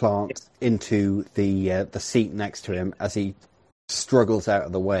implants into the seat next to him as he struggles out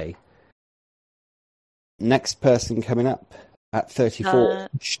of the way. Next person coming up at 34,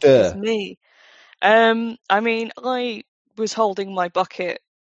 Stir. It's me. I mean, I was holding my bucket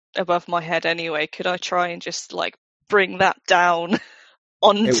above my head anyway. Could I try and just bring that down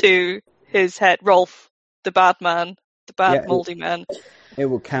onto his head? Rolf, the bad man, the bad mouldy man. It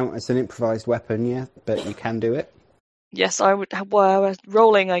will count as an improvised weapon, yeah, but you can do it. Yes, I would. Well,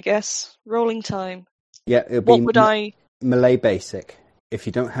 rolling, I guess. Rolling time. Yeah, it'll be. What would I? Melee basic. If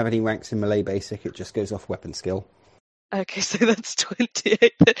you don't have any ranks in melee basic, it just goes off weapon skill. Okay, so that's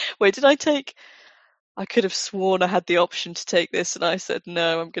 28. Wait, did I take? I could have sworn I had the option to take this, and I said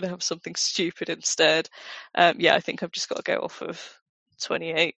no. I'm going to have something stupid instead. Yeah, I think I've just got to go off of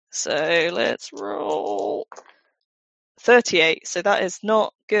 28. So let's roll 38. So that is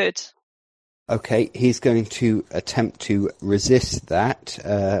not good. Okay, he's going to attempt to resist that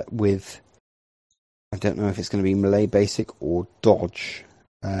with. I don't know if it's going to be melee basic or dodge.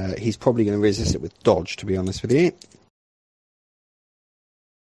 He's probably going to resist it with dodge, to be honest with you.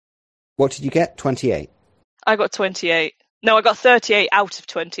 What did you get? 28. I got 28. No, I got 38 out of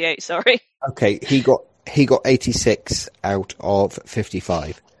 28. Sorry. Okay, he got 86 out of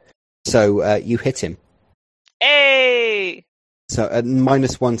 55. So you hit him. Hey! So at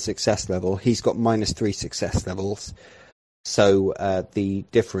 -1 success level, he's got -3 success levels. So the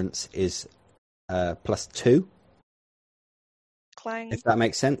difference is +2, Clang. if that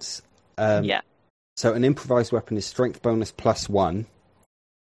makes sense. Yeah. So an improvised weapon is strength bonus +1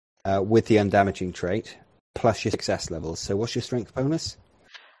 with the undamaging trait, plus your success levels. So what's your strength bonus?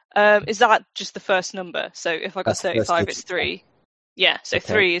 Is that just the first number? So if I got That's the first 35, digit. it's 3. Yeah, so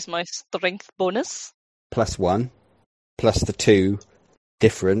Okay. 3 is my strength bonus. +1, plus the 2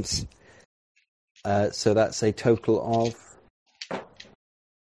 difference. So that's a total of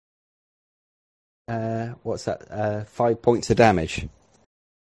what's that? 5 points of damage.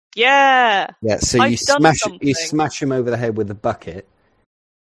 Yeah. Yeah. So I've you done smash him over the head with a bucket,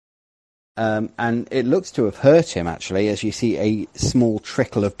 and it looks to have hurt him actually, as you see a small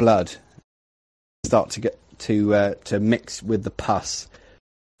trickle of blood start to get to mix with the pus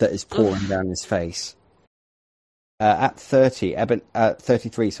that is pouring down his face. At 33,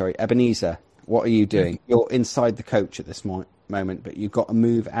 Ebenezer, what are you doing? You're inside the coach at this moment, but you've got a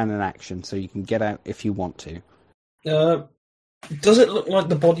move and an action, so you can get out if you want to. Does it look like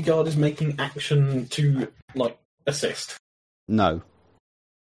the bodyguard is making action to, assist? No.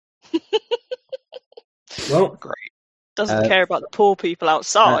 Well, Great. Doesn't care about the poor people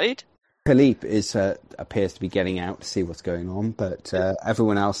outside. Philippe appears to be getting out to see what's going on, but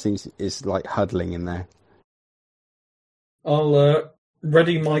everyone else is huddling in there. I'll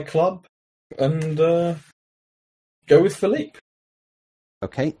ready my club and go with Philippe.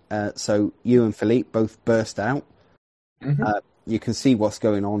 Okay, so you and Philippe both burst out. Mm-hmm. You can see what's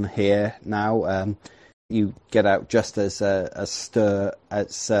going on here now. You get out just as the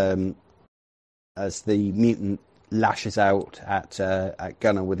mutant lashes out at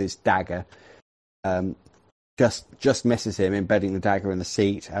Gunnar with his dagger. Just misses him, embedding the dagger in the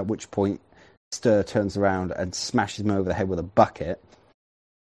seat. At which point, Stir turns around and smashes him over the head with a bucket.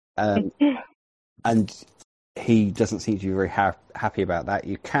 And he doesn't seem to be very happy about that.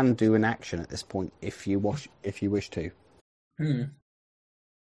 You can do an action at this point if you wish to.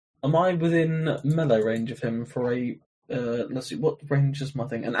 Am I within melee range of him for a? Let's see, what range is my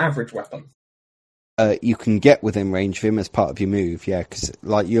thing? An average weapon. You can get within range of him as part of your move, yeah, because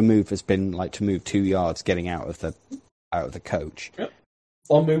your move has been to move 2 yards, getting out of the coach. Yep.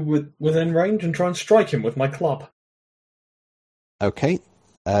 I'll move within range and try and strike him with my club. Okay,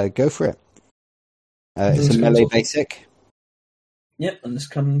 go for it. It's a melee basic. Yep, and this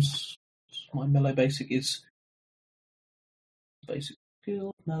comes. My melee basic is basic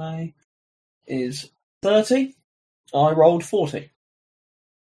skill. Melee is 30. I rolled 40.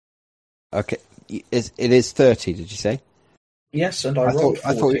 Okay, it is 30. Did you say? Yes, and I rolled 40.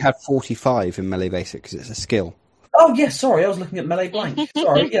 I thought you had 45 in melee basic because it's a skill. Oh yes, sorry, I was looking at melee blank.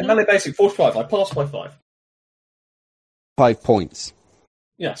 Sorry, yeah, melee basic 45. I passed by 5. 5 points.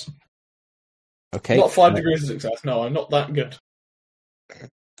 Yes. Okay. Not 5 degrees of success. No, I'm not that good.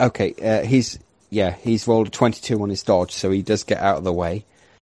 Okay, he's rolled a 22 on his dodge, so he does get out of the way.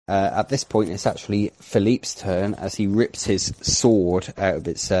 At this point, it's actually Philippe's turn as he rips his sword out of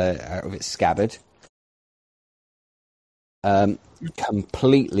its scabbard.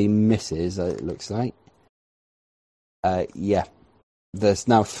 Completely misses. It looks like. Yeah, there's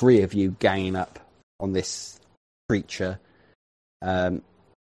now 3 of you ganging up on this creature.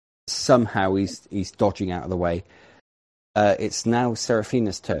 Somehow he's dodging out of the way. It's now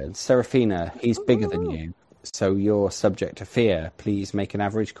Seraphina's turn. Seraphina, he's bigger than you, so you're subject to fear. Please make an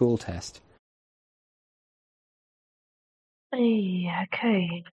average cool test. Yeah,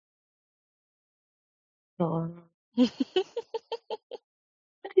 okay.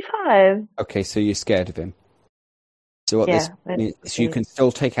 25. Okay, so you're scared of him. So what this means is you can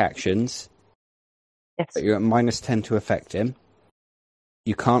still take actions, Yes. but you're at -10 to affect him.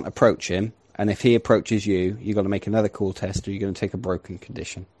 You can't approach him, and if he approaches you, you've got to make another cool test, or you're going to take a broken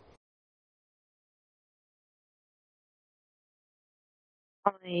condition.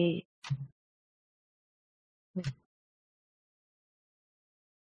 Can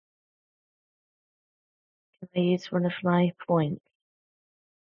I use one of my points?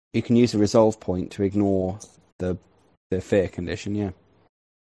 You can use a resolve point to ignore the fear condition, yeah.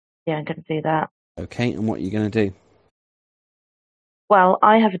 Yeah, I'm going to do that. Okay, and what are you going to do? Well,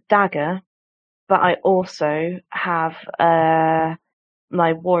 I have a dagger, but I also have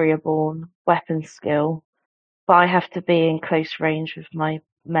my warrior-born weapon skill, but I have to be in close range with my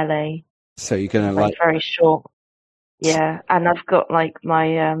melee. So you're going to very short. Yeah, and I've got my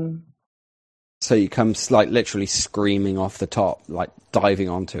So you come literally screaming off the top, diving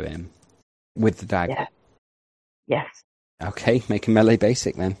onto him with the dagger. Yeah. Yes. Okay, make a melee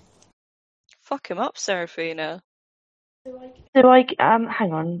basic then. Fuck him up, Seraphina. Do I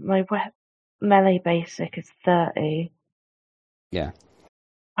hang on, my melee basic is 30. Yeah.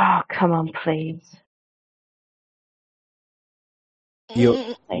 Oh, come on, please.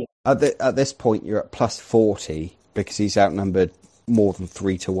 You're at this point you're at plus 40 because he's outnumbered more than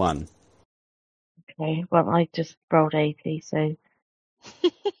 3-1. Okay, well, I just rolled 80, so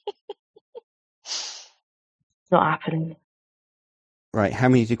it's not happening. Right, how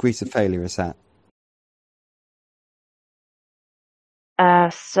many degrees of failure is that?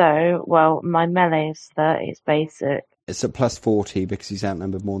 Well, my melee is 30, it's basic. It's at plus 40 because he's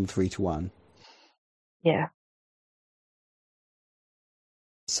outnumbered more than 3-1. Yeah.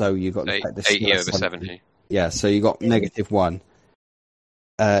 So you got 80 over 70. Yeah, so you got -1.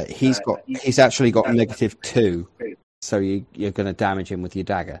 He's actually got -2. So you're going to damage him with your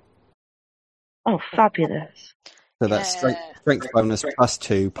dagger. Oh, fabulous. So that's strength bonus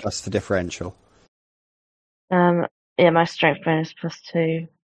 +2 plus the differential. Yeah, my strength bonus +2.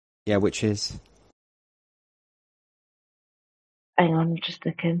 Yeah, which is? Hang on, I'm just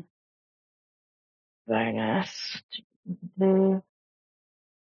looking. Bonus.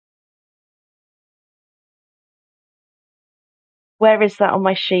 Where is that on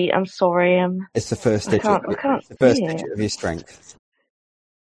my sheet? I'm sorry. It's the first digit. I can't the first see digit it. of your strength.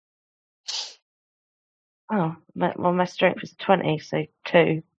 Oh, my strength is 20, so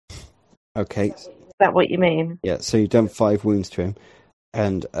 2. Okay. Is that what you mean? Yeah, so you've done 5 wounds to him,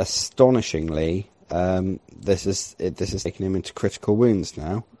 and astonishingly, this is taking him into critical wounds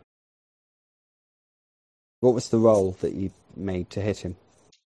now. What was the roll that you made to hit him?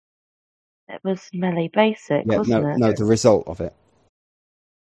 It was melee basic, wasn't it? No, the result of it.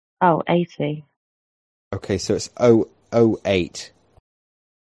 Oh, 80. Okay, so it's 008.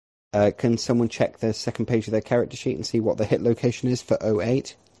 Can someone check the second page of their character sheet and see what the hit location is for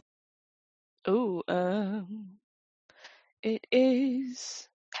 08? Ooh, it is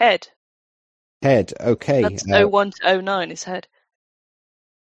head. Head, okay. That's 01 to 09 is head.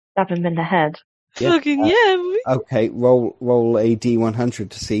 Stab him in the head. Yeah, Fucking yeah. Okay, roll a D100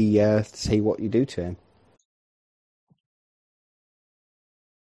 to see what you do to him.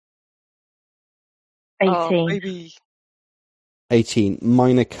 18. Oh, baby. 18,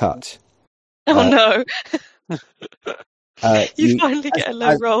 minor cut. Oh no. You finally get a low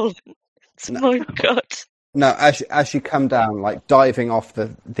as- roll. It's my god. No, as you come down, like diving off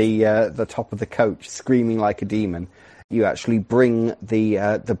the top of the coach, screaming like a demon, you actually bring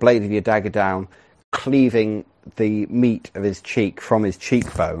the blade of your dagger down, cleaving the meat of his cheek from his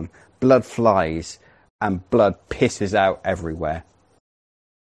cheekbone. Blood flies, and blood pisses out everywhere.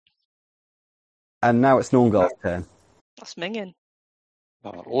 And now it's Norngal's turn. That's minging.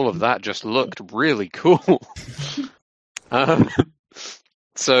 All of that just looked really cool.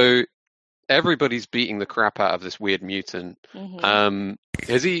 So everybody's beating the crap out of this weird mutant. Mm-hmm.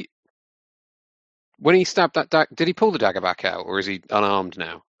 Is he? When he stabbed that dagger, did he pull the dagger back out, or is he unarmed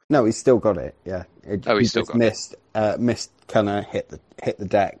now? No, he's still got it. Yeah. He's still got it. Missed kind of hit the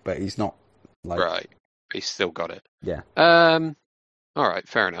deck, but he's not like right. He's still got it. Yeah. All right.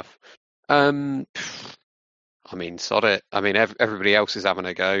 Fair enough. I mean, sod it. I mean, everybody else is having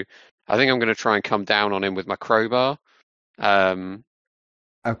a go. I think I'm going to try and come down on him with my crowbar.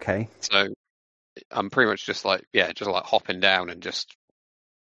 Okay. So I'm pretty much just like hopping down and just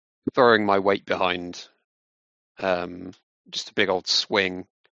throwing my weight behind. Just a big old swing.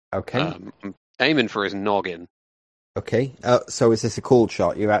 Okay. I'm aiming for his noggin. Okay. So is this a called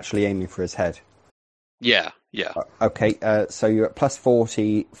shot? You're actually aiming for his head? Yeah. Okay. So you're at plus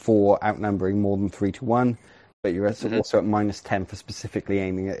 40 for outnumbering more than 3-1, but you're also at -10 for specifically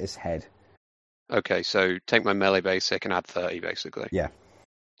aiming at his head. Okay, so take my melee basic and add 30, basically. Yeah.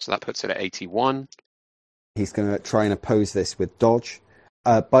 So that puts it at 81. He's going to try and oppose this with dodge.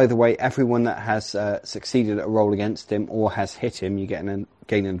 By the way, everyone that has succeeded at a roll against him or has hit him, you gain an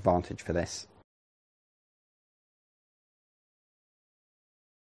advantage for this.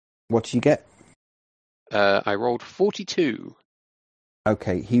 What did you get? I rolled 42.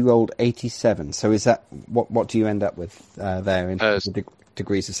 Okay, he rolled 87. So is that what do you end up with there in terms of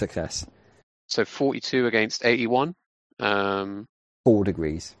degrees of success? So 42 against 81. 4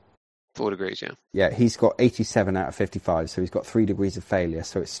 degrees. 4 degrees, yeah. Yeah, he's got 87 out of 55, so he's got 3 degrees of failure.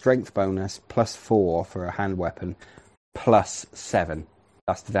 So it's strength bonus plus 4 for a hand weapon plus 7.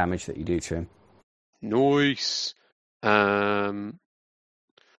 That's the damage that you do to him. Nice.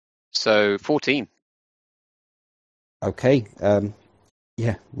 So 14. Okay.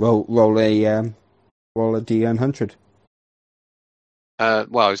 Yeah. Roll a D100.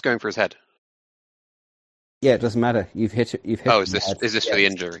 Well, I was going for his head. Yeah, it doesn't matter. You've hit it. Oh, is this for the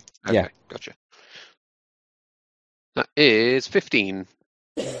injury? Okay, yeah. Gotcha. That is 15.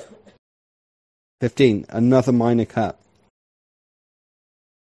 15. Another minor cut.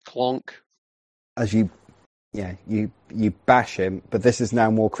 Clonk. As you bash him, but this is now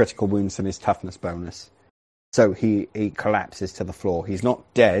more critical wounds than his toughness bonus. So he collapses to the floor. He's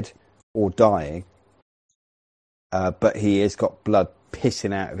not dead or dying, but he has got blood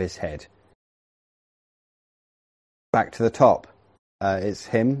pissing out of his head. Back to the top. It's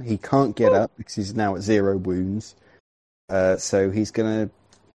him. He can't get up because he's now at 0 wounds. So he's going to...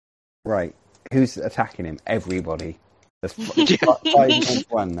 Right. Who's attacking him? Everybody. There's 5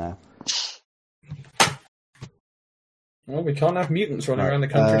 against 1 now. Well, we can't have mutants running around the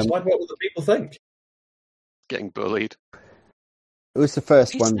countryside. What will the people think? Getting bullied. Who was the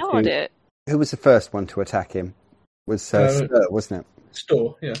first one? Who was the first one to attack him? Was Sir, wasn't it?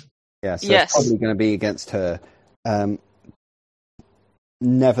 Store, yeah. Yeah, so Yes. it's probably going to be against her.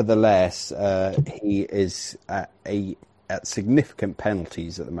 Nevertheless, he is at significant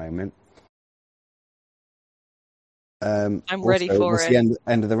penalties at the moment. I'm ready for it's it. the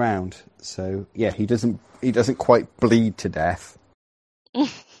end of the round, so yeah, he doesn't quite bleed to death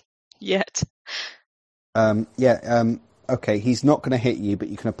Yet. Okay, he's not going to hit you, but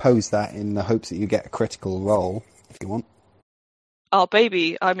you can oppose that in the hopes that you get a critical roll if you want. Oh,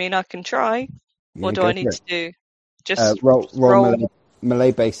 baby. I mean, I can try. What do I need to do? Just roll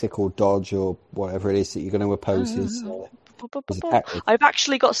melee basic or dodge or whatever it is that you're going to oppose his attack with. I've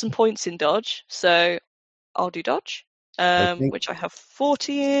actually got some points in dodge, so I'll do dodge, Okay. which I have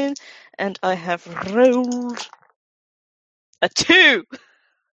 40 in, and I have rolled a 2.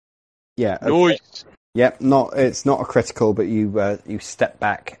 Yeah. Okay. Noise. Yep. It's not a critical, but you step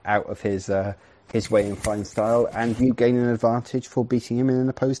back out of his way in fine style, and you gain an advantage for beating him in an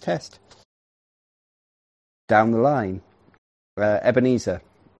opposed test. Down the line, Ebenezer.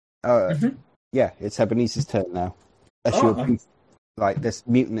 Yeah, it's Ebenezer's turn now. This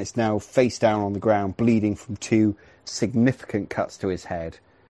mutant is now face down on the ground, bleeding from 2 significant cuts to his head.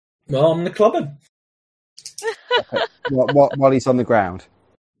 Well, I'm the clubbing. Okay. While he's on the ground.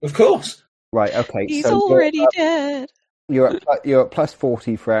 Of course. Right. Okay. He's so already dead. You're at plus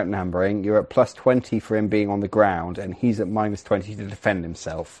 40 for outnumbering. You're at plus 20 for him being on the ground, and he's at minus 20 to defend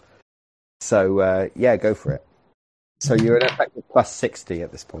himself. So go for it. So you're at effective plus 60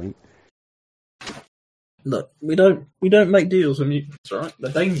 at this point. Look, we don't make deals with mutants, right?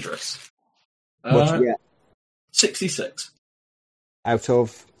 They're dangerous. What you get 66. out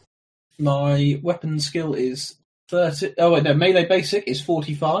of? My weapon skill is 30. Oh wait, no, melee basic is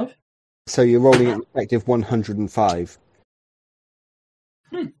 45. So you're rolling at effective 105.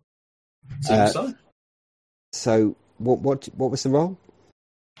 Seems so. So what was the roll?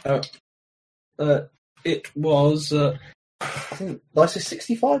 It was. I think dice is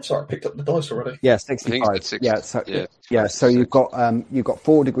 65. Sorry, I picked up the dice already. Yeah, I think 65. it's 60. So you've got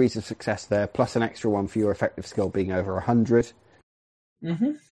 4 degrees of success there, plus an extra one for your effective skill being over 100.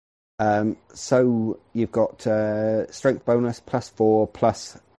 Mm-hmm. So you've got strength bonus plus 4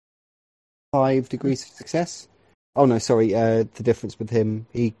 plus 5 degrees of success. Oh no, sorry. The difference with him,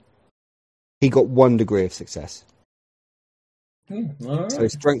 he got 1 degree of success. All right. So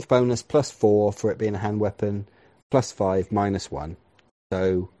strength bonus plus 4 for it being a hand weapon, plus 5 minus 1.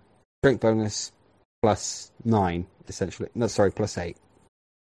 So strength bonus plus 9 essentially. No, sorry, plus 8.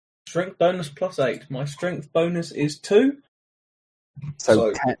 Strength bonus plus 8. My strength bonus is 2.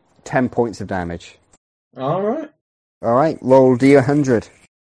 So 10 points of damage. All right. All right, roll D100.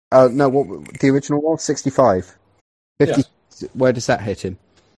 No, what the original roll? 65. 50. Yes. Where does that hit him?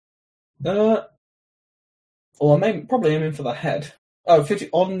 Well, I'm probably aiming for the head. Oh, 50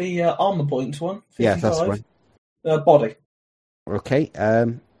 on the armor points one. 55. Yeah, that's right. Body. Okay.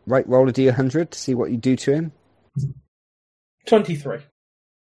 Right, roll a D100 to see what you do to him. 23.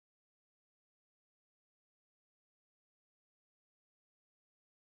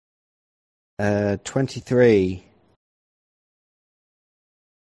 Uh, 23.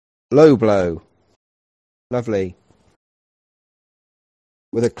 Low blow. Lovely.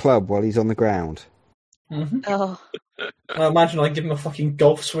 With a club while he's on the ground. Mm-hmm. Oh, I imagine I give him a fucking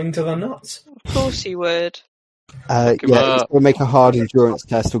golf swing to the nuts. of course you would. Yeah, it's going to make a hard endurance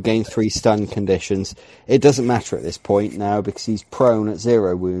test or gain 3 stun conditions. It doesn't matter at this point now because he's prone at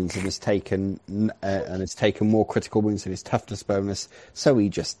 0 wounds and has taken more critical wounds than his toughness bonus. So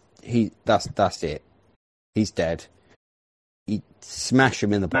that's it. He's dead. You smash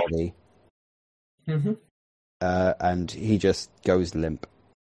him in the body, Mm-hmm. and he just goes limp.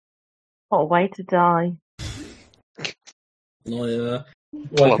 What a way to die.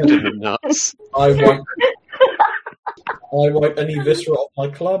 Clubbed in the nuts. I wipe any viscera off my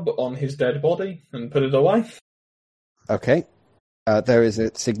club on his dead body and put it away. Okay. There is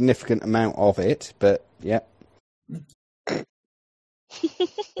a significant amount of it, but yeah.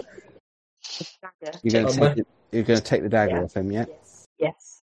 Dagger. You're going to Um, take you're going to take the dagger Yeah. off him, yeah?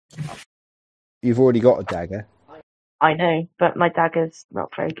 Yes. You've already got a dagger. I know, but my dagger's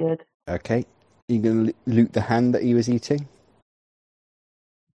not very good. Okay. You're going to loot the hand that he was eating?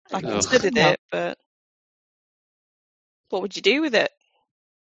 I Ugh. considered it, but what would you do with it?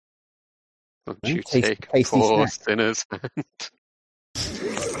 Would No, you tasty- take a tasty poor snack. sinner's hand?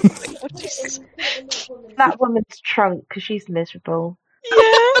 What do you say? That woman's trunk because she's miserable.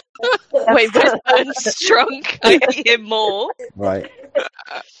 Yeah. Wait, Westburn's shrunk. I hear more. Right.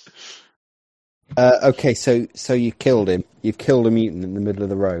 Okay, so you killed him. You've killed a mutant in the middle of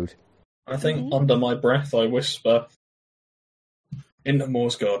the road. I think under my breath I whisper, "Into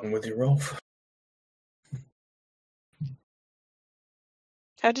Moore's Garden with you, Rolf."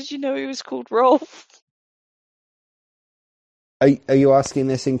 How did you know he was called Rolf? Are you asking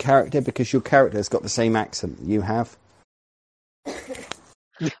this in character? Because your character's got the same accent you have.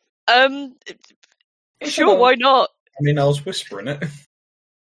 Sure, why not? I mean, I was whispering it.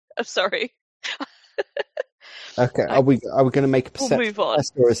 I'm sorry. Okay, are we going to make a We'll perception move on.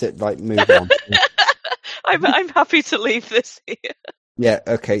 test, or is it like move on? I'm happy to leave this here. Yeah.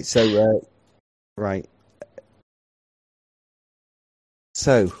 Okay. So right.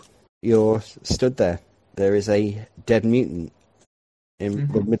 So you're stood there. There is a dead mutant in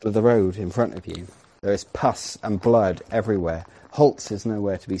the middle of the road in front of you. There is pus and blood everywhere. Holtz is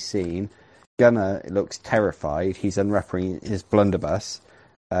nowhere to be seen. Gunnar looks terrified. He's unwrapping his blunderbuss.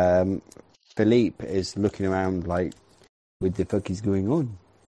 Philippe is looking around like, what the fuck is going on?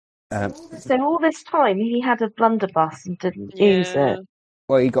 So all this time he had a blunderbuss and didn't use it.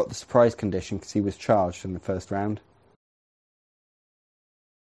 Well, he got the surprise condition because he was charged in the first round.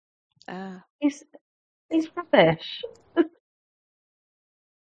 He's rubbish.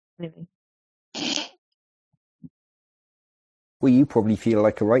 Anyway. Well, you probably feel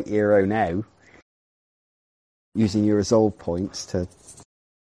like a right hero now, using your resolve points to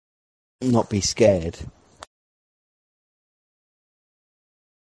not be scared.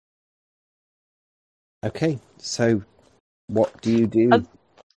 Okay, so what do you do?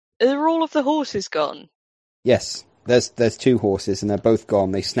 Are all of the horses gone? Yes, there's two horses and they're both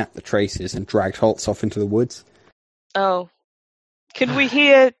gone. They snapped the traces and dragged Holtz off into the woods. Oh. Can we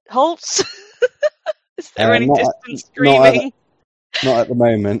hear Holtz? Is there any Not distant screaming? Not at the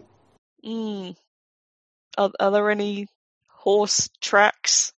moment. Are there any horse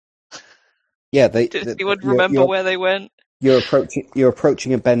tracks? Yeah, Does anyone remember where they went? You're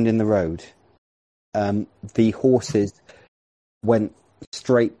approaching a bend in the road. The horses went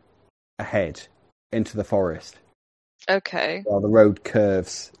straight ahead into the forest. Okay. While the road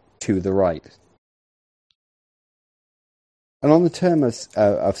curves to the right. And on the term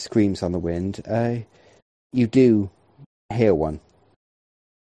of screams on the wind, you do hear one.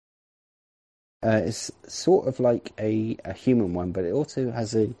 It's sort of like a human one, but it also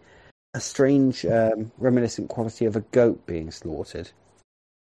has a strange reminiscent quality of a goat being slaughtered.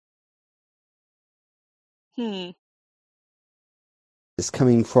 It's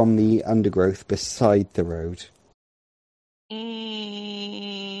coming from the undergrowth beside the road.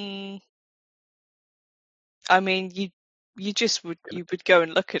 I mean, you would go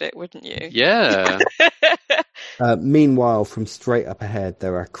and look at it, wouldn't you? Yeah. Meanwhile, from straight up ahead,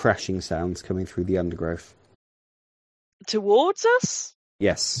 there are crashing sounds coming through the undergrowth. Towards us?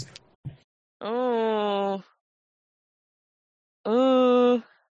 Yes. Oh.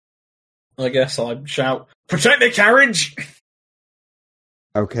 I guess I'd shout, "Protect the carriage!"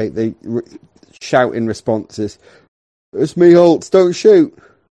 Okay, they shout in responses. It's me, Holtz, don't shoot!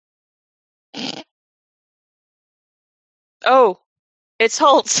 Oh, it's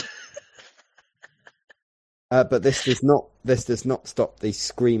Holtz. But this does not stop the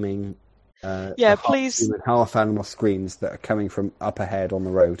screaming. Yeah, please. Half animal screams that are coming from up ahead on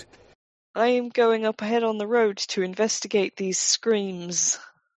the road. I am going up ahead on the road to investigate these screams.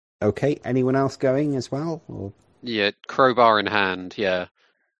 Okay, anyone else going as well? Or? Yeah, crowbar in hand, yeah.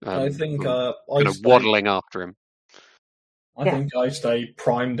 I think kind of waddling after him. I think I stay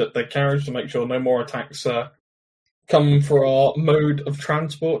primed at the carriage to make sure no more attacks come for our mode of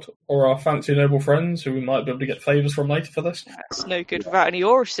transport or our fancy noble friends who we might be able to get favours from later for this. That's no good without any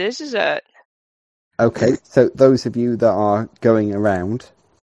horses, is it? Okay, so those of you that are going around,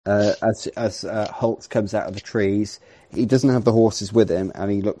 as Holtz comes out of the trees, he doesn't have the horses with him,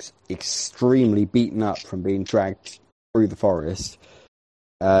 and he looks extremely beaten up from being dragged through the forest.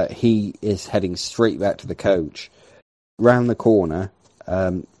 He is heading straight back to the coach. Round the corner,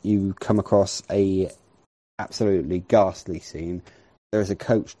 you come across a absolutely ghastly scene. There is a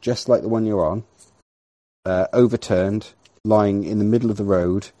coach just like the one you're on, overturned, lying in the middle of the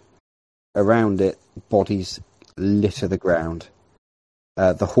road. Around it, bodies litter the ground.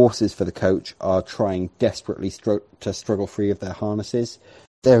 The horses for the coach are trying desperately to struggle free of their harnesses.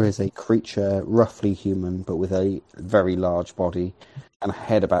 There is a creature, roughly human, but with a very large body and a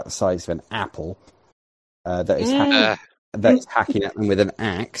head about the size of an apple, that is hacking at them with an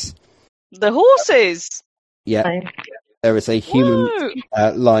axe. The horses! Yeah. There is a human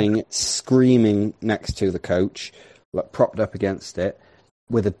lying screaming next to the coach, like propped up against it,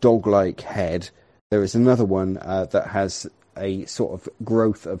 with a dog-like head. There is another one that has a sort of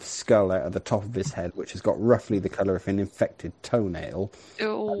growth of skull out of the top of his head, which has got roughly the colour of an infected toenail,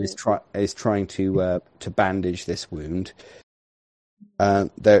 and is trying to bandage this wound.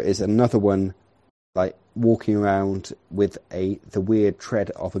 There is another one, like walking around with the weird tread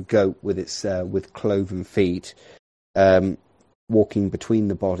of a goat with its with cloven feet, walking between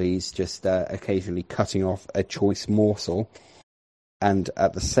the bodies, just occasionally cutting off a choice morsel. And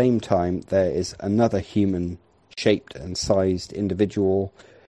at the same time, there is another human-shaped and sized individual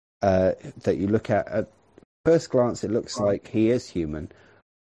that you look at first glance. It looks like he is human,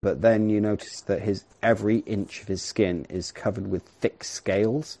 but then you notice that every inch of his skin is covered with thick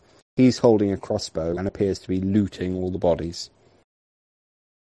scales. He's holding a crossbow and appears to be looting all the bodies.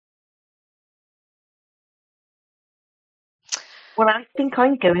 Well, I think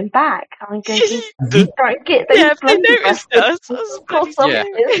I'm going back. I'm going to try and get those Yeah, if they noticed us. Let's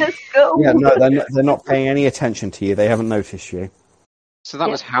go. Yeah, no, they're not paying any attention to you. They haven't noticed you. So that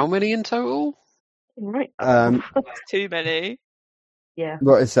was how many in total? Right. Too many. Yeah.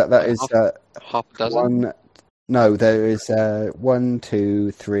 What is that? That is half a dozen. one. No, there is 1,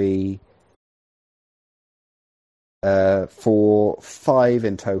 2, 3, 4, 5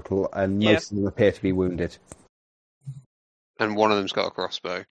 in total, and most of them appear to be wounded. And one of them's got a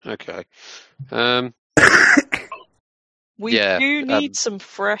crossbow. Okay. We do need some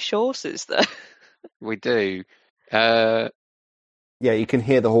fresh horses, though. We do. Yeah, you can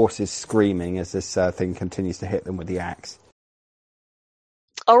hear the horses screaming as this thing continues to hit them with the axe.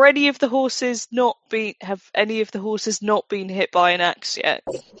 Have any of the horses not been hit by an axe yet?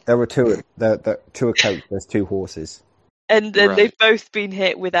 There were two. To a coach, there's 2 horses. And then they've both been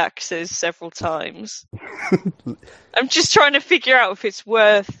hit with axes several times. I'm just trying to figure out if it's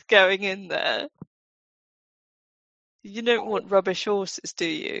worth going in there. You don't want rubbish horses, do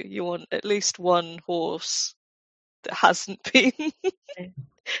you? You want at least one horse that hasn't been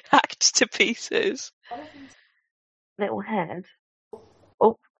hacked to pieces. Little head.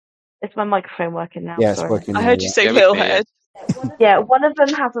 Oh, is my microphone working now? Yeah, Sorry. it's working. I heard you say little head. Yeah, one of them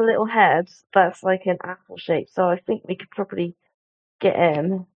has a little head that's like an apple shape, so I think we could probably get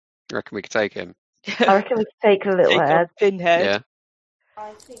him. I reckon we could take him. I reckon we could take a little head. Pinhead. Yeah.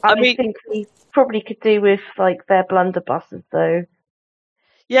 I think we probably could do with like their blunderbusses though.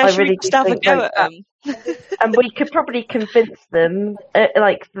 Yeah, I should we just have a go at them? And we could probably convince them,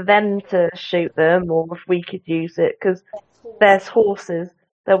 like them to shoot them, or if we could use it, because there's horses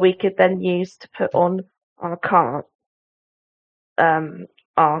that we could then use to put on our cart.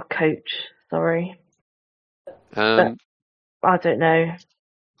 Our coach, sorry. But I don't know.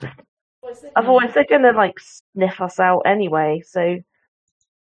 Otherwise, they're gonna like sniff us out anyway. So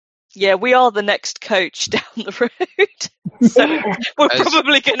yeah, we are the next coach down the road, so we're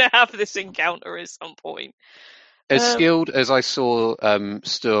probably gonna have this encounter at some point. As skilled as I saw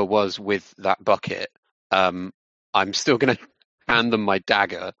Stur was with that bucket, I'm still gonna hand them my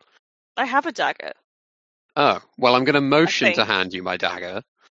dagger. I have a dagger. Oh, well, I'm going to motion to hand you my dagger.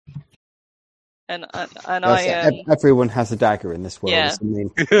 And everyone has a dagger in this world. Yeah. It's the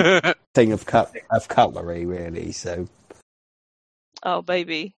main thing of cutlery, really. So. Oh,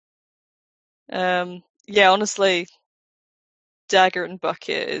 baby. Yeah, honestly, dagger and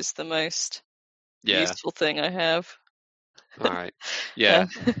bucket is the most useful thing I have. All right. Yeah.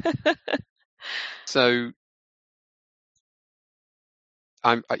 So.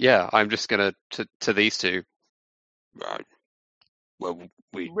 I'm just gonna to these two. Right. Well,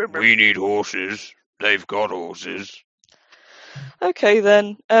 we need horses. They've got horses. Okay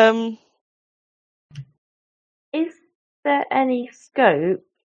then. Is there any scope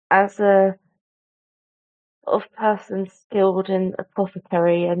as a sort of person skilled in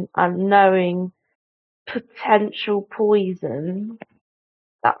apothecary and knowing potential poison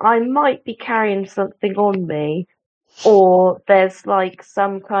that I might be carrying something on me? Or there's like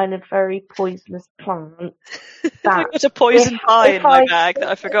some kind of very poisonous plant that got a poison pie in my bag that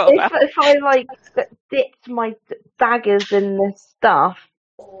I forgot about. If I like dipped my daggers in this stuff,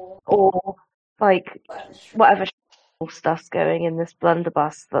 or like whatever stuff's going in this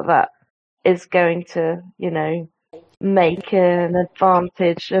blunderbuss that is going to, make an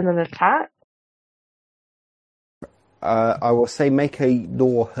advantage and an attack? I will say make a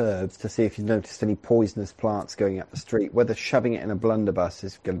law herbs to see if you've noticed any poisonous plants going up the street. Whether shoving it in a blunderbuss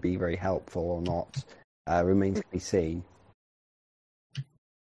is going to be very helpful or not remains to be seen.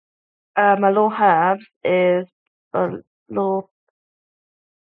 My law herb is law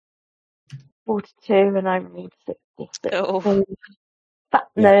 42 and I rolled 66. Oh.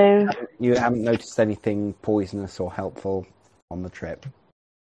 No. You haven't noticed anything poisonous or helpful on the trip.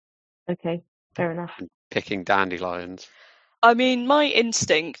 Okay, fair enough. Picking dandelions. I mean, my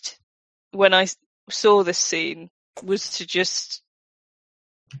instinct when I saw this scene was to just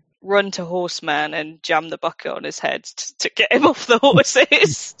run to Horseman and jam the bucket on his head to get him off the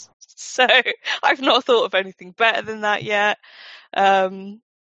horses. So I've not thought of anything better than that yet.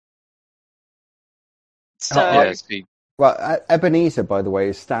 Well, Ebenezer, by the way,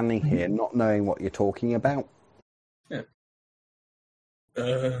 is standing here not knowing what you're talking about. Yeah.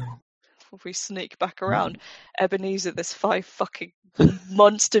 If we sneak back around, Ebenezer, there's 5 fucking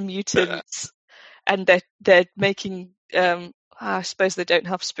monster mutants, and they're making. I suppose they don't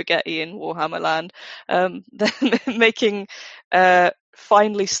have spaghetti in Warhammer Land. They're making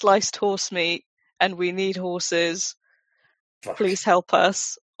finely sliced horse meat, and we need horses. Fuck. Please help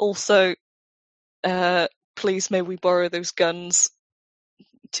us. Also, please may we borrow those guns.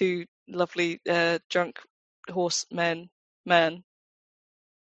 2 lovely drunk horsemen.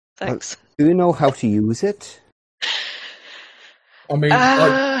 Thanks. Do you know how to use it? I mean,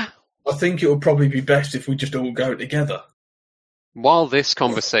 I think it would probably be best if we just all go together. While this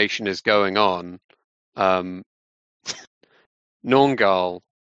conversation is going on, Norngal,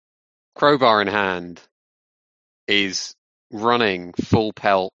 crowbar in hand, is running full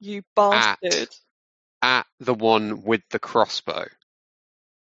pelt You bastard. at the one with the crossbow.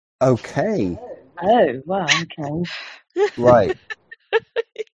 Okay. Oh, wow, okay. Right.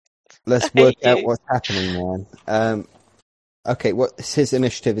 Let's work Hate out you. what's happening then. Okay, his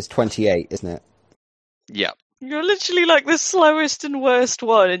initiative is 28, isn't it? Yeah. You're literally like the slowest and worst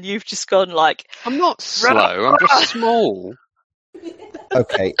one, and you've just gone like, I'm not slow, I'm just small.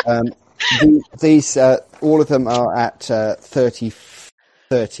 Okay. These all of them are at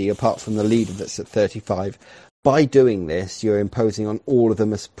 30, apart from the leader that's at 35. By doing this, you're imposing on all of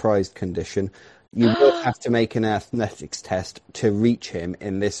them a surprise condition. You will have to make an athletics test to reach him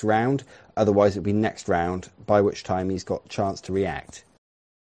in this round. Otherwise, it'll be next round, by which time he's got a chance to react.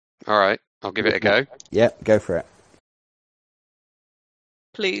 All right, I'll give it a go. Yep, go for it.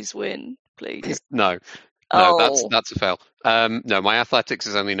 please win, please. No, Oh. that's a fail. No, my athletics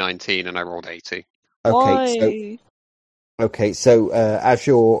is only 19, and I rolled 80. Why? So as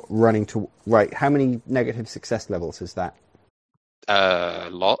you're running to right, how many negative success levels is that?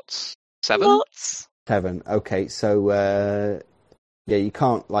 Lots. 7. Lots? 7. Okay, so you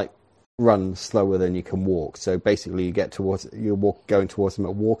can't run slower than you can walk. So basically, you're going towards them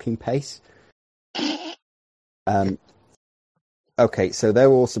at walking pace. Okay, so they're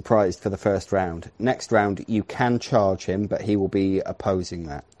all surprised for the first round. Next round, you can charge him, but he will be opposing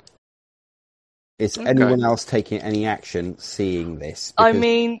that. Is anyone else taking any action seeing this? I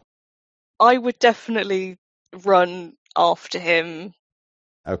mean, I would definitely run after him.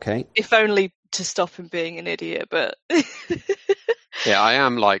 Okay. If only to stop him being an idiot, but... Yeah, I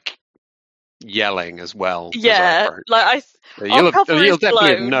am, yelling as well. Yeah, You'll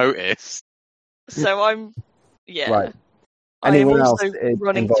definitely have noticed. So I'm... Yeah. Right. I am Anyone also else is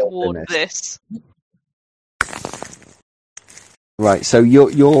running involved toward in this. Right, so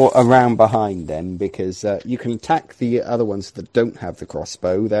you're around behind them because you can attack the other ones that don't have the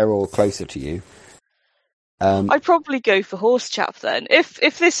crossbow. They're all closer to you. I'd probably go for horse chap then.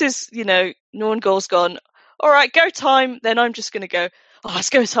 If this is, Norngal's gone, all right, go time, then I'm just going to go,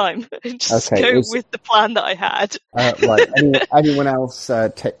 let's go time. And just go with the plan that I had. Right, anyone else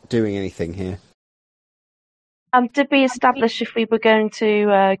doing anything here? Did we establish if we were going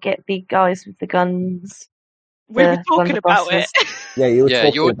to get the guys with the guns? We were talking about it. Yeah, you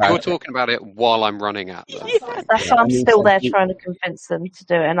were talking about it while I'm running at them. Yeah. That's why I'm still there trying to convince them to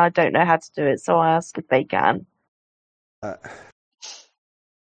do it, and I don't know how to do it, so I ask if they can.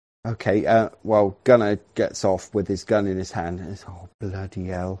 Okay, well, Gunnar gets off with his gun in his hand and says, "Oh, bloody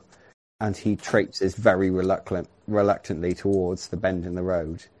hell." And he traipses very reluctantly towards the bend in the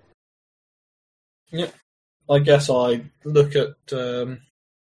road. Yeah. I guess I look at...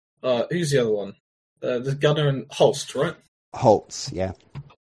 who's the other one? The Gunner and Holst, right? Holtz, yeah.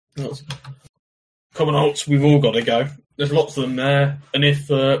 Come on, Holtz, we've all got to go. There's lots of them there, and if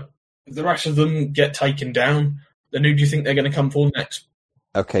the rest of them get taken down, then who do you think they're going to come for next?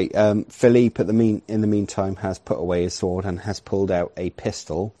 Okay, Philippe in the meantime has put away his sword and has pulled out a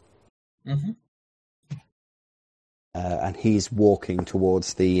pistol. Mm-hmm. And he's walking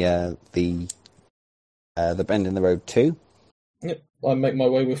towards the bend in the road too. Yep, I make my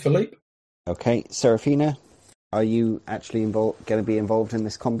way with Philippe. Okay, Serafina, are you actually going to be involved in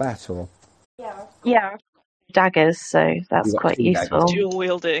this combat, or? Yeah. Daggers, so that's You got quite 2 useful. daggers. Dual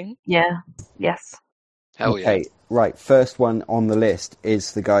wielding. Yeah. Yes. Hell Okay, yeah. right. First one on the list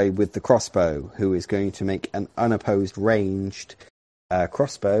is the guy with the crossbow, who is going to make an unopposed ranged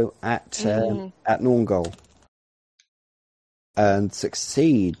crossbow at Norngol, and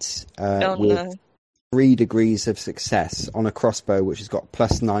succeeds with 3 degrees of success on a crossbow, which has got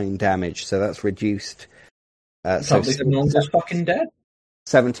 +9 damage. So that's reduced. So Norngol's fucking dead.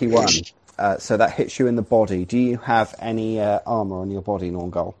 71. So that hits you in the body. Do you have any armor on your body,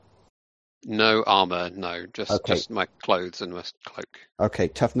 Norngol? No armor, no. Just my clothes and my cloak. Okay,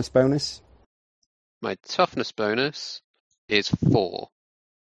 toughness bonus? My toughness bonus is 4.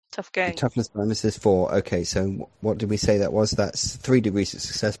 Tough game. The toughness bonus is 4. Okay, so what did we say that was? That's 3 degrees of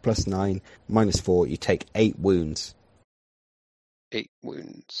success +9 -4. You take 8 wounds. 8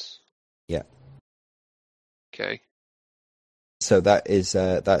 wounds. Yeah. Okay. So that is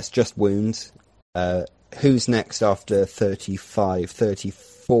that's just wounds. Who's next after 35?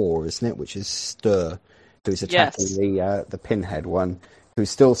 34, isn't it? Which is Stir, who's attacking the pinhead one, who's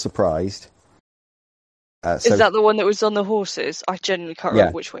still surprised. Is that the one that was on the horses? I genuinely can't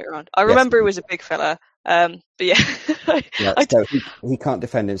remember which way around. I remember it was a big fella. But yeah. So he can't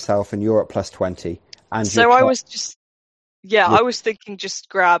defend himself, and you're at +20. And so I was just, I was thinking just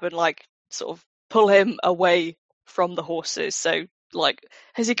grab and like sort of pull him away from the horses. So like,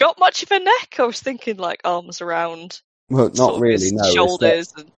 has he got much of a neck? I was thinking like arms around. Well, not really. His no,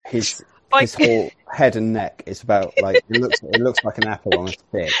 shoulders and his whole head and neck is about like it looks like an apple on a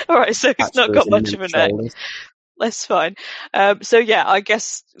stick. All right, so he's not got much of a neck. Shoulders. That's fine. So yeah, I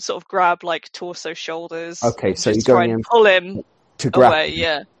guess sort of grab like torso, shoulders. Okay, so just you're try going and in pull him to grapple.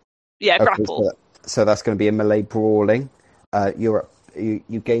 away. Yeah, grapple. So that's going to be a melee brawling.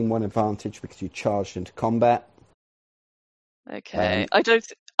 You gain 1 advantage because you charged into combat. Okay, I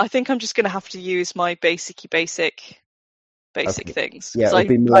think I'm just going to have to use my basic things. Yeah, it'll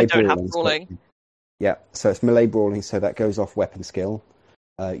be melee I don't have brawling. brawling. Yeah, so it's melee brawling, so that goes off weapon skill.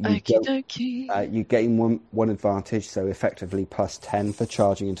 You gain one advantage, so effectively +10 for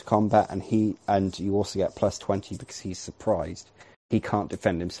charging into combat, and you also get +20 because he's surprised. He can't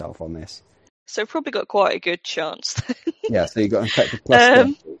defend himself on this. So probably got quite a good chance. Yeah, so you got effective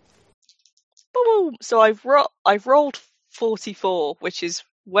 +20. So I've rolled 44, which is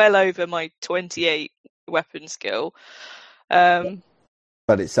well over my 28 weapon skill. But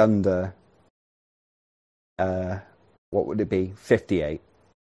it's under. What would it be? 58.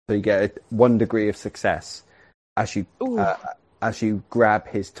 So you get 1 degree of success as you grab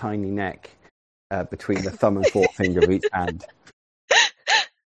his tiny neck between the thumb and forefinger of each hand.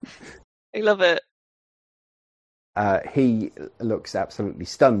 I love it. He looks absolutely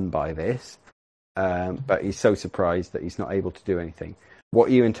stunned by this, but he's so surprised that he's not able to do anything. What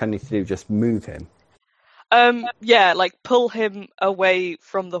are you intending to do? Just move him? Like pull him away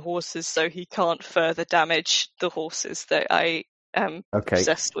from the horses so he can't further damage the horses that I am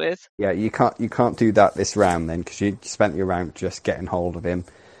obsessed with. Yeah, you can't do that this round then, because you spent your round just getting hold of him.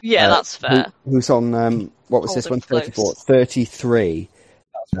 Yeah, that's fair. Who's on? What was Hold this one? close. 34, 33.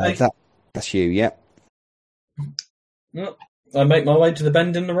 That's That's you. Yep. Yep. I make my way to the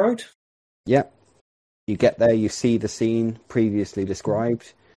bend in the road. Yep. You get there. You see the scene previously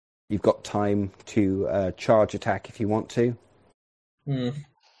described. You've got time to charge attack if you want to.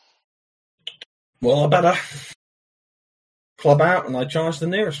 Well, I better club out and I charge the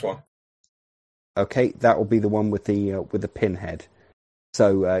nearest one. Okay, that will be the one with the pinhead.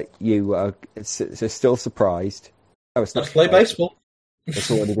 So you are still surprised. Oh, it's not. Let's play baseball.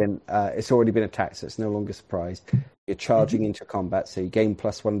 It's already been attacked, so it's no longer surprised. You're charging into combat, so you gain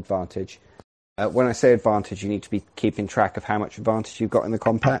 +1 advantage. When I say advantage, you need to be keeping track of how much advantage you've got in the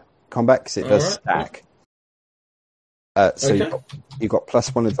combat, because it does stack. So you've got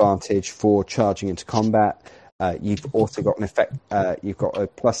 +1 advantage for charging into combat. You've also got an effect. You've got a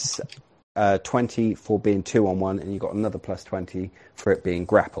 +20 for being 2-on-1, and you've got another +20 for it being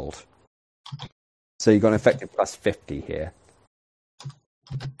grappled. So you've got an effective +50 here.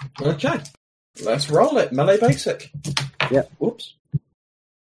 Okay, let's roll it. Melee basic. Yep. Whoops.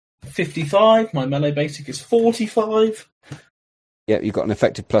 55. My melee basic is 45. Yep, you've got an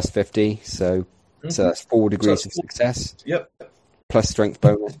effective +50, so that's 4 degrees of success. Yep. Plus strength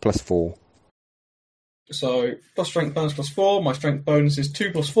bonus, +4. So plus strength bonus +4. My strength bonus is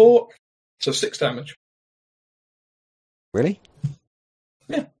 2 + 4, so 6 damage. Really?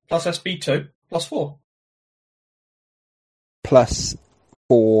 Yeah, plus SB2 +4. Plus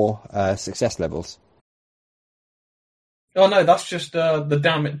 4 success levels. Oh no, that's just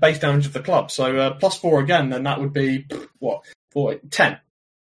the base damage of the club. So +4 again, then that would be what? 10.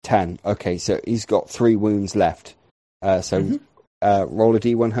 10. Okay, so he's got 3 wounds left. So roll a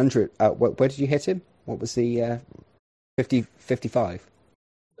D100. Where did you hit him? What was the 55?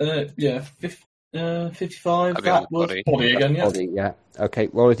 Yeah, 55. That'd be on That was body. body again, yeah. Body, yeah. Okay,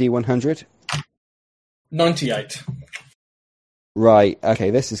 roll a D100. 98. Right, okay,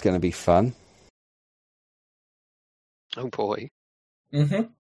 this is going to be fun. Oh boy. Mm-hmm.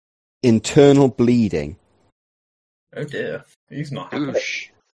 Internal bleeding. Oh dear, he's not happy. Oosh.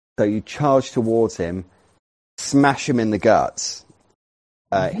 So you charge towards him, smash him in the guts.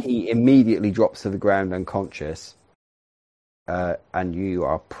 He immediately drops to the ground unconscious. And you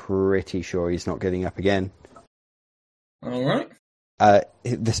are pretty sure he's not getting up again. All right.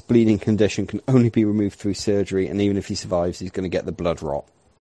 This bleeding condition can only be removed through surgery, and even if he survives, he's going to get the blood rot.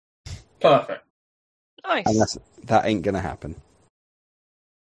 Perfect. Nice. And that ain't going to happen.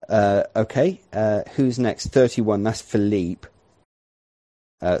 Okay, who's next? 31, that's Philippe.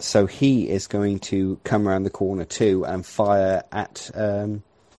 So he is going to come around the corner too and fire at...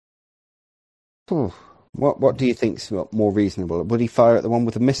 What do you think's more reasonable? Would he fire at the one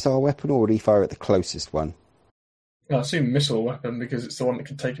with the missile weapon, or would he fire at the closest one? I assume missile weapon because it's the one that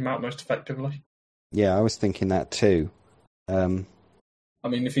can take him out most effectively. Yeah, I was thinking that too. I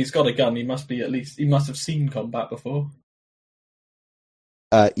mean, if he's got a gun, he must have seen combat before.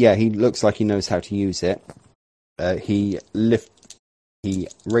 Yeah, he looks like he knows how to use it. He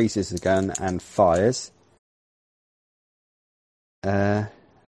raises the gun and fires.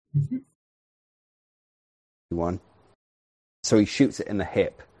 One. So he shoots it in the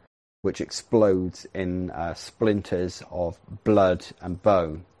hip, which explodes in splinters of blood and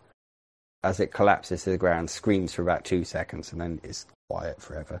bone. As it collapses to the ground, screams for about 2 seconds, and then is quiet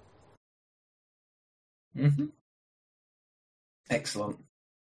forever. Mm-hmm. Excellent.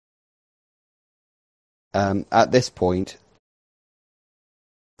 At this point,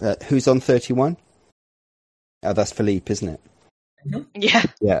 who's on 31? Oh, that's Philippe, isn't it? Mm-hmm. Yeah.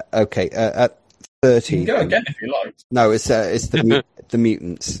 Yeah. Okay. At 30. You can go again if you like. No, it's the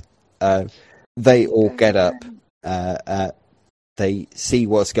mutants. They all get up. They see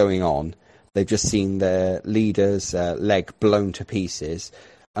what's going on. They've just seen their leader's leg blown to pieces.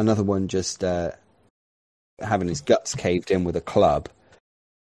 Another one just having his guts caved in with a club.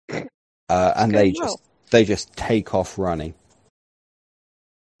 And they just take off running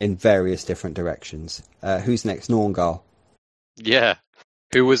in various different directions. Who's next? Norngal. Yeah.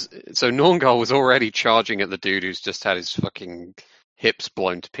 Norngal was already charging at the dude who's just had his fucking hips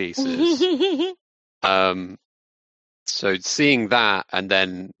blown to pieces. So seeing that and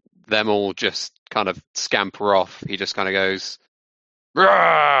then them all just kind of scamper off, he just kind of goes,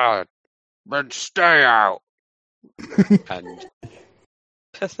 "Rah! But stay out." and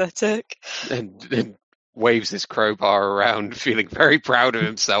Pathetic. and waves his crowbar around, feeling very proud of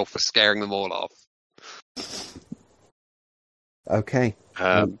himself for scaring them all off. Okay.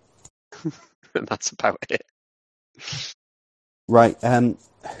 And that's about it. Right.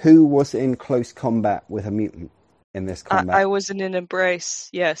 Who was in close combat with a mutant in this combat? I was in an embrace,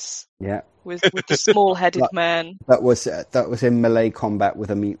 yes. Yeah. With the small-headed man. That was in melee combat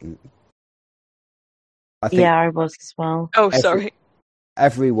with a mutant. I think Yeah, I was as well. Oh, sorry.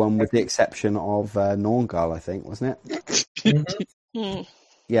 everyone with the exception of Norngal, I think, wasn't it? Hmm.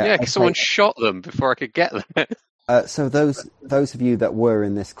 Yeah, because someone shot them before I could get there. So those of you that were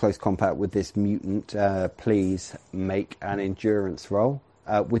in this close combat with this mutant, please make an endurance roll,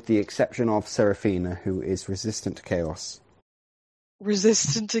 with the exception of Seraphina, who is resistant to chaos.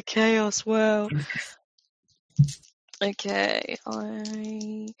 Resistant to chaos, wow. Okay,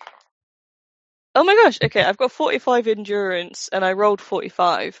 Oh my gosh, okay, I've got 45 endurance, and I rolled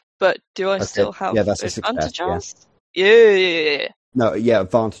 45, but do I still have that's a success, advantages? Yeah. No, yeah,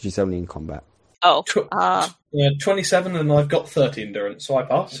 advantage is only in combat. Oh, 27, and I've got 30 endurance, so I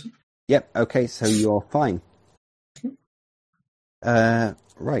pass. Yep, okay, so you're fine.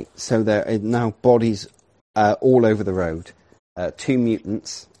 Right, so there are now bodies all over the road. 2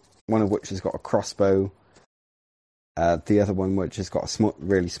 mutants, one of which has got a crossbow, the other one which has got a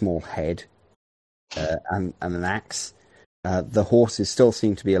really small head, and an axe. The horses still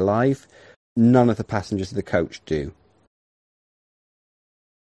seem to be alive. None of the passengers of the coach do.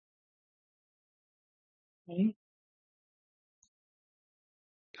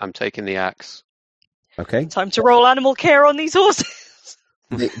 I'm taking the axe. Okay. Time to roll animal care on these horses.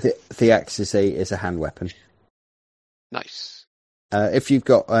 The axe is a hand weapon. Nice. If you've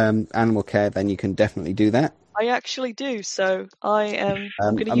got animal care, then you can definitely do that. I actually do, so I am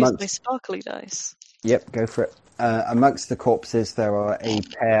going to use my sparkly dice. Yep, go for it. Amongst the corpses, there are a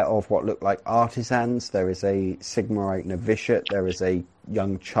pair of what look like artisans. There is a Sigmarite novitiate. There is a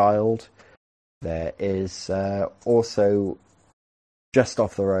young child. There is also, just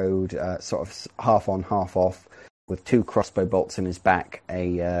off the road, sort of half on, half off, with 2 crossbow bolts in his back,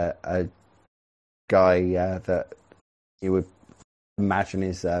 a guy that you would imagine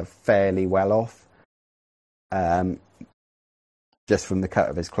is fairly well off. Just from the cut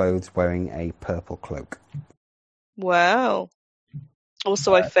of his clothes, wearing a purple cloak. Wow.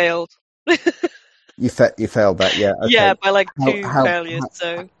 Also, I failed. You failed that, yeah. Okay. Yeah, by like 2 failures.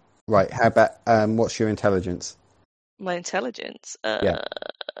 So right. How about what's your intelligence? my intelligence,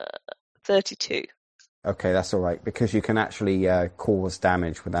 32. Okay, that's all right because you can actually cause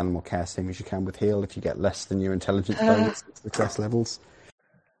damage with animal care, same as you can with heal if you get less than your intelligence bonus success levels.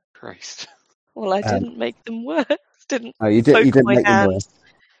 Christ. Well, I didn't make them worse. Didn't No, you didn't poke my make them hands, worse.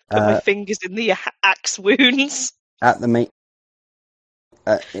 put my fingers in the axe wounds. The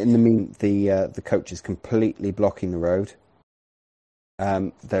coach is completely blocking the road.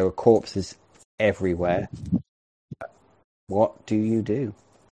 There are corpses everywhere. What do you do?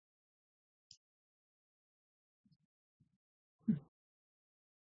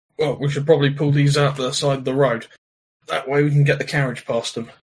 Well, we should probably pull these out to the side of the road. That way we can get the carriage past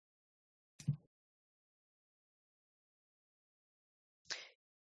them.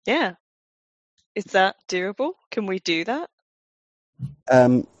 Yeah. Is that doable? Can we do that?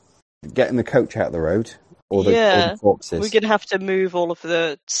 Getting the coach out of the road or the corpses? We're going to have to move all of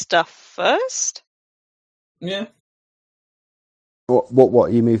the stuff first? Yeah. What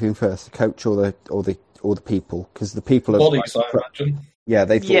are you moving first? The coach or the people? Because the people are bodies, I imagine. Yeah,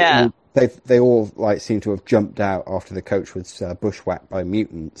 they all like seem to have jumped out after the coach was bushwhacked by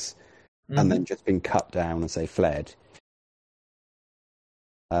mutants, and then just been cut down as they fled.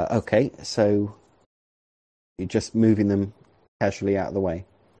 Okay, so you're just moving them casually out of the way.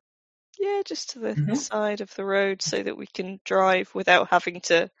 Yeah, just to the side of the road so that we can drive without having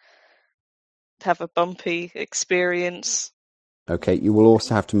to have a bumpy experience. Okay, you will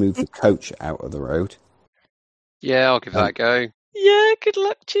also have to move the coach out of the road. Yeah, I'll give that a go. Yeah, good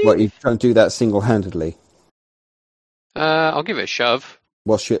luck, Chief. What, you trying to do that single-handedly? I'll give it a shove.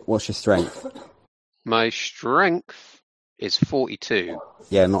 What's your strength? My strength is 42.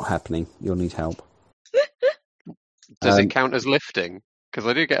 Yeah, not happening. You'll need help. Does it count as lifting? Because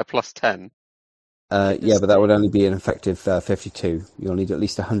I do get a plus 10. Yeah, but that would only be an effective 52. You'll need at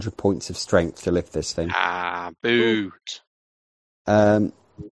least 100 points of strength to lift this thing. Ah, boot.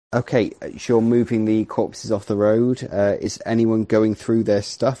 Okay, so you're moving the corpses off the road. Is anyone going through their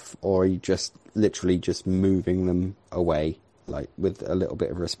stuff, or are you just literally just moving them away, like with a little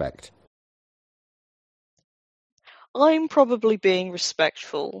bit of respect? I'm probably being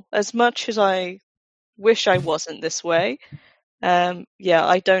respectful, as much as I wish I wasn't this way. Yeah,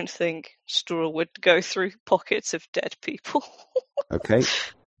 I don't think Straw would go through pockets of dead people. Okay.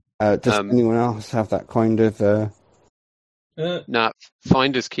 Does anyone else have that kind of... Nah,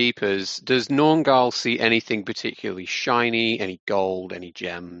 finders keepers. Does Norngal see anything particularly shiny, any gold, any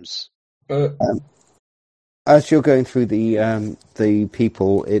gems? As you're going through the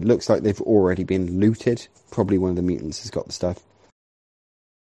people, it looks like they've already been looted. Probably one of the mutants has got the stuff.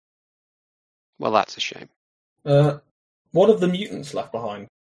 Well, that's a shame. What have the mutants left behind?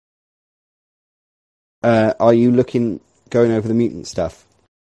 Are you going over the mutant stuff?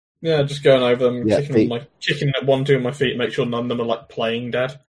 Yeah, just going over them, Yeah, kicking at 1, 2 of my feet, make sure none of them are like playing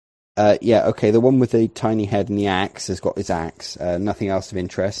dead. Yeah, okay. The one with the tiny head and the axe has got his axe. Nothing else of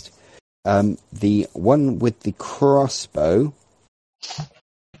interest. The one with the crossbow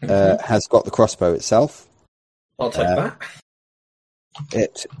has got the crossbow itself. I'll take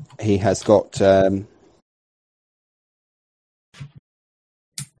that. He has got. I'm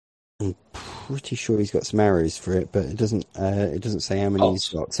pretty sure he's got some arrows for it, but it doesn't say how many he's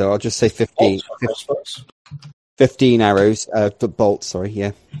got. So I'll just say 15. 15 arrows. Bolts. Sorry,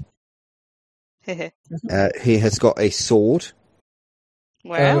 yeah. He has got a sword.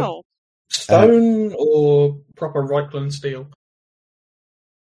 Wow. Stone or proper Reichland steel?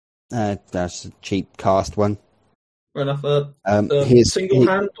 That's a cheap cast one. Fair enough. Single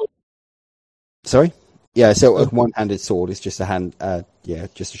hand? Sorry? Yeah, so a one-handed sword is just a hand.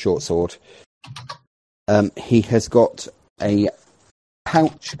 Just a short sword. He has got a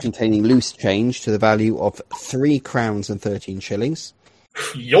pouch containing loose change to the value of 3 crowns and 13 shillings.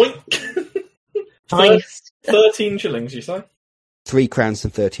 Yoink! Nice. 13 shillings, you say? 3 crowns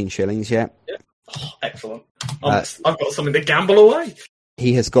and 13 shillings. Yeah. Oh, excellent. I've got something to gamble away.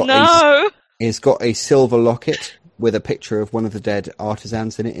 He has got No! he's got a silver locket with a picture of one of the dead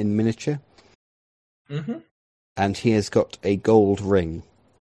artisans in it in miniature, Mm-hmm. and he has got a gold ring.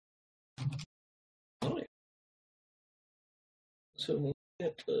 Right. So we'll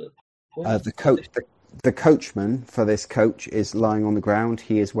get The coachman for this coach is lying on the ground.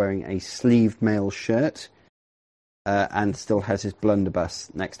 He is wearing a sleeved mail shirt and still has his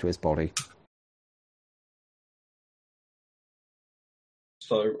blunderbuss next to his body.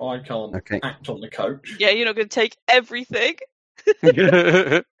 So I can't act on the coach. Yeah, you're not going to take everything.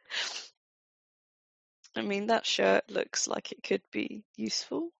 Well, I mean, that shirt looks like it could be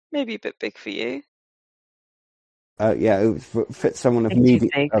useful. Maybe a bit big for you. Yeah, it would fit someone of medium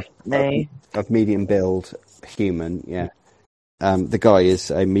build human. Yeah, the guy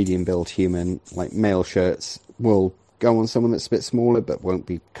is a medium build human. Like male shirts will go on someone that's a bit smaller, but won't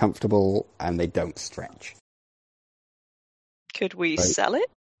be comfortable, and they don't stretch. Could we sell it?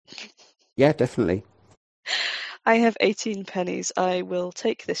 Yeah, definitely. I have 18 pennies. I will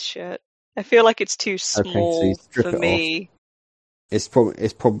take this shirt. I feel like it's too small strip for it me. Off. It's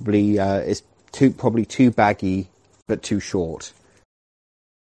probably too baggy, but too short.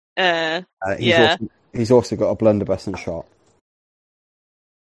 Yeah. He's also got a blunderbuss and shot.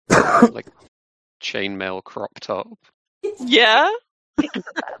 like chainmail crop top. Yeah.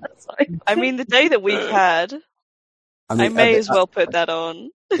 That's fine. I mean, the day that we've had, I may as well put that on.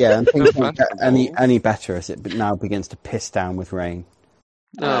 Yeah, and things won't get Fashionable. any better as it now begins to piss down with rain.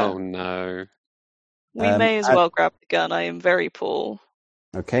 Oh no. We may as well grab the gun. I am very poor.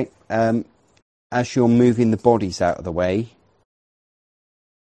 Okay. As you're moving the bodies out of the way,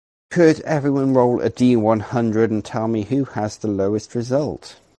 could everyone roll a D100 and tell me who has the lowest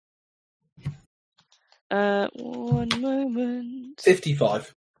result? 1 moment.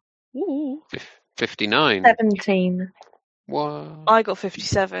 55. Ooh. 59. 17. What? I got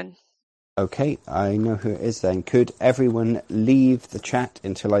 57. Okay, I know who it is then. Could everyone leave the chat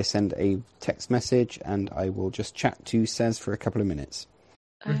until I send a text message, and I will just chat to Sez for a couple of minutes.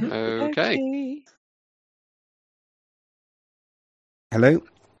 Okay. Hello?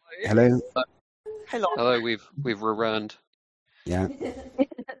 Hello? Hello. Hello, we've returned. Yeah.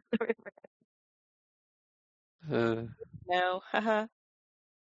 No, haha.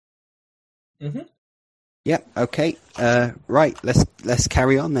 Mm-hmm. Yep. Okay. Right. Let's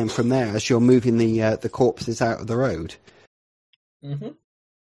carry on then from there as you're moving the corpses out of the road. Mm-hmm.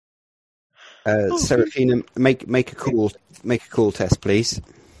 Seraphina, make a cool test, please.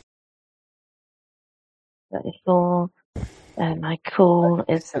 34. And my cool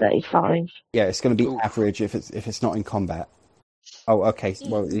is 35. Yeah, it's going to be Ooh. average if it's not in combat. Oh, okay.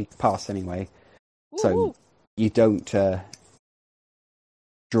 Well, you pass anyway, so Ooh. you don't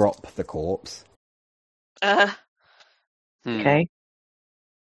drop the corpse. Okay.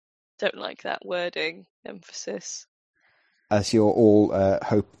 Don't like that wording emphasis. As you're all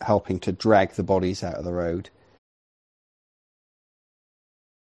helping to drag the bodies out of the road.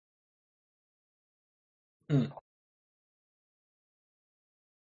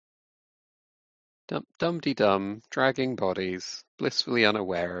 Dum-de-dum, dragging bodies, blissfully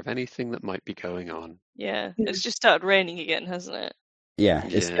unaware of anything that might be going on. Yeah, it's just started raining again, hasn't it? Yeah,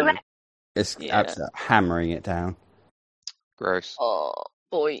 it's Yeah. absolutely hammering it down. Gross. Oh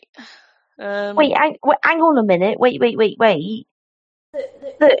boy. Wait, hang on a minute. Wait.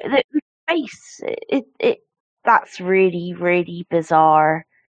 The face, that's really, really bizarre.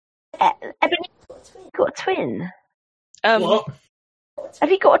 Ebony, got a twin. What?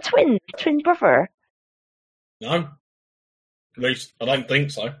 Have you got a twin brother? No. At least, I don't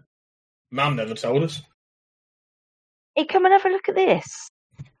think so. Mum never told us. Hey, come and have a look at this.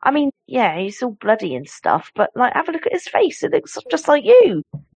 I mean, yeah, he's all bloody and stuff, but like, have a look at his face. It looks just like you.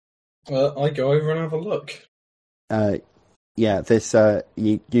 I go over and have a look. Yeah, this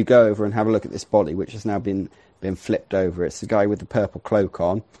you go over and have a look at this body, which has now been flipped over. It's the guy with the purple cloak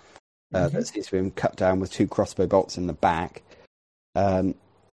on. That seems to have been cut down with 2 crossbow bolts in the back.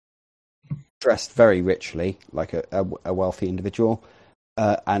 Dressed very richly, like a wealthy individual,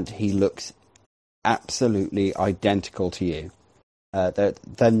 and he looks absolutely identical to you.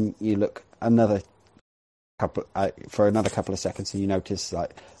 Then you look for another couple of seconds, and you notice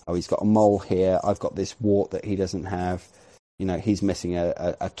like, oh, he's got a mole here. I've got this wart that he doesn't have. You know, he's missing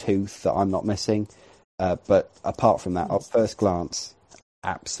a tooth that I'm not missing. But apart from that, at first glance,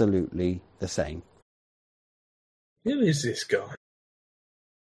 absolutely the same. Who is this guy?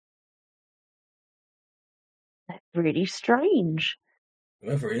 That's really strange.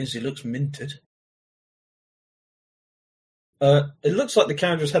 Whoever it is, he looks minted. It looks like the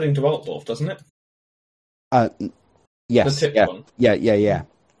carriage is heading to Altdorf, doesn't it? Yes. The tipped Yeah. one. Yeah.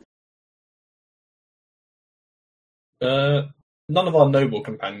 None of our noble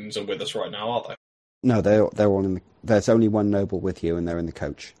companions are with us right now, are they? No, they're all in the. There's only one noble with you, and they're in the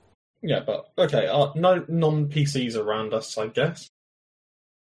coach. Yeah, but okay. No non-PCs around us, I guess.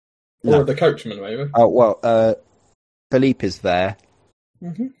 No. Or the coachman, maybe. Oh well, Philippe is there,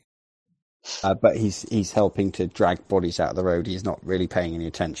 Mm-hmm. but he's helping to drag bodies out of the road. He's not really paying any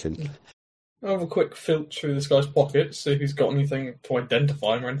attention. I'll have a quick filter through this guy's pockets, see if he's got anything to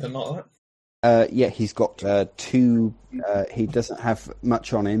identify him or anything like that. Yeah, he's got two. He doesn't have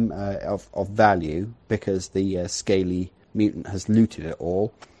much on him of value because the scaly mutant has looted it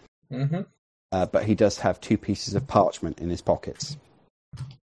all. Mm-hmm. But he does have 2 pieces of parchment in his pockets.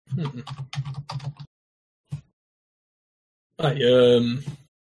 Hmm. Hey,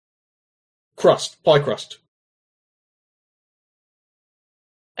 pie crust.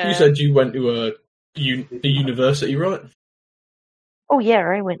 You said you went to the university, right? Oh yeah,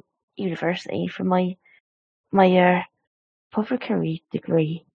 I went university for my publicity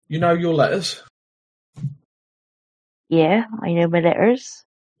degree. You know your letters. Yeah, I know my letters.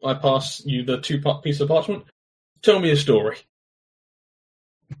 I pass you the 2 pieces of parchment. Tell me a story.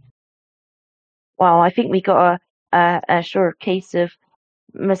 Well, I think we got a short case of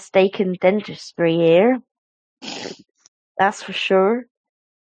mistaken dentistry here. That's for sure.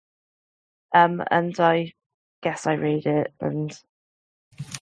 And I guess I read it, and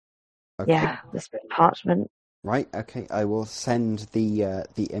Okay. yeah, this bit of parchment. Right. Okay. I will send the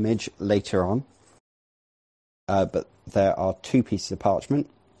image later on. But there are 2 pieces of parchment.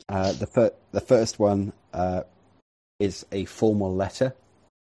 The first one is a formal letter,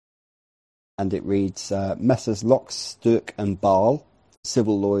 and it reads: Messrs. Locke, Sturck and Barl,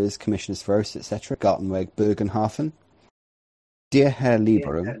 civil lawyers, commissioners for oaths, etc., Gartenweg, Bergenhafen. Dear Herr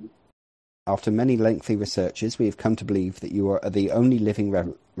Lieberung, after many lengthy researches, we have come to believe that you are the only living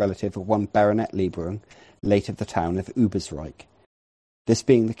relative of one Baronet Lieberung, late of the town of Ubersreich. This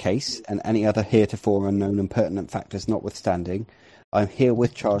being the case, and any other heretofore unknown and pertinent factors notwithstanding, I am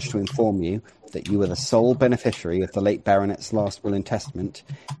herewith charged to inform you that you are the sole beneficiary of the late Baronet's last will and testament,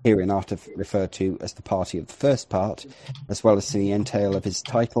 hereinafter referred to as the party of the first part, as well as to the entail of his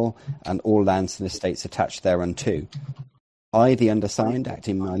title and all lands and estates attached thereunto. I, the undersigned,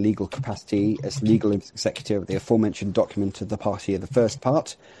 acting in my legal capacity as legal executor of the aforementioned document of the party of the first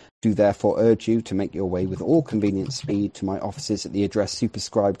part, do therefore urge you to make your way with all convenient speed to my offices at the address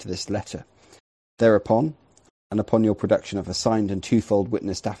superscribed to this letter. Thereupon, and upon your production of a signed and 2-fold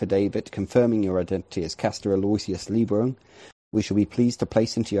witnessed affidavit confirming your identity as Castor Aloysius Lieberung, we shall be pleased to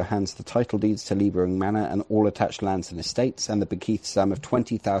place into your hands the title deeds to Lieberung Manor and all attached lands and estates, and the bequeathed sum of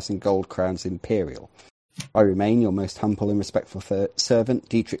 20,000 gold crowns imperial. I remain your most humble and respectful servant,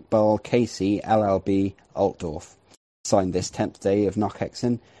 Dietrich Barl, KC, LLB, Altdorf. Signed this 10th day of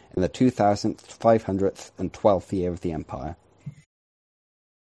Nochhexen, in the 2512th year of the Empire.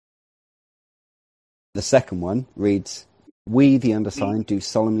 The second one reads: We, the undersigned, do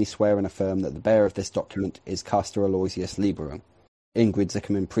solemnly swear and affirm that the bearer of this document is Castor Aloysius Lieberung, Ingrid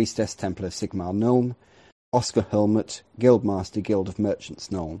Zickerman, Priestess, Temple of Sigmar Nuln, Oscar Helmut, Guildmaster, Guild of Merchants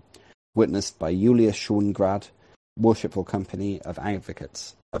Nuln, witnessed by Julius Schongrad, Worshipful Company of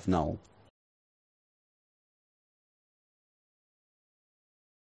Advocates of Null.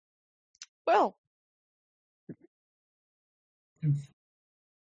 Well,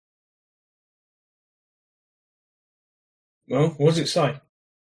 Well, what does it say?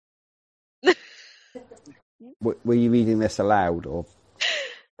 Were you reading this aloud, or?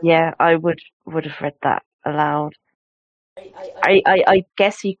 Yeah, I would have read that aloud. I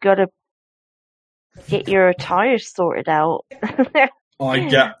guess you gotta get your attire sorted out.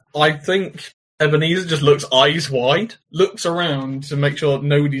 I think Ebenezer just looks eyes wide, looks around to make sure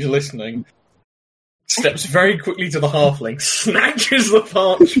nobody's listening, steps very quickly to the halfling, snatches the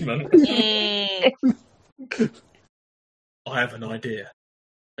parchment. I have an idea,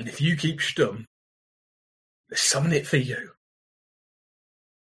 and if you keep stum, there's something in it for you.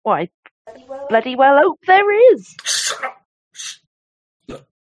 Why, bloody well hope there is. Look,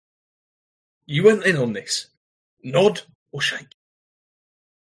 you went in on this. Nod or shake?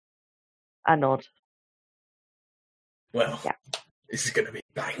 I nod. Well, yeah. This is going to be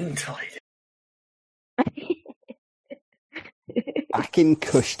bang tight. Back in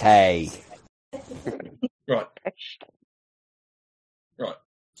Kushte. Right.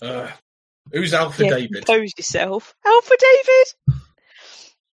 Who's Alpha David? Compose yourself. Alpha David!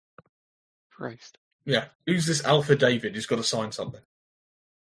 Christ. Yeah. Who's this Alpha David who's got to sign something?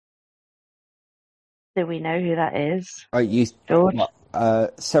 Do we know who that is? You, George?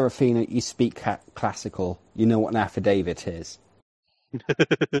 Serafina, you speak classical. You know what an affidavit is.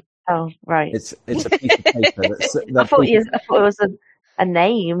 Oh, right. It's a piece of paper I thought it was a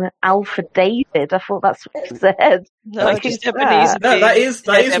name, Alpha David. I thought that's what it said. No, Like, just who's Ebenezer. No, that being is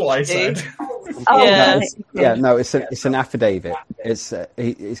head what I empty. said. Oh, Yeah. right. It's an affidavit.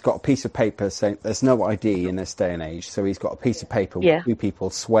 He's got a piece of paper saying there's no ID in this day and age, so he's got a piece of paper with Yeah. two people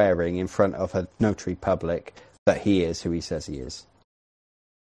swearing in front of a notary public that he is who he says he is.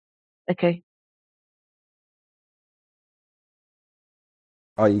 Okay.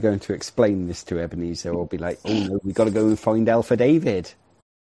 Are you going to explain this to Ebenezer, or be like, oh no, we got to go and find Alpha David?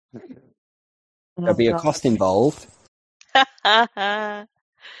 There'll be a cost involved.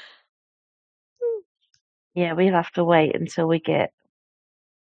 Yeah, we'll have to wait until we get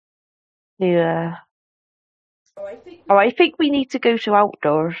to. I think we need to go to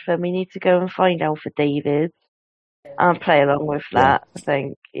Outdoors, and we need to go and find Alpha David and play along with that. I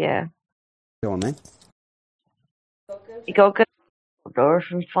think, yeah. Go on then. You gotta go to Outdoors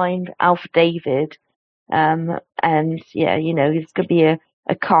and find Alpha David, and yeah, there's gonna be a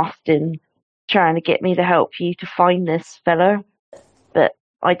cost in trying to get me to help you to find this fella, but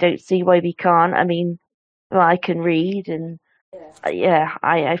I don't see why we can't. I mean, well, I can read, and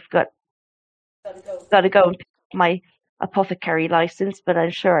I've got to go and pick up my apothecary license, but I'm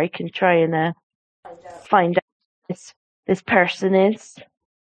sure I can try and find out who this person is.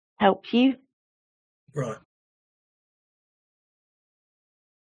 Help you. Right.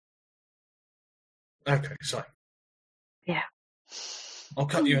 Okay, so. Yeah. I'll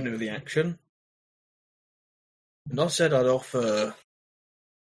cut you into the action. And I said I'd offer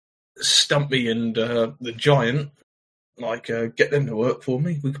Stumpy and the Giant, get them to work for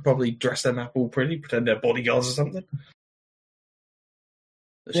me. We could probably dress them up all pretty, pretend they're bodyguards or something.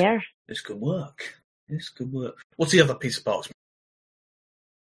 This could work. This could work. What's the other piece of parchment?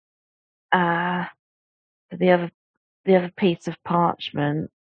 The other piece of parchment.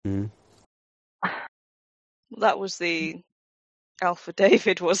 Mm. That was the Alpha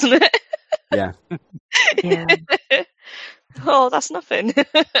David, wasn't it? Yeah. Yeah. Oh, that's nothing.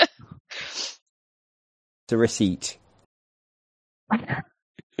 It's a receipt.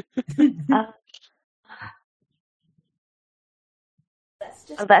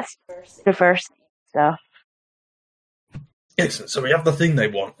 That's university stuff. Excellent. So we have the thing they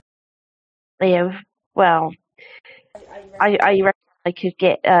want. Yeah. Well, I reckon I could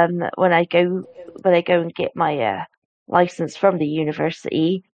get when I go and get my license from the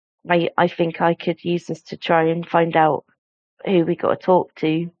university. I think I could use this to try and find out who we got to talk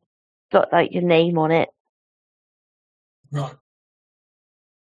to. Got like your name on it. Right.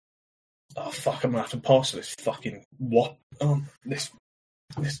 Oh fuck! I'm gonna have to pass this fucking what? This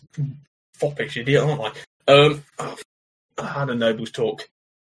foppish idiot, aren't I? I had a noble's talk.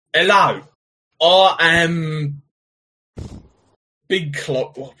 Hello, I am Big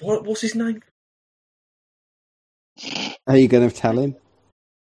Clock. What's his name? Are you going to tell him?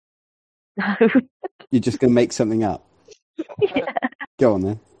 No. You're just going to make something up? Yeah. Go on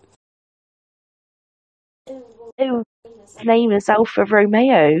then. Oh, his name is Alpha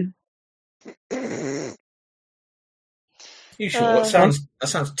Romeo. You sure? That sounds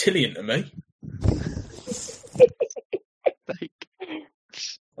Tillian to me.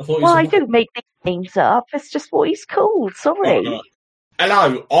 I don't make these names up. It's just what he's called. Sorry. Right.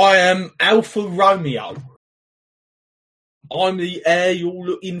 Hello, I am Alpha Romeo. I'm the heir you're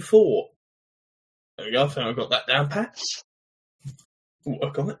looking for. There we go. I think I've got that down pat.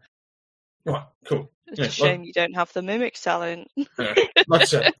 Work on it. Right, cool. It's a shame you don't have the mimic talent. Yeah, like I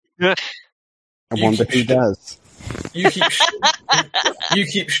said. I wonder who does. You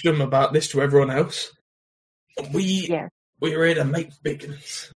keep stum about this to everyone else. We're here to make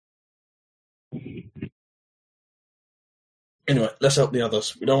biggins. Anyway, let's help the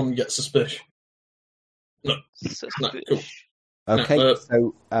others. We don't want to get suspicious. No, cool. Okay,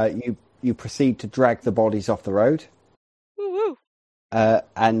 so you proceed to drag the bodies off the road. Woo-woo.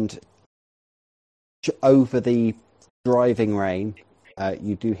 And over the driving rain,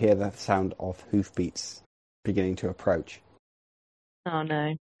 you do hear the sound of hoofbeats beginning to approach. Oh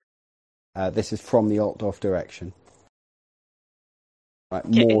no. This is from the Altdorf direction. Right,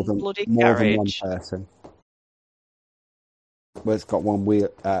 Get more in than bloody one garage. person. Well, it's got one wheel,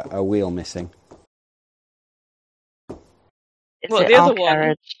 a wheel missing. Is What, it the our other one?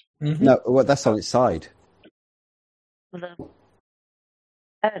 carriage? Mm-hmm. No, well, that's on its side.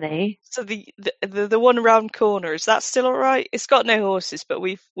 Ernie? So the one around corner, is that still alright? It's got no horses, but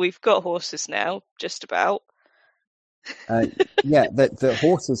we've got horses now, just about. Yeah, the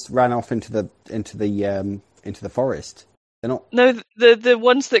horses ran off into the forest. They're not. No, the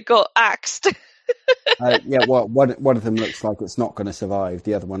ones that got axed. Yeah, well, one of them looks like it's not going to survive.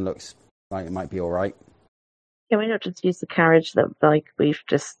 The other one looks like it might be all right. Can we not just use the carriage that we've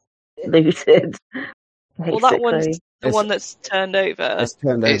just looted? Well, that one's Basically. the one that's turned over. It's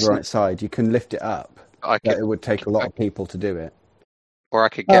turned It's- over outside. You can lift it up, but it would take a lot of people to do it. Or I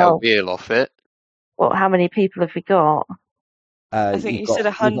could get a Oh. wheel off it. Well, how many people have we got? I think you said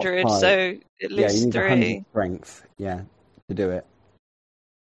 100, so at you least need 100 3. strength, to do it.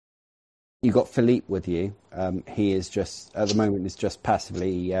 You got Philippe with you. He is just at the moment is just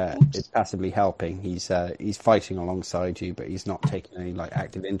passively helping. He's fighting alongside you, but he's not taking any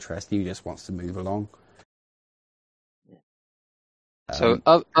active interest. He just wants to move along. So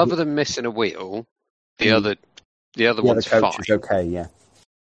other than missing a wheel, the other one's coach fine. is okay. Yeah.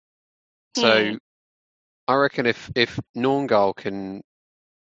 So I reckon if Norngal can,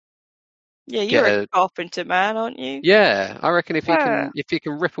 Yeah, you're a carpenter man, aren't you? yeah, I reckon if he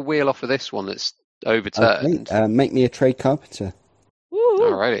can rip a wheel off of this one that's overturned. Okay, make me a trade carpenter. Woo.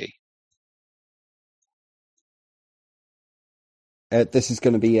 Alrighty. This is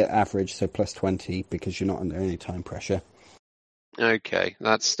going to be at average, so plus 20 because you're not under any time pressure. Okay,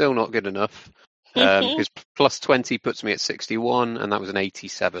 that's still not good enough. Because plus 20 puts me at 61, and that was an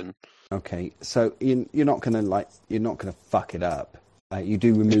 87. Okay, so you're not gonna fuck it up. You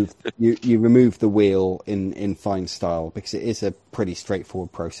do remove you remove the wheel in fine style because it is a pretty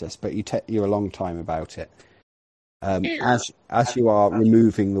straightforward process, but you're a long time about it. As you are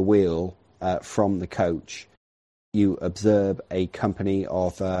removing the wheel from the coach, you observe a company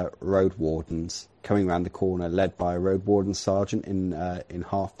of road wardens coming around the corner, led by a road warden sergeant in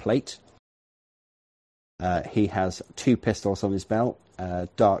half plate. He has 2 pistols on his belt,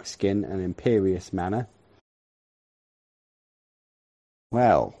 dark skin, and imperious manner.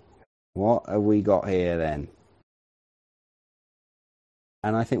 Well, what have we got here then?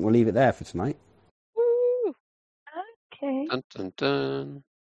 And I think we'll leave it there for tonight. Woo. Okay. Dun, dun, dun.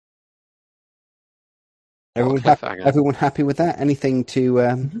 Everyone happy with that? Anything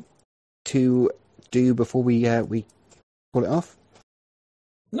to do before we call it off?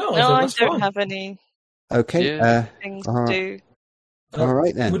 No, No, I that's don't fine. have any Okay. Yeah. things to do. All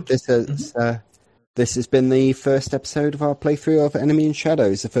right then. This has been the first episode of our playthrough of Enemy in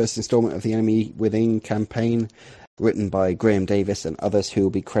Shadows, the first instalment of the Enemy Within campaign, written by Graham Davis and others who will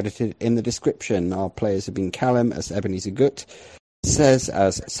be credited in the description. Our players have been Callum as Ebenezer Gut, Cez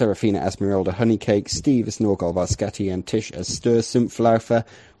as Serafina Esmeralda Honeycake, Steve as Norgal Varscati, and Tish as Stir Sumpflaufer,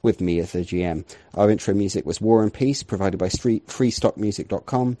 with me as the GM. Our intro music was War and Peace, provided by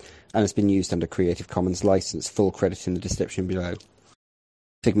freestockmusic.com, and has been used under Creative Commons license. Full credit in the description below.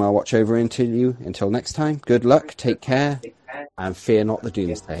 Sigmar watch over into you. Until next time, good luck, take care, and fear not the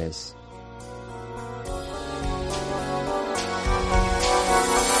Doomsayers.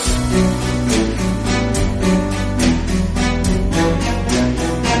 Thank you.